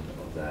portion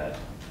of that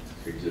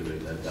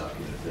exhibit, that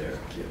document there.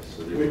 Yes.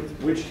 So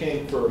which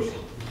came first?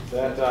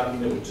 That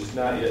document, which is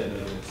not yet in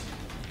evidence,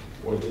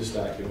 or this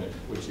document,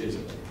 which is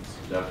in evidence?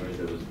 The document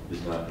that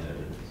is not in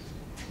evidence.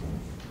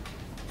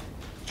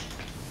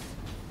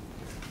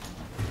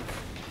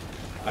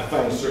 I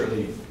find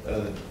certainly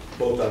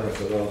both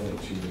documents are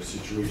relevant to the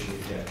situation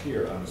we have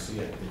here. Obviously,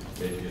 I think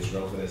maybe as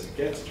relevant as it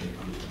gets to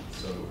improvement.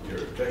 So your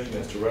objection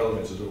as to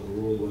relevance is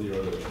overruled with your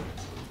other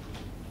objections.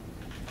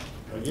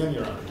 Again,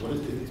 Your Honor,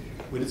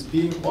 what is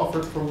being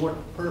offered for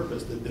what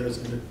purpose? That there's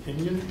an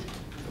opinion?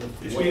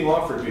 It's being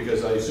offered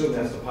because I assume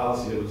that's the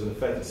policy that was in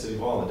effect at City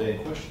Hall on the day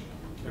in question.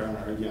 Your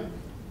Honor, again,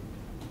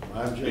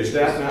 my objection is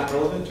that not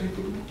relevant to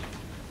improvement?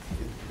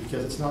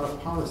 Because it's not a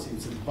policy,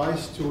 it's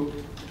advice to,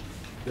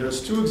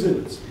 there's two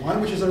exhibits,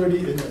 one which is already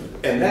in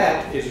evidence. And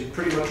that is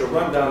pretty much a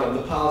rundown of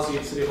the policy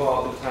at City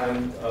Hall at the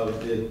time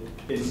of the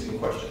incident in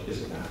question,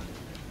 is it not?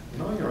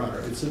 No, Your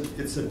Honor, it's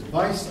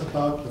advice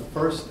about the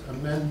First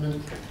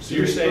Amendment. So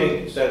you're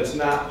saying that it's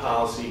not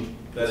policy,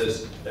 that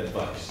is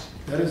advice?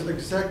 That is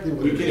exactly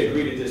what we can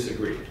agree to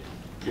disagree.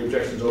 Your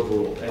objection is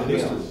overruled.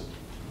 Anything else?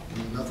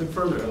 Nothing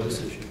further on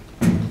this issue.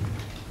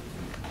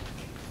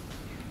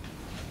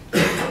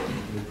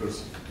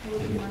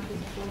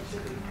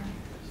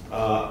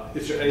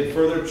 Is there any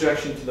further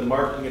objection to the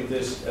marking of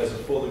this as a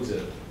full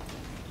exhibit?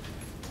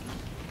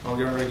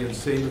 Your Honor, again,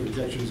 same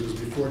objections as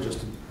before, just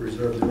to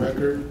preserve the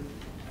record.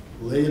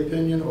 Lay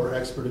opinion or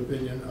expert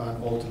opinion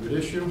on ultimate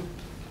issue,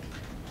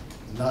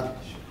 not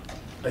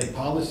a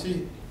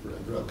policy for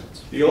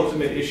relevance. The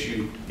ultimate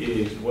issue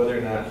is whether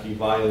or not he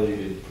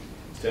violated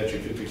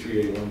Statute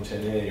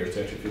 53A110A or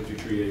Statute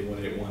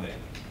 53A181A.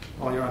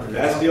 Your Honor,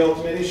 that's the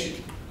ultimate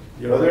issue.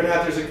 Whether or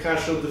not there's a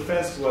constitutional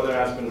defense to whether or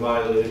not it's been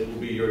violated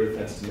will be your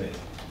defense to make.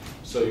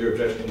 So your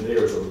objection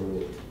there is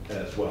overruled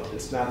as well.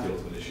 It's not the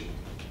ultimate issue.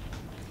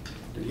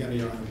 Again,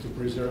 Your Honor, to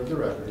preserve the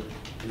record,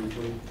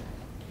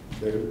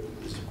 there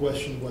is a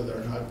question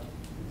whether or not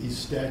these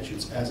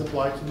statutes, as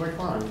applied to my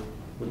client,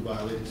 would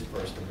violate his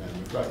First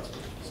Amendment rights.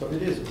 So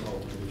it is an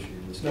ultimate issue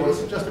in this case. No,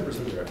 it's just to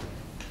preserve the record.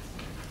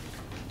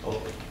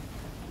 Okay.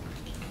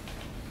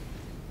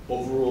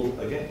 Overruled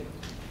again.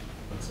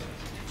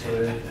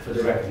 For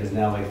the record, is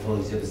now a full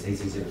exhibit,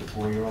 states exhibit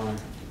 4, Your Honor.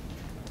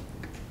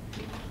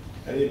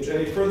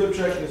 Any further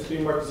objections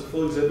being marked as a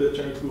full exhibit,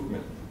 Attorney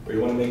Koopman? Or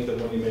you want to make the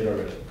one you made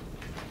already?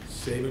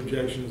 Same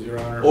objections, Your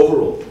Honor.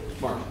 Overruled.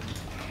 Mark.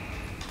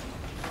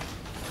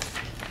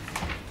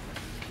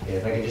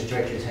 If I could just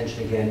direct your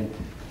attention again,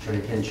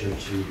 Attorney Kincher,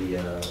 to the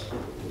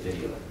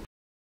video.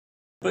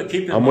 But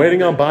keep in I'm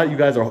waiting on body. You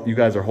guys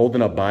are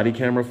holding up body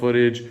camera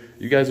footage.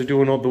 You guys are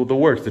doing all the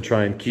work to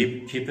try and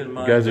keep in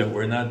mind you guys that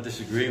we're not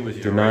disagreeing with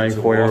you. Denying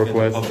right FOIA to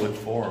requests. walk in the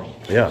public forum.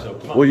 Yeah. So,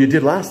 well, you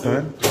did last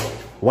time.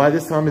 Why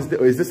this time is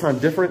this time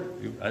different?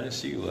 I didn't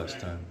see you last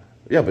time.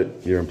 Yeah,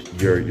 but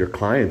your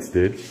clients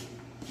did,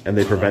 and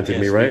they prevented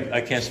me, right? I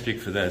can't speak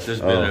for that.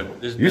 There's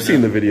been You've seen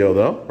the video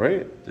though,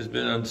 right? There's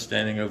been an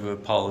understanding of a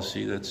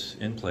policy that's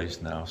in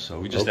place now. So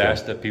we just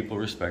ask that people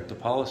respect the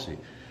policy.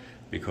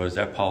 Because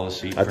that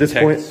policy at this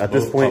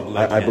point,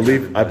 I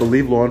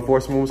believe law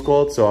enforcement was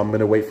called, so I'm going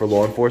to wait for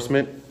law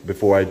enforcement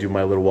before I do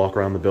my little walk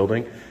around the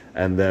building,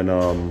 and then,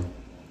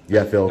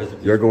 yeah, Phil,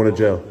 you're going to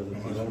jail.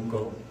 Let him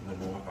go.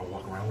 I'll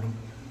walk around with him.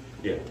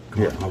 Yeah.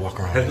 Come on, I'll walk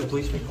around. Has the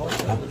police been called?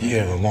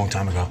 Yeah, a long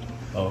time ago.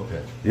 Oh,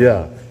 okay.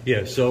 Yeah.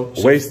 Yeah. So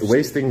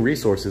wasting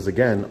resources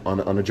again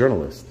on a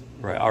journalist.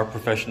 Right. Our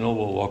professional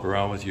will walk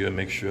around with you and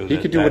make sure that he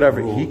can do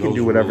whatever he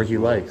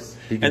likes.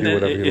 He can do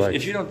whatever he likes.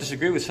 If you don't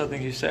disagree with something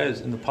he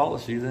says in the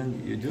policy,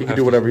 then you do. He can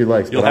do whatever he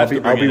likes. But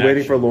I'll be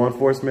waiting for law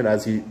enforcement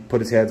as he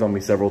put his hands on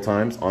me several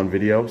times on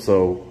video.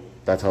 So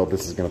that's how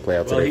this is going to play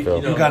out today,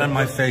 Phil. You got in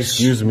my face.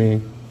 Excuse me.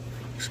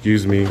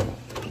 Excuse me.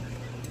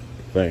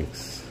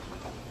 Thanks.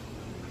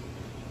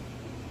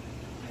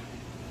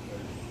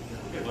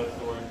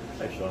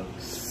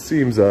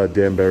 Seems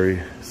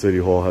Danbury City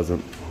Hall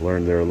hasn't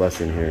learned their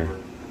lesson here.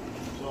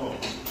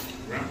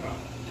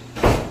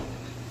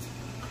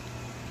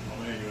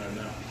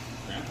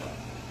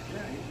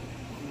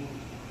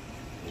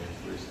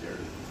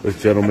 This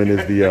gentleman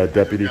is the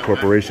Deputy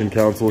Corporation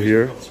Counsel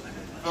here.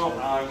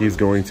 He's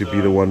going to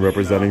be the one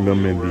representing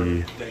them in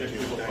the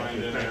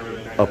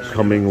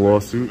upcoming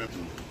lawsuit.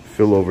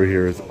 Phil over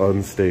here is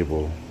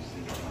unstable.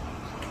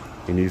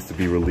 He needs to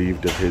be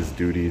relieved of his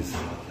duties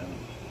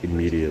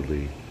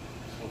immediately.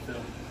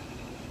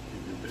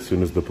 As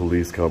soon as the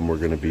police come, we're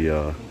going to be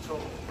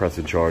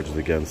pressing charges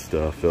against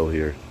Phil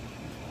here.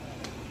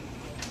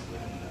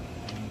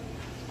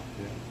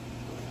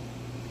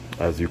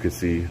 As you can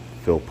see,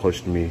 Phil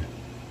pushed me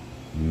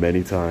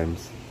many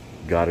times,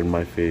 got in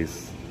my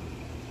face.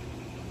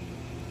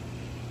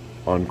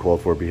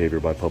 Uncalled for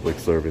behavior by public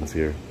servants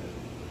here.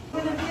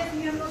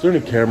 Is there any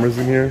cameras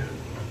in here?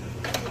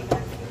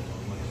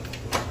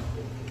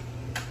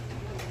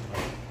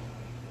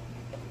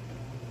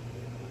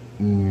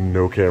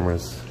 No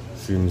cameras.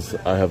 Seems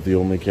I have the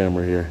only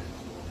camera here.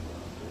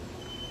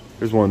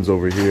 There's ones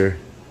over here.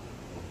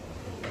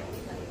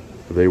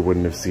 They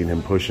wouldn't have seen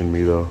him pushing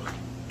me though.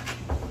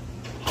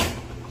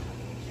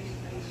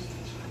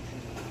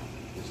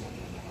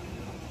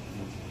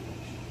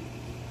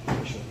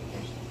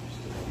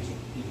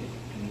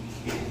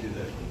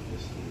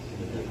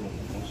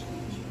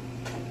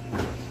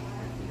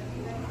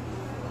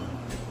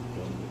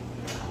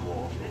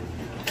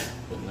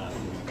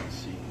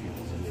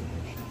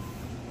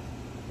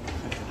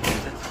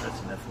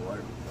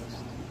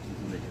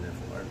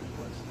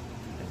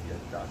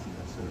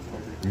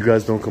 You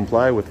guys don't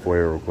comply with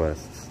FOIA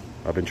requests.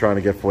 I've been trying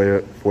to get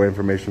FOIA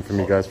information from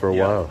you guys for a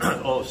while.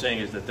 All I'm saying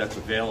is that that's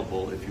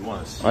available if you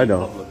want to see I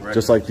know. public records.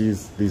 Just like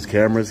these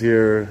cameras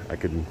here, I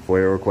can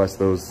FOIA request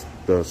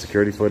the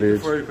security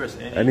footage. FOIA request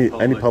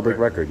any public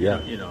record,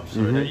 yeah. You know,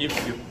 so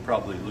you've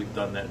probably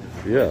done that in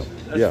different yeah,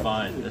 places. That's yeah.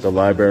 fine. That's the fine.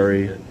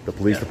 library, the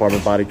police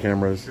department body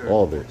cameras, Sure.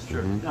 all of it.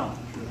 Sure. No.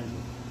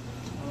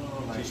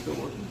 Is he still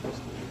working?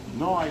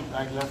 No, I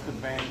left the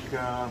bank,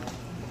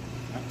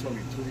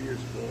 actually 2 years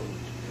ago.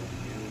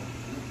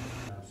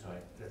 I'm sorry,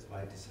 that's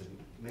my decision.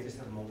 May I just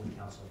have a moment with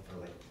counsel for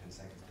like 10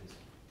 seconds,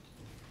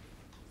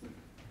 please?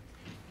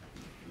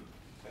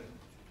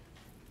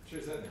 Chair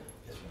Zentner.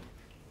 Yes, sir.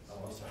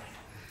 Oh, I'm sorry.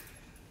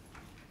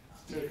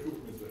 Chair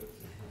Cooperman's with.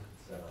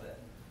 Sorry about that.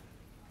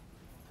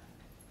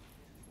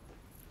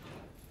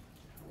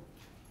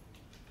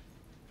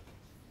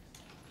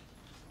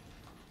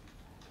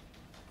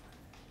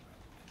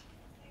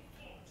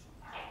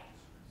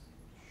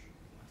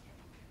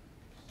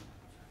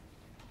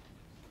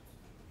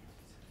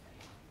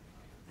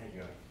 Thank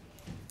you.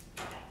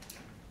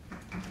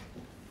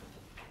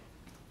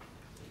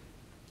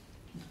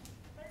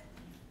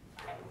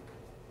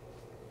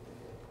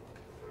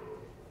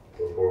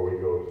 Before we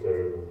go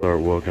upstairs. Start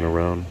walking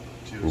around.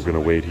 We're gonna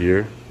wait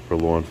here for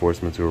law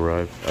enforcement to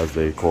arrive, as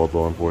they called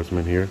law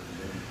enforcement here.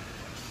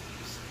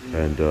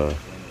 And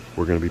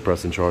we're gonna be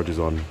pressing charges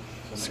on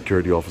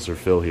Security Officer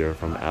Phil here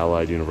from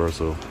Allied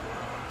Universal.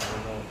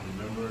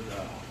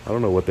 I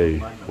don't know what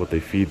they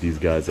feed these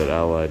guys at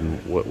Allied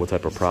and what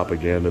type of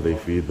propaganda they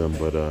feed them,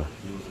 but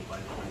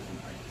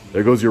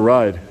there goes your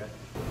ride.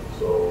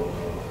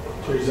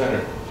 Chair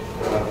Zentner.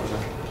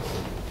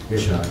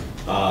 Yes, sir.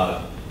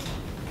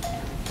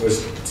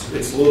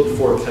 It's a little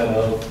before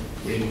 10:00.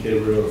 We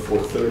indicated we were at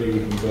 4:30.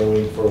 We've been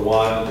going for a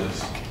while.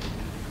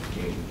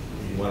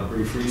 You want a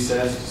brief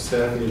recess?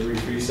 Staff need a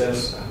brief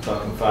recess? I'm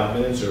talking 5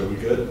 minutes. Are we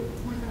good?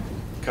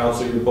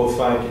 Counsel, you're both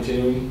fine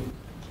continuing?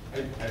 I'd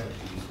like to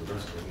use the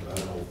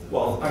restroom.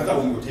 Well, I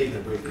thought we were taking a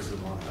break this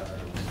long.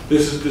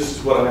 This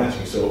is what I'm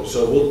asking. So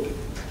we'll,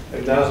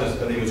 and now I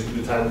think it's a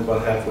good time. We're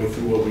about halfway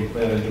through what we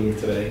plan on doing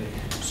today.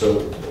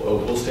 So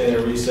we'll stay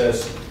in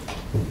recess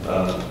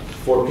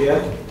 4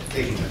 p.m.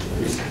 Thank you.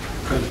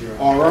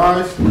 All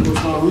rise. We're still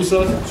on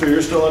recess. So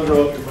you're still under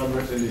oath, remember,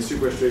 and the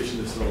sequestration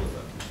is still open.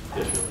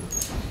 Yes, sir.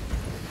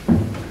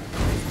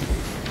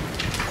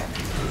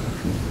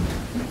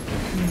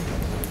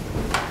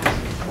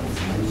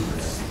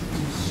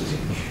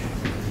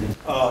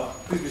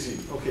 Please be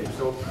seated. Okay,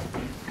 so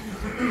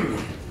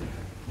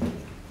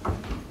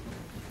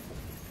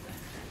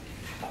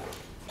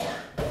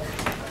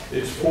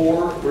It's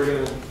 4. We're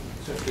going to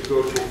essentially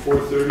go to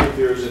 4:30.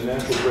 There's a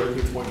natural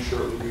breaking point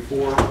shortly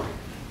before.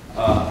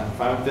 I'm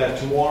fine with that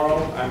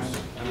tomorrow. I'm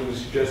going to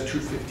suggest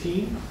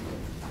 2:15.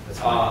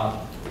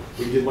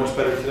 We did much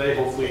better today.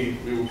 Hopefully,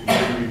 we will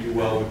continue to do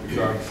well with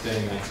regard to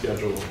staying on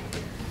schedule.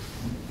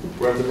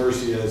 We're at the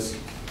mercy, as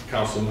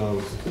council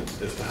knows,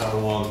 as to how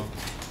long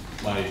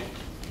my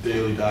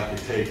daily docket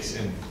takes.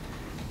 And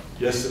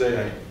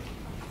yesterday, I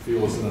feel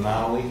was an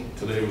anomaly.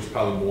 Today was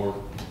probably more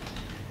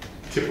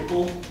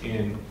typical,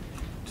 and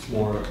it's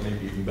more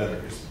maybe even better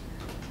because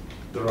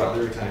there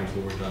are times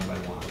when we're done by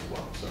 1 as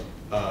well.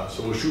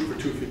 So we'll shoot for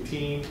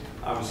 2:15.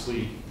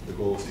 Obviously, the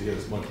goal is to get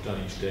as much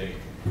done each day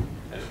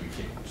as we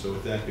can. So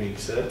with that being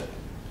said,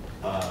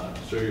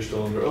 sir, you're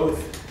still under oath.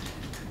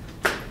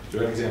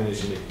 Direct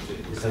examination may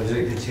continue. So I'm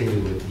going to continue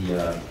with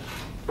the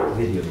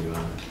video, Your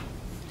Honor.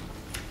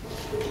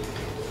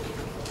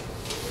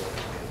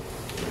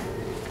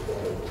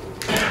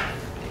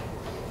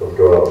 Let's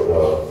go out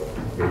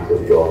and meet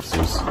with the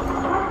officers.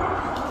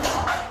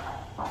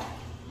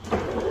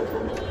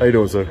 How you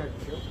doing, sir?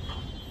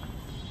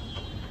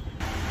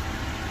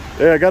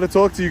 Hey, I got to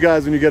talk to you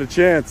guys when you get a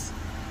chance.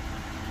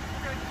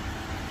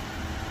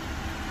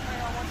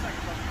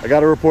 I got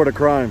to report a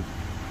crime.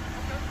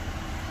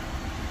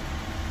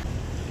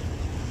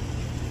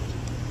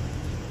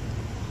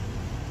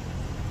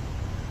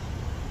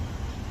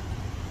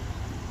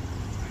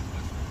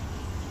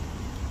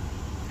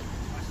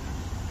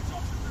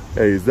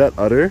 Hey, is that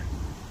Utter?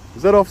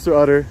 Is that Officer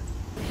Utter?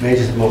 May I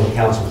just move the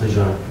council, please,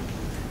 Your Honor?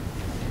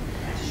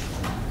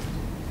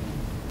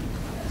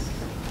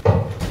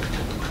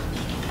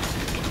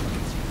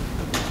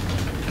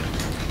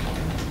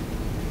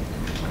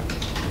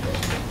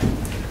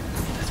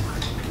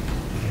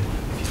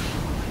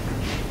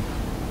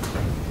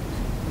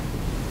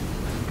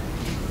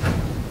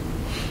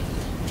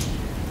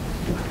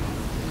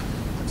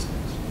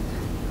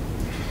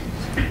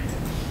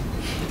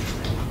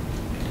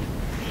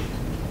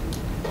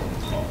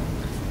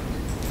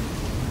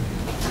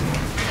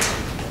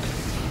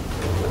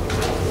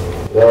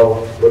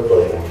 No, look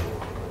like it.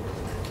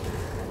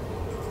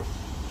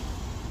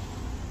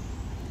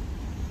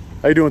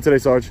 How you doing today,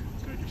 Sarge?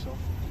 Good, yourself?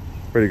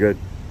 Pretty good.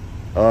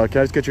 Can I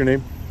just get your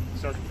name?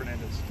 Sergeant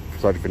Fernandez.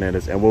 Sergeant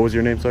Fernandez. And what was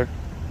your name, sir?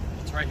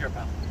 It's right here,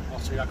 pal.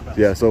 Officer Jacobellis.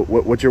 Yeah, so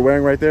what you're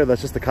wearing right there,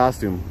 that's just the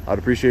costume. I'd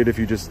appreciate if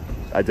you just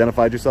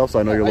identified yourself so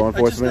I know you're law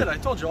enforcement. I just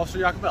did. I told you, Officer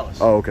Jacobellis.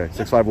 Oh, okay.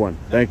 651.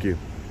 Thank you.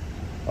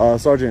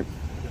 Sergeant,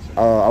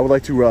 I would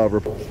like to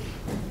report.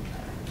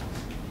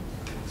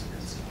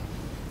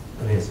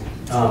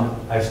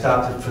 I've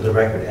stopped it for the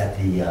record at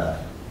the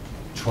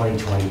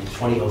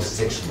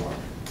 2006 mark.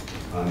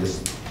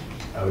 This,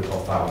 I would call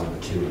file number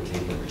 2, or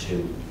case number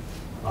 2.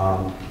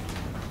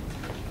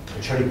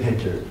 Attorney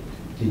Pinter,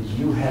 did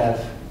you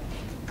have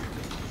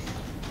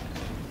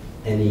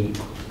any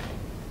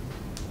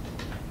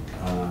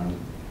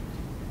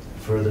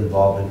further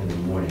involvement in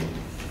the morning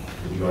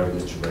with regard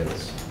to Mr.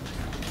 Reyes?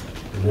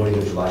 The morning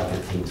of July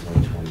 15,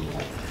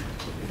 2021.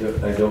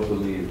 I don't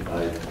believe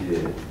I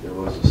did. There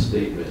was a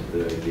statement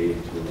that I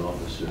gave to an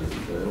officer, but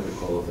I don't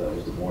recall if that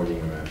was the morning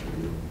or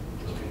afternoon.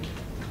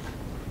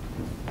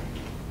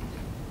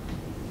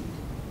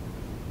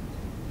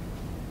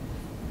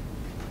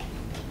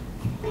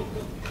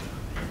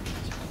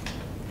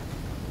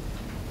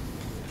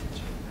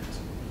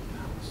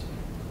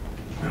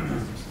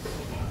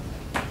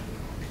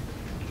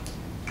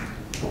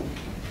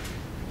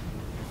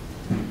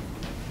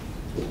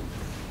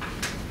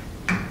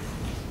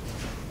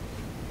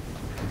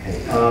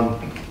 Okay.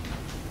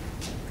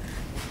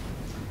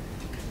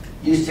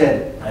 You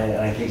said, and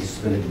I think this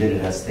has been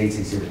admitted as State's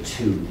Exhibit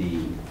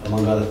 2,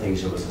 among other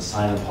things, there was a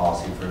sign-in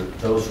policy for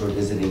those who are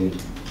visiting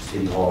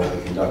City Hall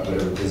to conduct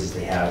whatever business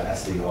they have at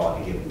City Hall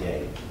on a given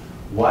day.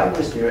 Why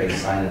was there a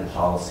sign-in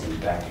policy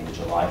back in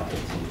July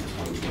 15,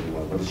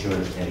 2021? What is your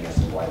understanding as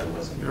to why there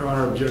wasn't? Your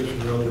Honor, objection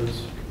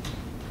relatives.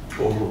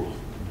 Overruled.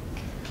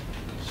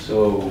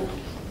 So,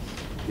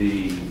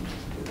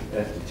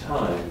 at the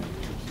time,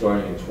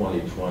 starting in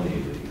 2020,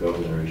 the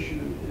governor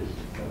issued his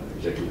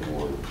executive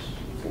orders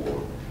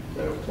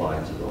that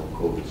applied to the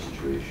whole COVID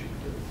situation.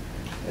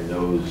 And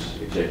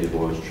those executive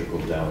orders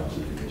trickled down to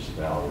the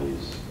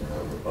municipalities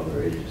and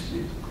other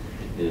agencies.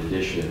 In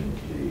addition,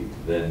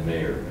 the then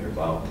Mayor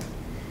Bowman,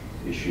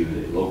 issued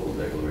a local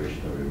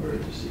declaration of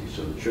emergency.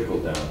 So the trickle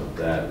down of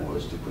that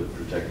was to put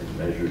protective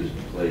measures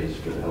in place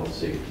for the health,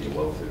 safety, and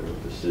welfare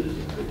of the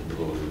citizens, the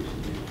voters,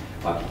 and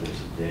the occupants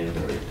of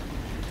Danbury.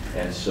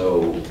 And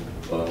so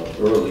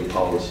early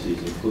policies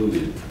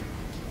included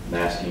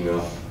masking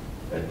up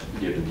at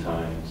given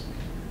times,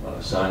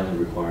 signing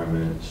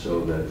requirements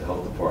so that the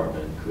health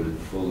department could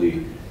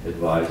fully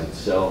advise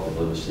itself and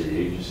other state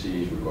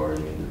agencies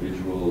regarding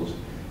individuals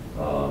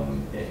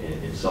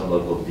in some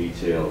level of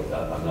detail.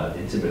 I'm not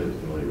intimately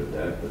familiar with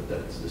that, but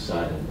that's the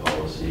sign-in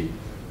policy,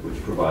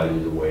 which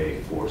provided a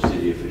way for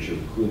city officials,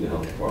 including the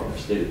health department,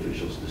 state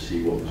officials, to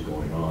see what was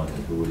going on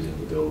and who was in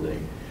the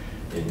building,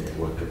 in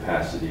what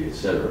capacity,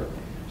 etc.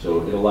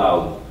 So it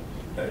allowed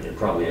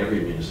probably every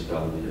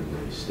municipality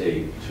in the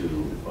state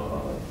to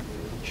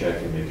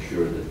check and make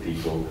sure that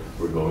people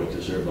were going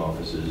to certain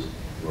offices,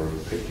 were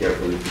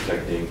carefully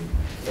protecting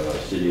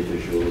city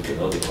officials and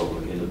other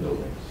public in the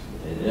buildings.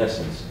 In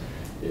essence,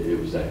 it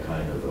was that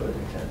kind of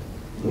intent.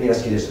 Let me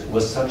ask you this,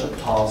 was such a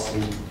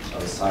policy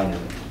of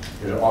sign-in,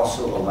 did it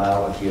also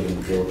allow a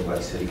given building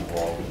like City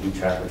Hall to keep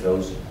track of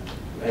those who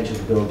entered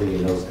the building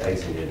and those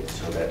exited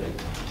so that it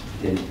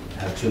didn't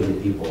have too many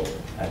people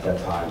at that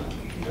time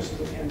because of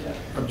the pandemic?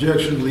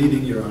 Objection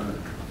leading, Your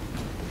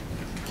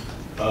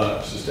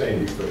Honor.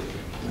 Sustained, be quick.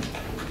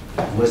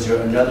 Was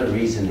there another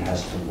reason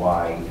as to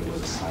why it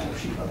was a sign-up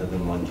sheet other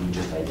than one you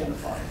just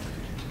identified?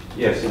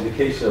 Yes, in the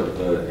case of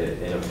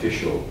an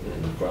official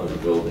in the front of the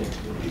building,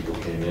 when people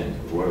came in,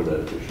 whoever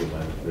that official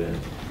might have been,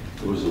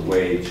 it was a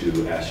way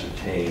to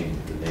ascertain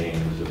the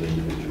names of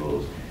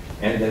individuals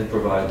and then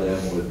provide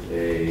them with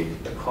a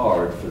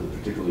card for the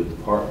particular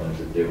department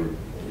that they were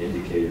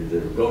indicated they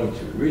were going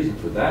to. The reason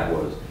for that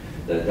was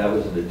that that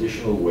was an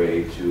additional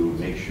way to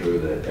make sure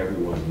that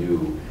everyone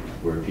knew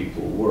where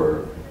people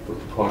were for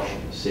precaution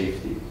and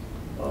safety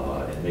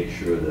and make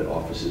sure that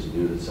officers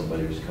knew that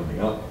somebody was coming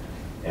up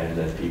and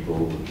that people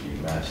would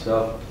be masked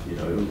up. You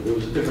know, it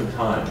was a different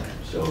time.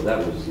 So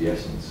that was the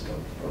essence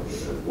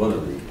of one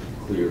of the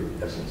clear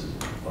essences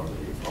of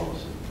the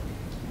policy.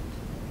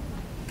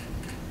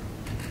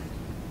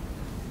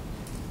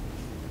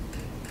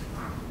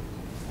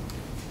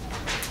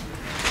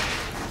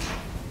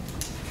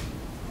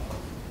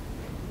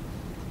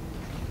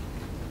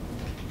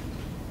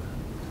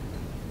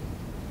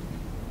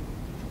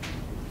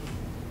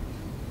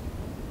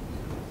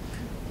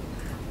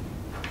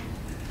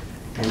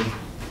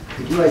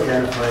 Could you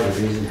identify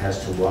the reason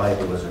as to why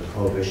there was a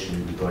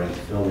prohibition regarding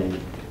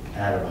filming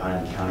at or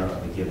behind the counter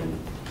of a given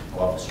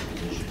officer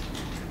division?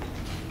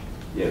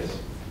 Yes.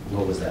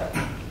 What was that?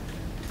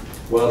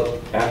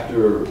 Well,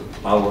 after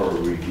our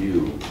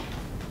review,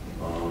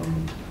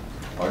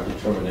 our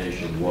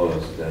determination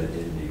was that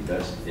in the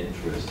best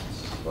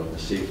interests of the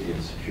safety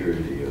and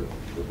security of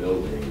the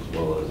building as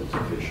well as its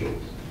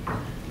officials,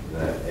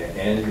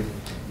 and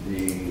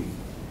the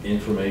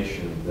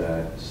information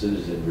that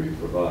citizenry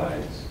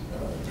provides,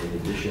 in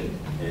addition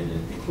and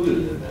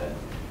included in that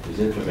is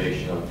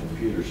information on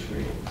computer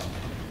screens,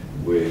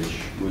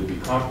 which would be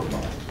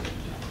compromised,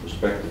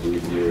 respectively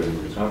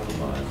theoretically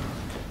compromised,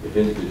 if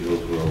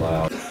individuals were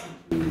allowed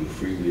to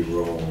freely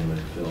roam and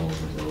film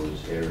in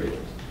those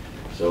areas.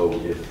 So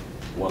if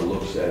one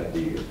looks at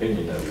the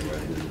opinion that we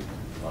rendered,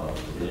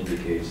 it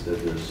indicates that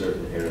there are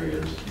certain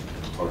areas,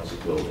 parts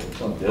of buildings,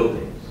 some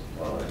buildings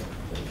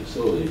and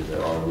facilities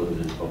that are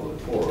limited public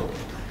forums.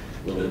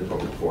 Limited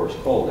public forum is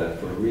called that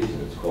for a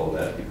reason. It's called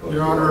that because...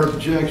 Your Honor,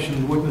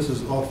 objection. Witness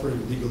is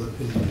offering legal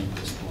opinion at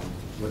this point,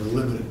 what a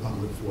limited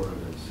public forum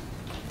is.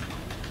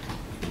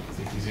 I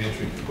think he's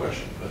answering the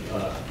question, but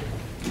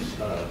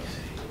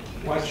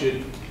why don't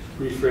you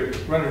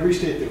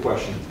restate the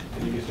question,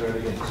 and you can start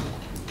again.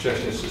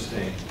 Objection is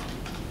sustained.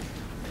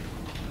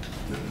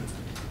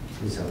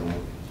 Please have a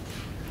moment.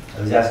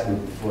 I was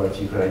asking before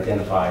if you could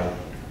identify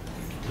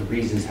the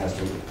reasons as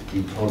to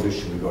the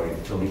prohibition regarding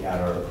filming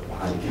at or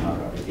behind the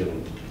counter of a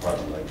given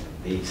department, like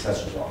the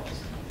accessories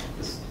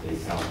office, the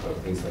account clerk,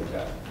 things like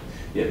that.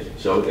 Yes,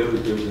 so it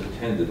was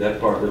intended,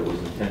 that part of it was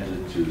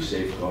intended to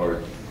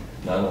safeguard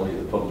not only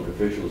the public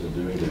officials in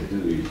doing their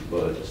duties,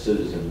 but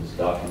citizens,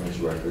 documents,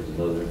 records, and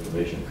other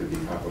information could be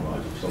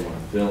compromised if someone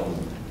filmed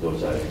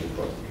those items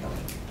across the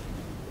county.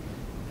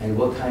 And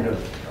what kind of,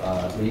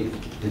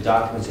 the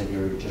documents that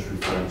you're just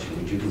referring to,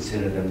 would you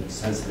consider them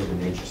sensitive in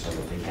nature so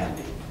that they can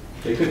be?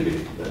 They could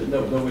be.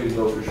 No way to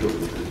know for sure, but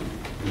they could be.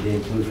 Would they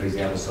include, for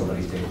example,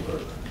 somebody's date of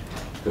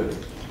birth? Good,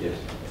 yes.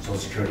 Social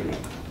Security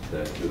number?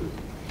 That too.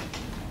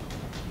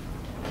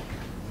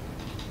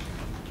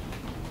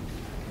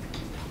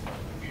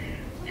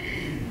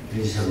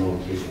 You just have no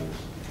occasion.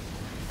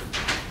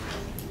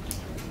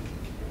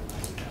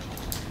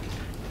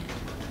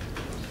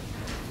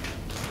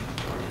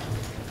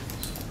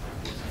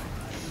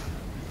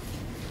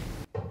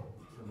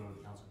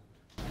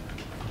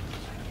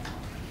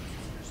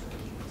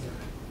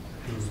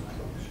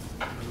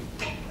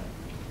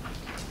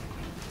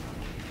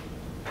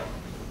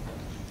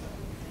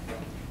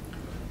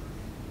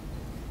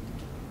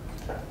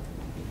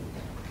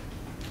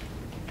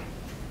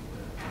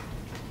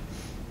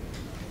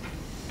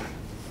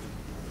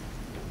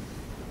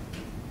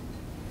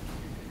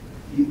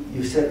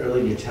 You said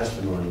earlier in your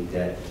testimony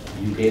that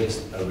you gave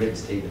us a written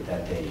statement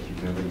that day. Do you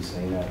remember you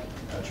saying that,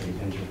 Attorney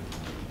Pincher?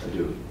 I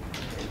do.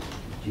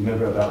 Do you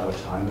remember about what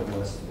time it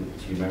was? Do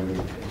you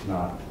remember? If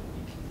not,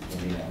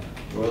 let me know.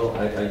 Well,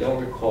 I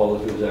don't recall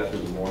if it was after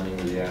the morning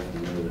or the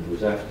afternoon. If it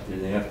was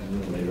in the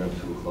afternoon, maybe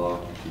around 2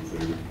 o'clock,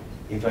 2:30.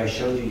 If I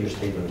showed you your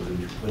statement,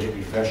 would it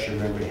refresh your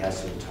memory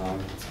as to the time?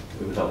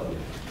 It would help you.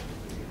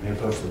 May I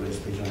approach the witness,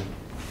 please, John?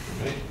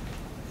 Okay.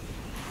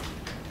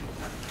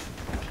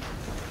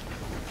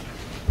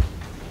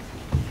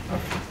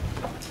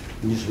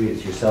 You just read it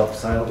to yourself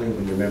silently.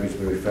 When your memories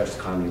will refresh,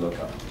 calmly look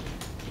up.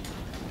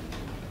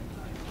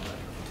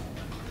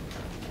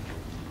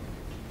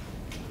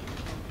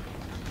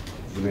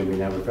 Is your memory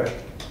now refreshed?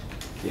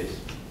 Yes.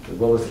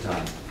 What was the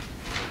time?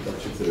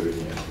 About 2:30 in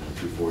the afternoon,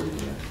 2:40 in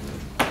the afternoon.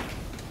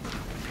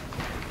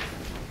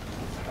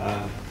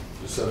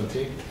 The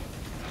 17th?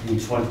 The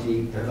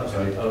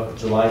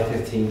July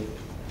 15th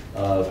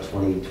of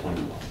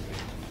 2021.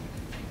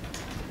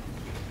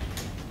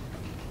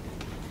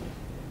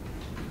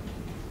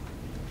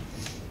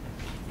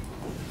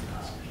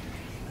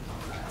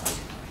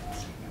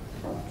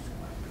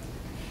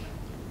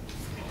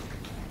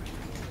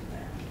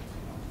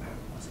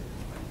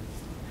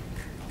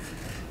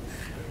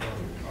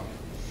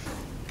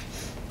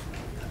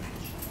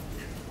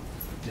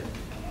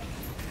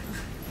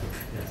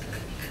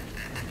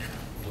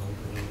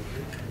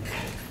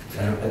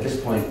 At this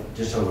point,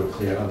 just so we're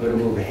clear, I'm going to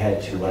move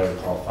ahead to what I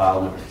would call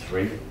file number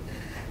 3,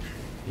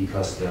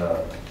 because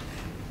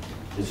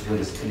this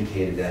witness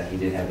indicated that he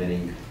didn't have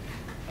any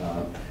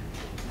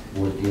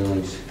more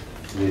dealings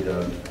with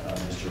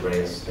Mr.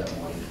 Reyes that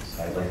morning.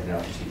 So I'd like to now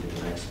proceed to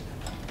the next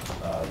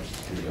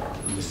video.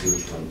 You can see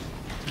which one.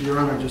 Your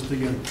Honor, just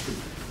again,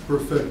 for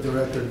perfect the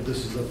record,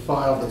 this is a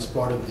file that's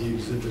part of the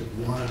Exhibit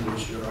 1,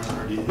 which Your Honor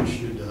already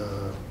issued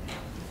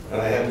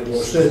And I have the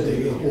motion.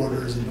 standing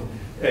orders. And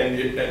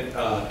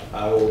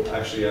I will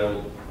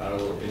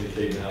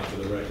indicate now for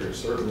the record,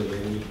 certainly,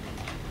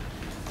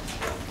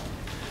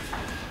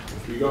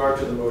 with regard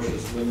to the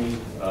motions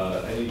limiting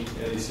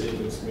any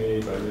statements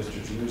made by Mr.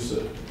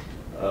 Genussa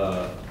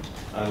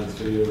on his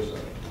videos,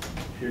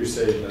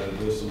 hearsay not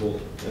admissible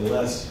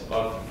unless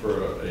offered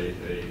for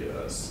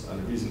on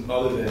a reason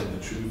other than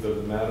the truth of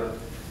the matter,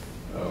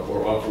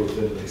 or offered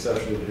within an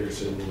exception to the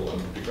hearsay rule.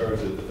 And with regard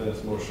to the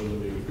defense motion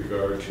limiting with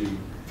regard to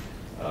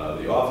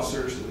the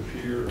officers that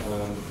appear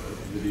on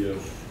the video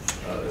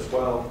as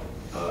well,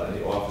 and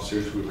the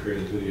officers who appear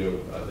in the video,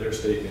 their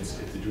statements,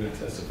 if they do not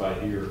testify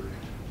here,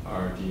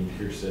 are deemed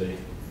hearsay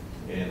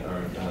and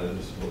are not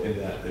admissible, in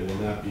that they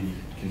will not be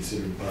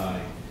considered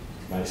by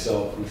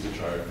myself, who's the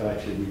charge. In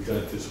fact, here we've done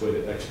it this way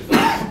to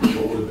expedite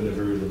what would have been a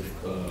very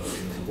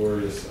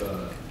laborious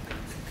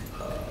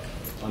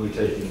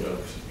undertaking of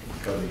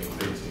cutting and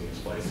pasting and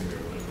splicing or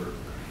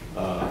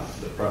whatever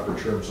the proper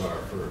terms are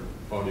for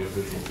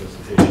audio-visual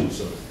presentation.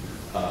 So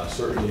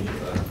certainly,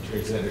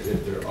 Attorney Zentner,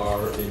 if there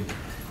are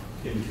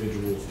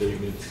individual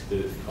statements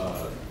that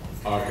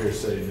are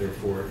hearsay and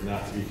therefore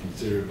not to be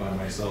considered by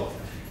myself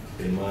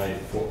in my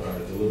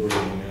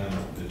deliberating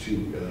on the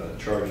two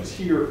charges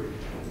here,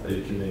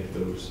 you can make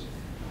those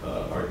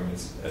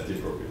arguments at the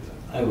appropriate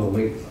time. I will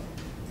wait.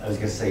 I was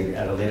going to say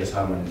at a later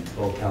time when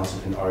both counsel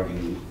can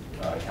argue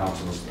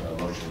counsel's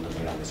motion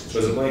limiting on this. So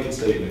as a blanket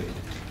statement,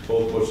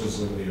 both motions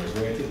limiting are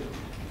granted,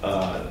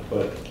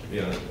 but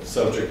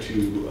subject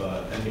to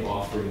any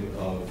offering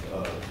of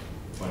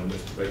by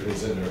Mr.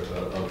 Zentner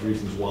of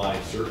reasons why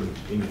certain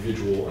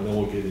individual, and then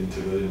we'll get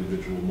into the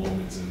individual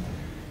moments and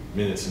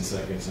minutes and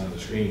seconds on the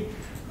screen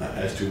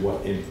as to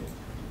what in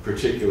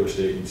particular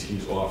statements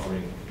he's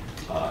offering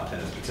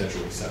as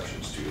potential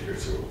exceptions to the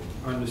hearsay rule.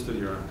 Understood,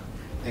 Your Honor.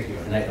 Thank you.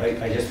 And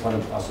I just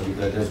want to also be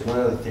clear, there's one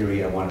other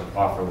theory I want to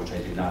offer, which I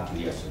did not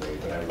do yesterday,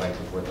 but I would like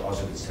the court to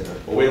also consider.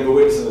 Well, we have a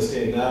witness on the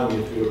stand now. We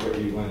have to do it.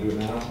 You want to do it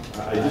now?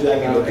 I did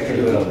that. I can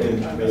do it at a later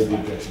time. Made the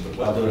objection,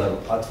 but I'll do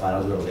it. That's fine.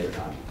 I'll do it at a later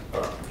time.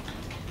 All right.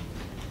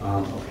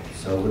 Okay.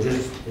 So we'll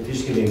if you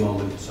just give me a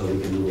moment so we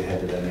can move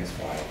ahead to the next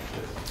file.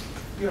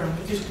 Your Honor,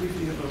 just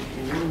briefly have a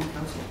word with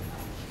counsel.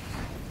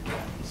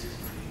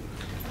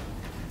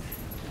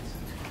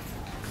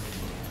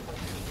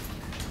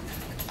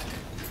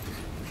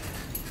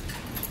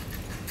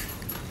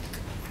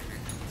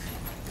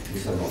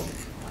 Just a moment.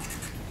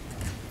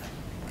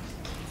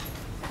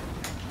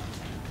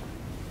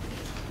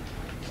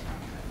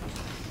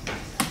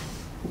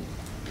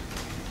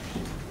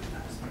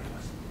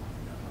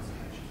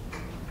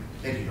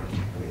 Thank you, Your Honor.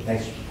 Okay,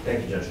 thanks. Thank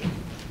you, Judge.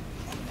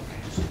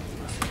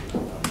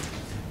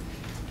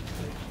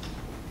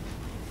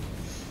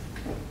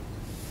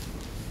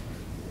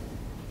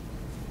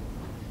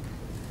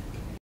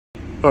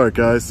 All right,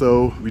 guys,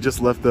 so we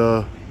just left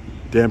the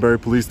Danbury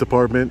Police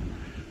Department.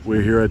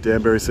 We're here at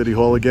Danbury City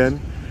Hall again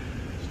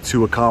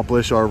to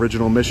accomplish our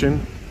original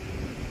mission,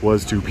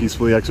 was to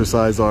peacefully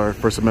exercise our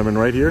First Amendment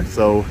right here.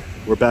 So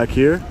we're back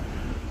here.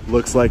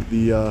 Looks like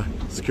the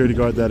security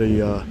guard that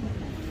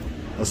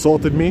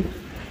assaulted me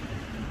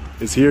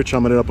is here,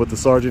 chumming it up with the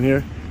sergeant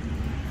here.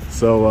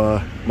 So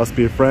must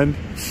be a friend.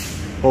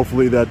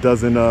 Hopefully that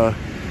doesn't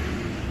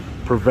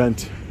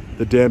prevent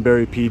the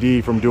Danbury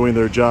PD from doing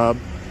their job.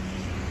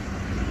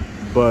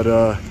 But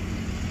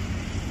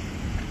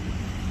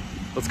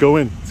let's go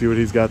in, see what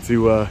he's got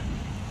to,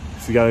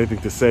 if he got anything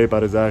to say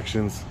about his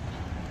actions,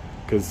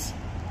 because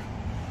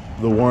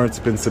the warrant's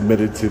been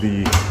submitted to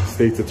the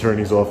state's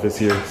attorney's office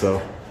here,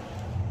 so.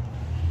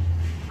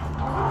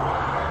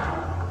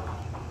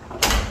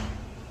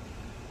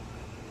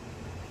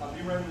 I'll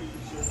be right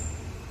with you, sir.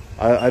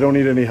 I don't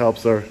need any help,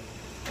 sir.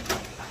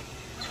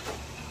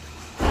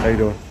 How you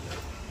doing?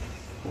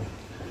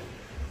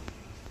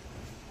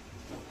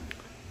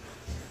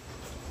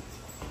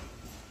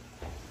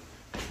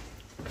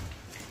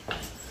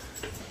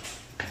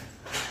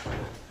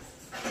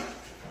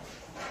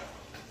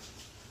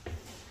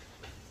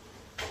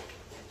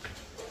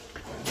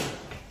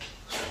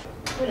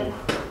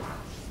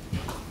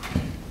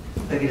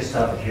 I can just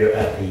stop it here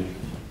at the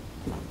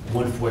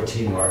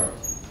 114 mark.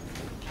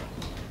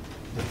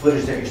 The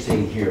footage that you're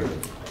seeing here,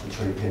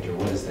 Attorney Pinter,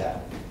 what is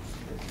that?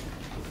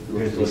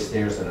 There's these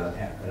stairs and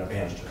a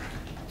banister.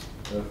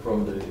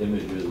 From the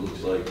image, it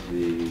looks like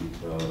the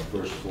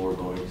first floor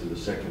going to the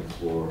second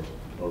floor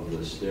of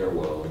the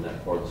stairwell in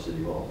that part of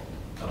City Hall.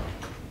 Oh.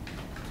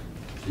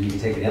 So you can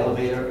take an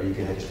elevator or you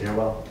can take a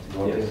stairwell?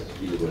 Yes,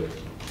 either way.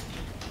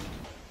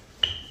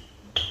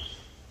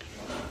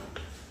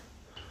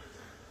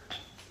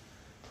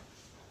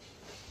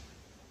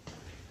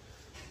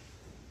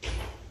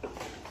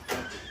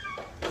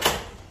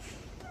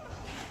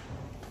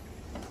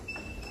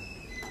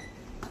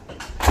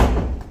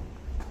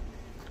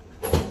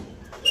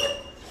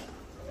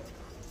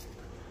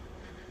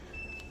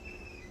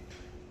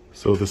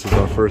 So this is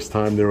our first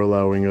time they're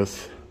allowing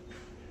us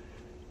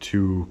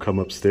to come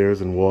upstairs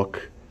and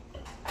walk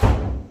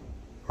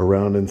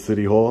around in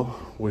City Hall,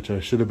 which I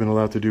should have been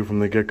allowed to do from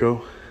the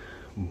get-go,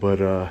 but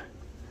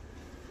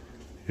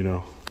you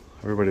know,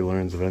 everybody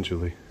learns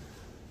eventually.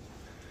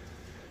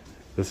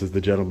 This is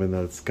the gentleman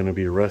that's going to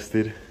be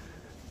arrested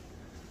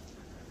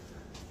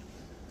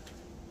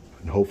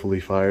and hopefully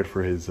fired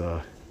for his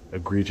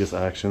egregious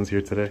actions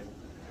here today.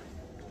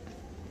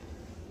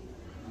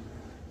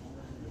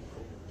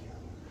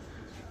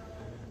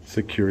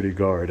 Security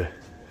Guard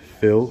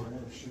Phil.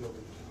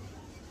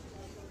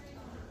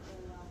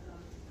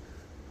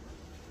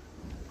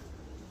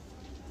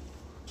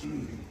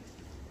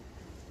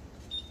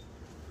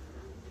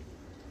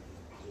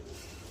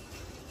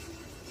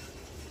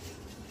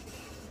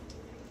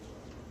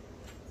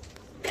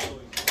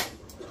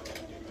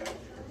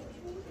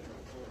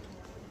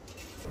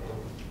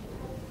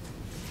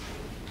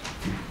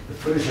 The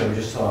footage I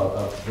just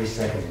saw 3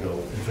 seconds ago,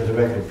 and for the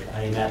record,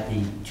 I am at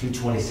the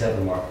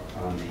 227 mark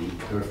on the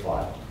third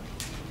file.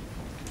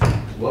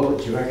 What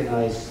would you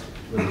recognize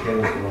where the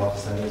cameras were off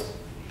sites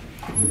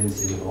within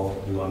City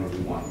Hall? You want to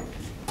do one?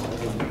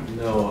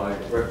 No, I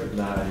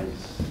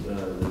recognize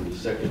the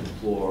second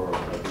floor.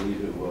 I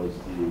believe it was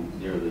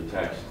near the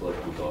tax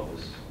collector's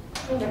office.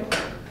 Okay.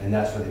 And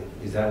that's where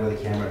is that where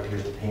the camera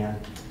appears to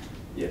pan?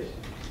 Yes.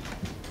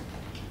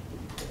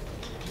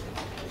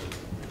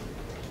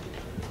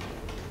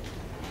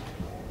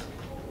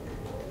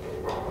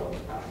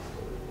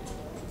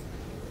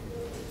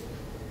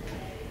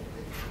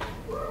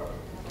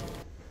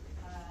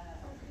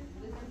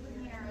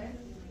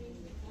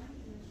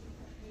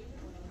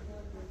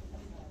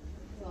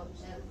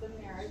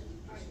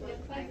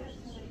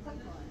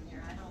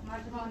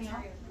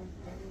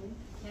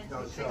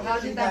 How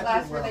did that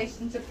last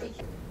relationship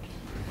begin?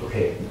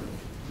 Okay,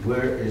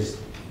 where is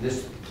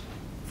this,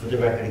 for the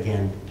record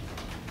again,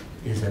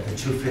 is at the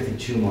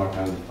 252 mark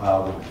on the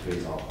file number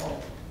 3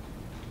 Hall.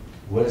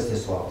 What is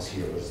this office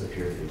here? What does it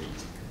appear to be?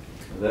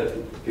 That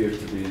appears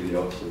to be the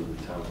office of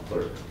the town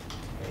clerk.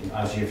 And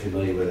obviously you're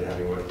familiar with it,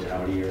 having worked there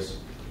how many years?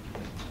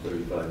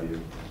 35 years.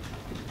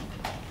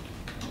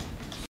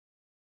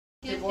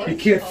 You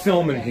can't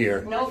film in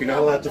here. You're not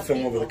allowed to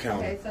film over the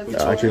counter.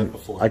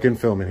 I can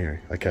film in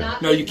here. I can.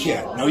 No, you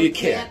can't. No, you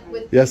can't.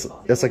 Yes,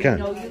 I can.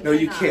 No,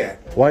 you can't.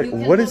 Why?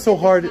 What is so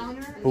hard?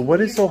 But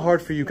what is so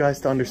hard for you guys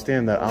to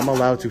understand that I'm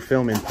allowed to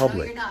film in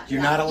public?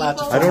 You're not allowed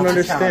to film. I don't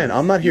understand.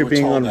 I'm not here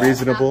being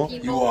unreasonable.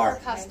 You are.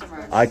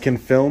 I can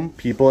film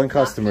people and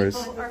customers.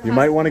 You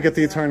might want to get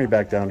the attorney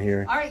back down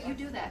here. All right, you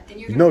do that.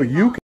 No,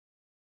 you can.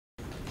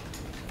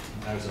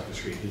 I was off the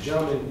screen. The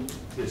gentleman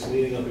is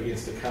leaning up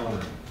against the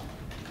counter.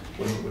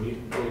 When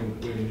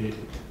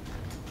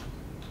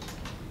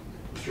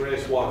Mr.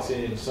 Reyes walks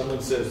in,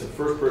 someone says, the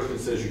first person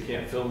says you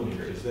can't film in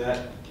here. Is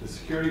that the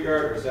security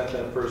guard or is that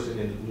person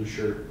in the blue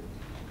shirt,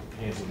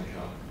 hands on the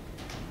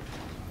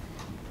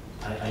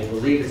counter? I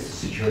believe it's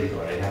the security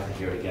guard. I'd have to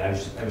hear it again. I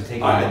was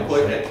taking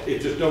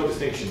It's just no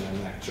distinction.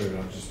 I'm not sure.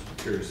 I'm just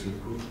curious. Do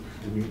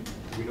we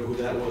know who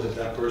that was? Is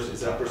that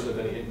person of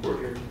any import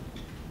here?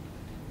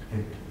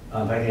 If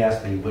I can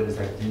ask the witness,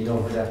 do you know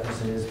who that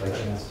person is by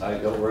chance? I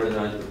don't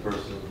recognize the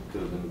person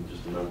because I'm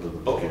just a member of the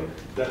board.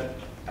 Okay.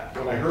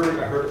 When I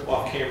heard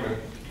off camera,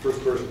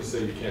 first person to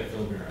say you can't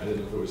film here. I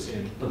didn't know if it was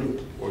him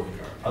or the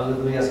guard.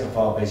 Let me ask a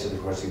follow-up based on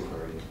the court's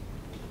inquiry.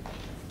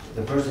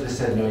 The person that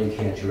said no, you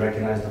can't. Do you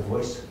recognize the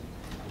voice?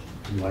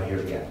 Do you want to hear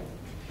it again?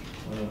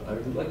 I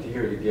would like to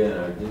hear it again.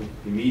 I didn't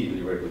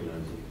immediately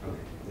recognize it.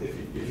 Okay.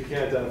 If you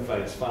can't identify,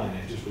 it's fine.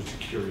 I just was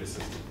curious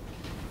as to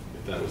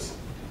if that was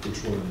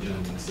which one of the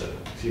gentlemen said it.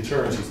 If he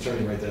turns, he's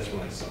turning right. That's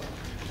what I saw.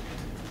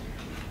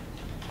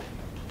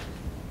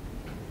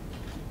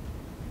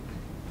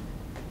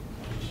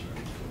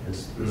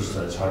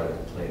 It's hard to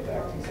play it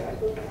back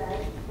exactly.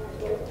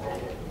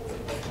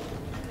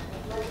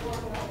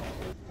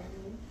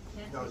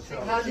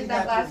 How did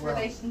that last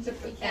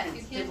relationship begin?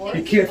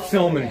 You can't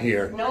film in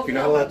here. You're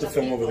not allowed to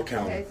film over the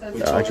counter.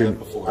 I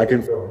can.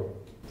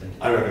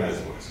 I recognize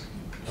the voice.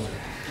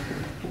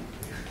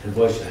 The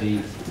voice would be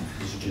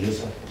Mr.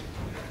 Genussa?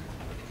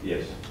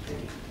 Yes.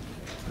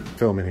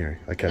 Film in here.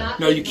 I can.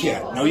 No, you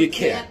can't. No, you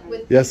can't.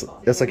 Yes,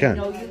 I can.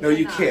 No,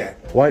 you can't.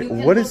 Why?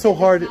 What is so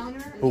hard?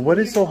 But what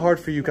is so hard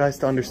for you guys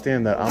to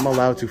understand that I'm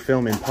allowed to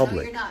film in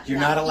public? You're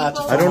not allowed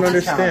to film. I don't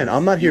understand.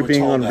 I'm not here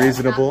being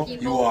unreasonable.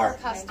 You are.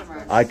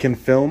 I can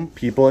film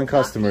people and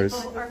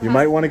customers. You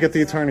might want to get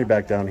the attorney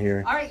back down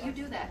here. All right, you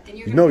do that.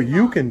 No,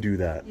 you can do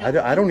that.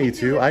 I don't need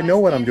to. I know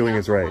what I'm doing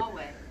is right.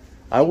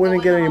 I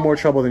wouldn't get any more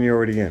trouble than you're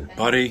already in.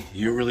 Buddy,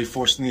 you're really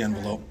forcing the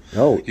envelope.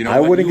 No, you know I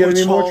wouldn't get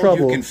any more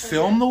trouble. You can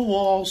film the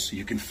walls,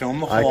 you can film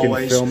the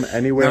hallways. I can film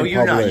anywhere in public.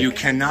 No, you're not. You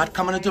cannot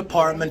come in a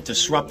department,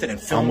 disrupt it, and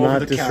film over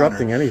the counter. I'm not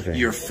disrupting anything.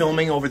 You're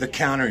filming over the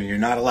counter, and you're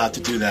not alled to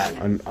do that.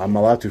 I'm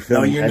allowed to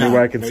film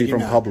anywhere I can see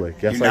from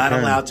public. Yes, I can. You're not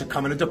allowed to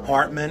come in a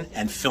department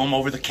and film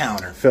over the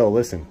counter. Phil,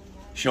 listen.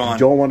 Sean, you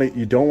don't want to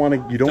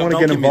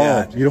get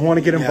involved. You don't want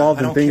to get involved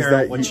in things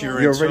that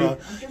you're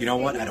already. You know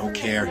what? I don't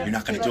care. You're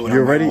not going to do it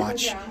on my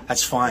watch.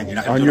 That's fine. You're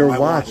not going to do it on my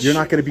watch. You're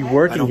not going to be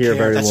working here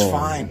very long. That's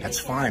fine. That's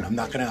fine. I'm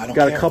not going to. I don't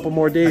care. Got a couple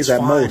more days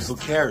at most. Who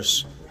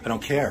cares? I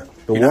don't care.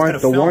 The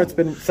warrant's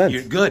been sent.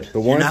 You're good. The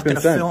warrant's been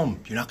sent.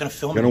 You're not going to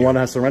film. You're going to want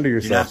to surrender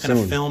yourself You're not going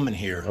to soon. film in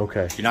here.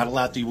 Okay. You're not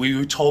allowed to. We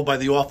were told by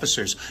the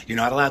officers you're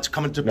not allowed to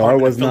come into the No, I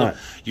department. was not.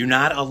 You're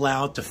not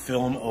allowed to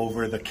film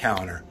over the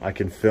counter. I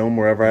can film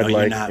wherever I'd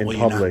like in public.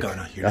 You're not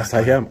gonna. Yes,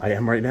 I am. I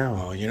am right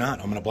now. Oh, you're not.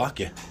 I'm going to block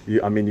you.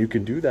 I mean, you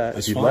can do that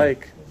That's if you'd fine.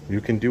 like.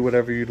 You can do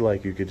whatever you'd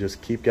like. You could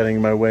just keep getting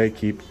in my way.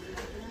 Keep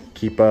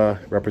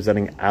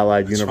representing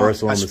Allied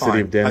Universal in the city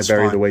of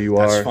Danbury the way you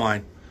are. That's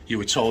fine. You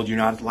were told you're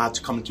not allowed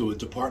to come into a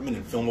department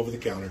and film over the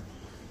counter.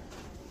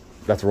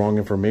 That's wrong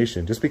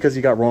information. Just because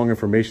you got wrong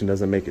information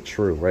doesn't make it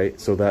true, right?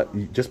 So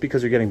that just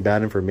because you're getting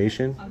bad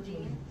information,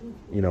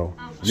 you know,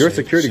 you're a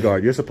security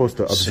guard. You're supposed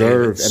to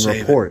observe and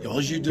report.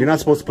 You're not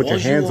supposed to put your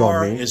hands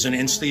on me. Is an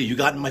instigator. You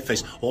got in my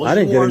face. I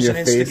didn't get in your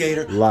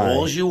face. Lie.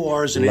 All you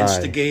are is an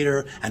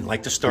instigator and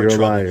like to start You're a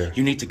trouble. liar.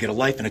 You need to get a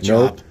life and a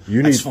Nope. job.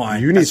 You That's need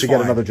fine. you need That's to get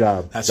fine. another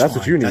job. That's what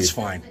fine. you need. That's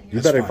fine. You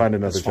That's better fine. find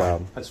another That's fine.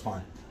 job. That's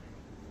fine.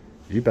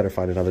 You better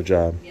find another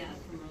job.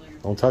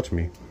 Don't touch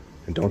me.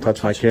 And don't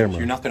touch my touching you. camera.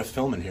 You're not going to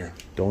film in here.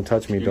 Don't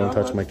touch me. You're Don't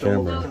not touch my allowed to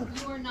film. camera.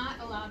 You are not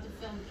allowed to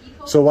film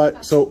people. So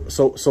why?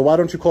 So why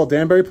don't you call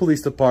Danbury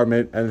Police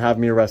Department and have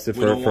me arrested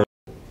for?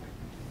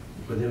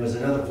 But there was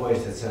another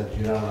voice that said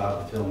you're not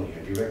allowed to film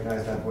here. Do you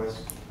recognize that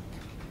voice?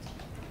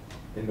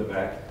 In the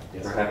back?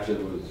 Yes. Perhaps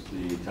it was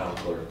the town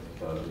clerk,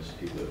 Ms.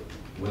 Keeler.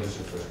 What is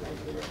her first name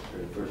for the record?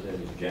 Her first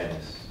name is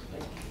Janice.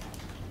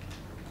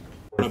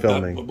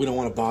 Filming. We don't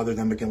want to bother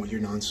them again with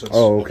your nonsense.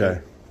 Oh, okay.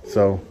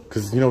 So,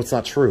 because it's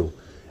not true.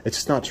 It's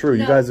just not true.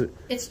 No, You guys.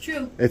 It's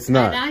true. It's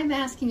not. And I'm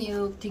asking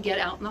you to get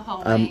out in the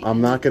hallway.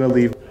 I'm not going to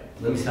leave.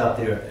 Let me stop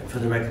there. For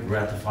the record, we're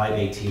at the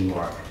 5:18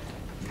 mark.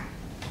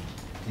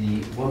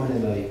 The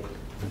woman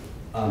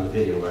on the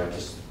video where I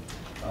just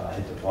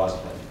hit the pause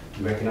button,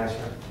 you recognize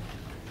her?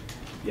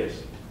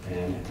 Yes.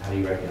 And how do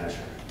you recognize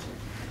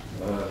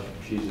her?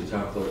 She's the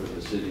town clerk of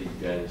the city,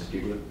 Janice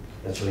Keeler.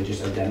 That's who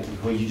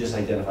you just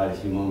identified a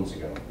few moments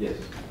ago. Yes.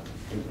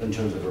 In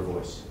terms of her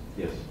voice.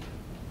 Yes.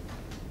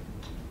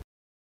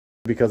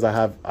 Because I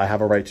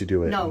have a right to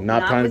do it. No,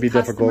 not trying to be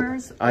difficult.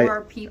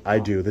 I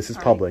do. This is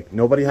All public. right.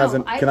 Nobody has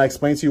No, an. Can I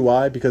explain to you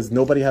why? Because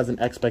nobody has an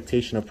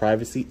expectation of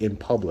privacy in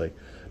public.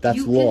 That's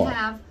you law. can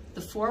have the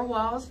four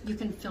walls. You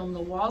can film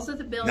the walls of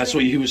the building. That's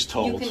what he was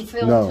told. You can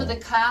film No. to the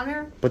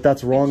counter. But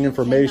that's wrong you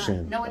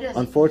information. cannot. No, it isn't.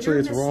 Unfortunately,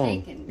 You're it's wrong.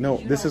 mistaken, No,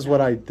 because you this don't is what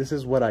know. this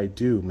is what I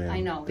do, man. I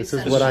know. This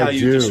This is is what how I you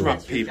do.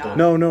 disrupt people.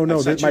 No.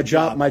 That's This, your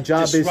job. my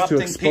job is to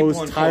Disrupting expose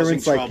people and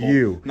tyrants causing like trouble.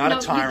 you. Not No, a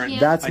you tyrant.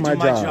 can't. That's I my do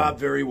my job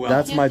very well.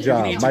 That's my You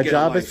job. need to My get a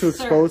job is life. to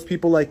expose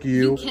people like You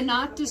you.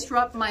 cannot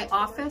disrupt my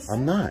office.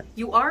 I'm not.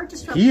 You are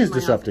disrupting. He is my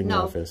disrupting office. your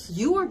No, office.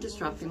 you are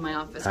disrupting my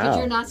office How? because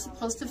you're not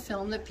supposed to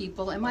film the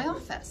people in my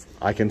office.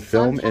 I can So I'm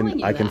film telling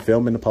you I can that.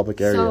 film in the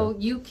public area. So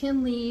you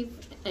can leave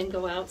and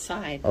go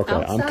outside. Okay,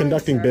 I'm Outside,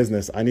 conducting sir.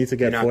 business. I need to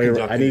get You're not FOIA.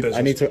 conducting business.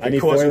 I need You're FOIA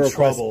causing requests.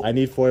 trouble. I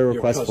need FOIA You're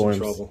request causing forms.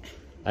 trouble.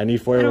 I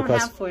need I FOIA don't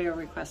requests have FOIA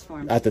request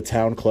forms. at the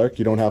town clerk.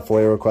 You don't have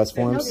FOIA request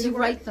No, forms. you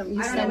write them.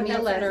 You send me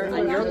a letter,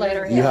 and your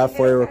letter. You have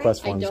FOIA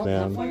request I forms, don't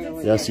have ma'am. FOIA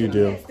request Yes, you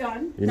do.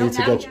 You need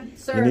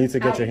to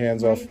get your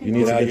hands off. You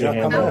need to get your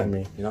hands off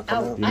me. You're not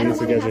Out. coming You I need don't to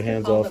wanna get your have to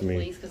hands call off the me.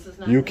 police 'cause it's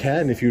not You right.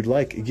 can if you'd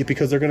like,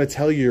 because they're going to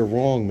tell you you're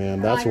wrong,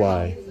 man. That's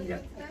why.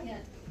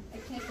 I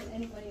can't get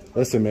anybody.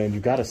 Listen, man, you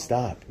got to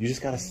stop. You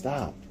just got to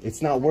stop.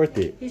 It's not worth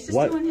it. He's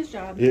just doing his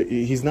job.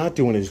 He's not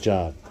doing his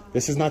job.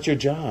 This is not your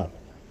job.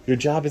 Your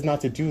job is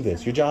not to do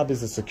this. Your job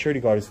as a security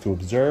guard is to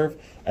observe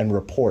and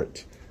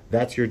report.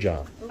 That's your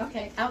job.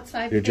 Okay,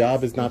 outside. Your please.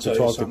 job is not to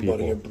talk to people.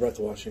 Your breath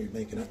washing, you're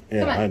making it.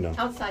 Yeah, Come on, I know.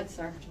 outside,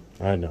 sir.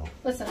 I know.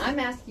 Listen, I'm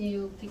asking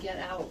you to get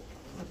out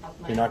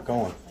of my You're not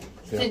going.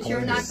 Since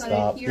you're not going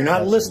Stop. to hear. You're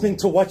not listening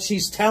to what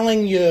she's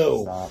telling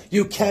you. Stop.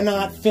 You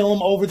cannot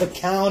film over the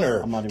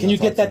counter. I'm not even Can you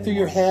gonna get talk that to through you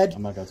your anymore. head?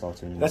 I'm not going to talk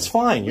to you anymore. That's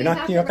fine. You're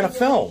not going to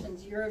film.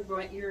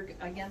 You're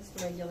against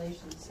the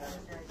regulations,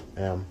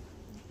 sir.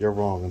 You're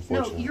wrong,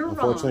 unfortunately. you're wrong.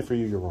 Unfortunately for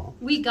you, you're wrong.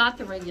 We got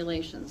the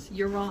regulations.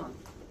 You're wrong.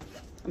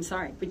 I'm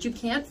sorry, but you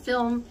can't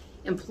film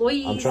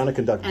employees. I'm trying to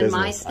conduct and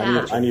my business.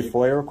 staff. I need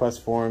FOIA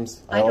request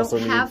forms. I also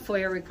don't need, have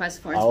FOIA request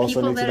forms. I also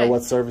People need to that know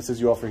what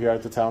services you offer here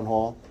at the town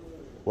hall.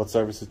 What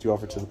services do you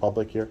offer to the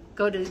public here?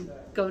 Go to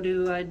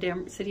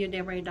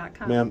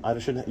cityofdanbury.com. Ma'am,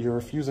 you're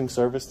refusing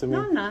service to me?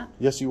 No, I'm not.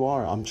 Yes, you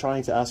are. I'm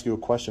trying to ask you a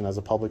question as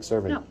a public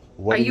servant. No.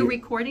 What Are do you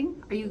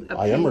recording? Are you?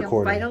 I am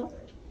recording. Vital?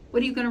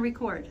 What are you going to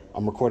record?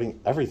 I'm recording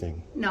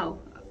everything. No,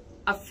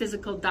 a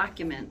physical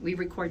document. We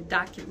record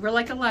documents. We're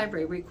like a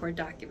library. We record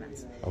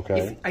documents.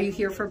 Okay. Are you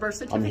here for a birth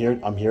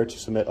certificate? I'm here to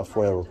submit a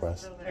FOIA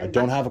request. I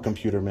don't have a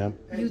computer, ma'am.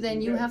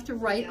 You have to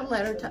write a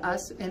letter to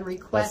us and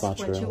request That's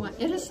not what true. you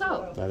want. It is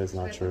so. That is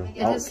not true.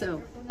 It is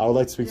so. I would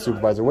like to speak to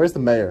Supervisor. Where's the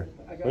mayor?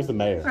 Where's the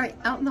mayor? All right,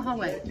 out in the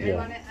hallway.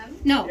 Yeah.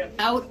 No,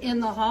 out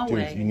in the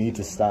hallway. Dude, you need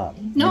to stop.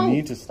 No. You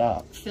need to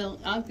stop. Phil,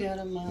 I'll get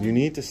him. You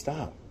need to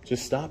stop.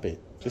 Just stop it.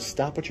 Just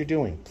stop what you're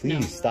doing.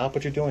 Please stop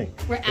what you're doing.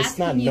 We're It's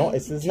not asking you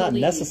This is to not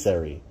leave.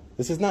 necessary.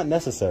 This is not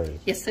necessary.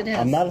 Yes, it is.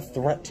 I'm not a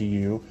threat to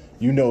you,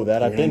 You know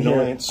that. I've You're been an here.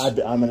 annoyance.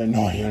 I'm an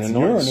annoyance. You're an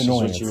You're annoyance. an Is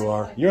annoyance. what you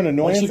are. You're an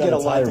annoyance. Once you get and a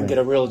life and tyrant. get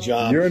a real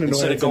job, You're an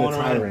instead of annoyance and going a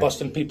around tyrant. and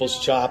busting people's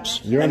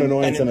chops. You're an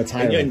annoyance and a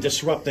tyrant. And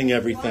disrupting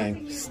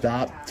everything.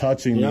 Stop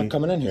touching me. You're not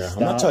coming in here. I'm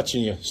not Stop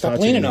touching you. Stop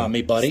touching leaning me. on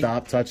me, buddy.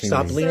 Stop touching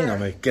Stop me. leaning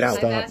on me. Get out. I've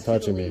Stop asked you to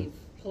touching me. leave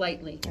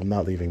politely. I'm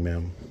not leaving,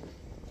 ma'am.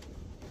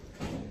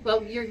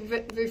 Well, you're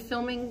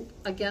filming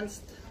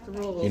against the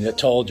rules. You're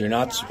told you're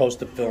not supposed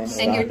to film.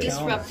 And you're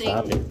disrupting.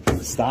 Stop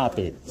it. Stop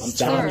it. I'm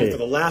Stop telling you it. for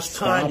the last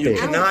Stop time, you it.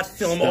 cannot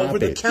film Stop over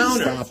the it.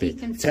 counter. Stop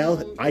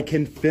it. I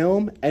can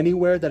film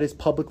anywhere that is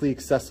publicly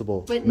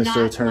accessible, But Mr. not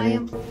Attorney.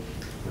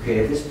 Okay,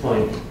 at this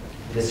point,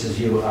 this is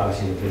you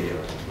obviously in the video,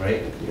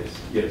 right? Yes,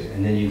 yes,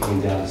 And then you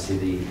came down to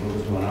see what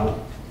was going on?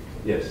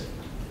 yes.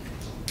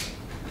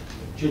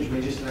 Judge, may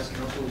I just ask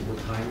counsel what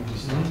time you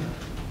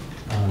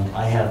started?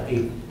 I have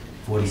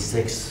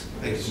 8:46.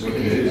 So At it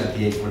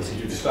the is, 8:46.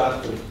 you've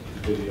stopped the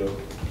video.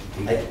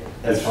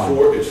 That's It's fine.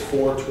 It's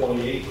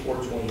 4:28,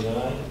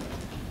 4:29.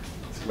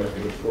 This might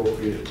be an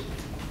appropriate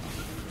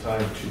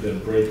time to then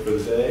break for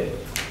the day.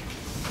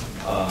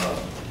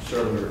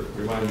 Sir, I'm going to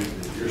remind you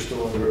that you're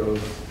still under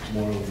oath.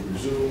 Tomorrow we'll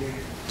resume.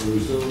 We'll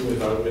resume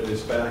with our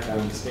witness back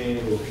on the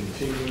stand. We'll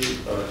continue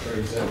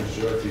Attorney Zentner's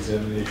direct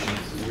examination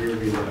where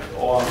we left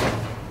off.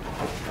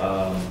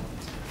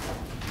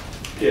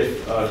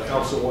 If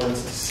counsel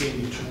wants to see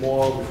me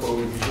tomorrow before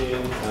we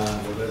begin on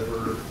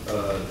whatever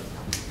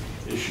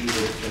issue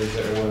that Attorney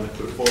Zentner wanted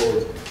to put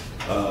forward,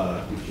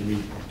 we can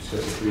meet,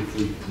 discuss it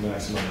briefly to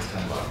maximize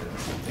time out here.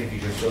 Thank you,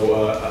 Judge.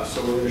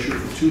 So we're going to shoot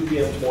for 2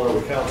 p.m. tomorrow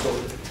with counsel,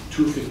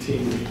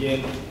 2:15 to begin.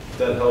 If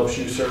that helps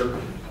you, sir,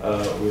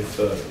 with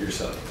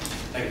yourself.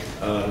 Thank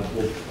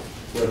you.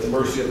 We're at the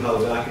mercy of how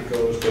the docket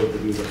goes, but we'll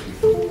do what we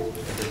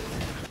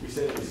can. We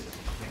say this.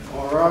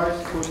 All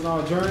right, court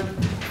now adjourned.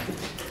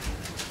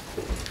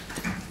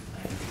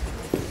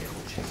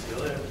 See you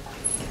later.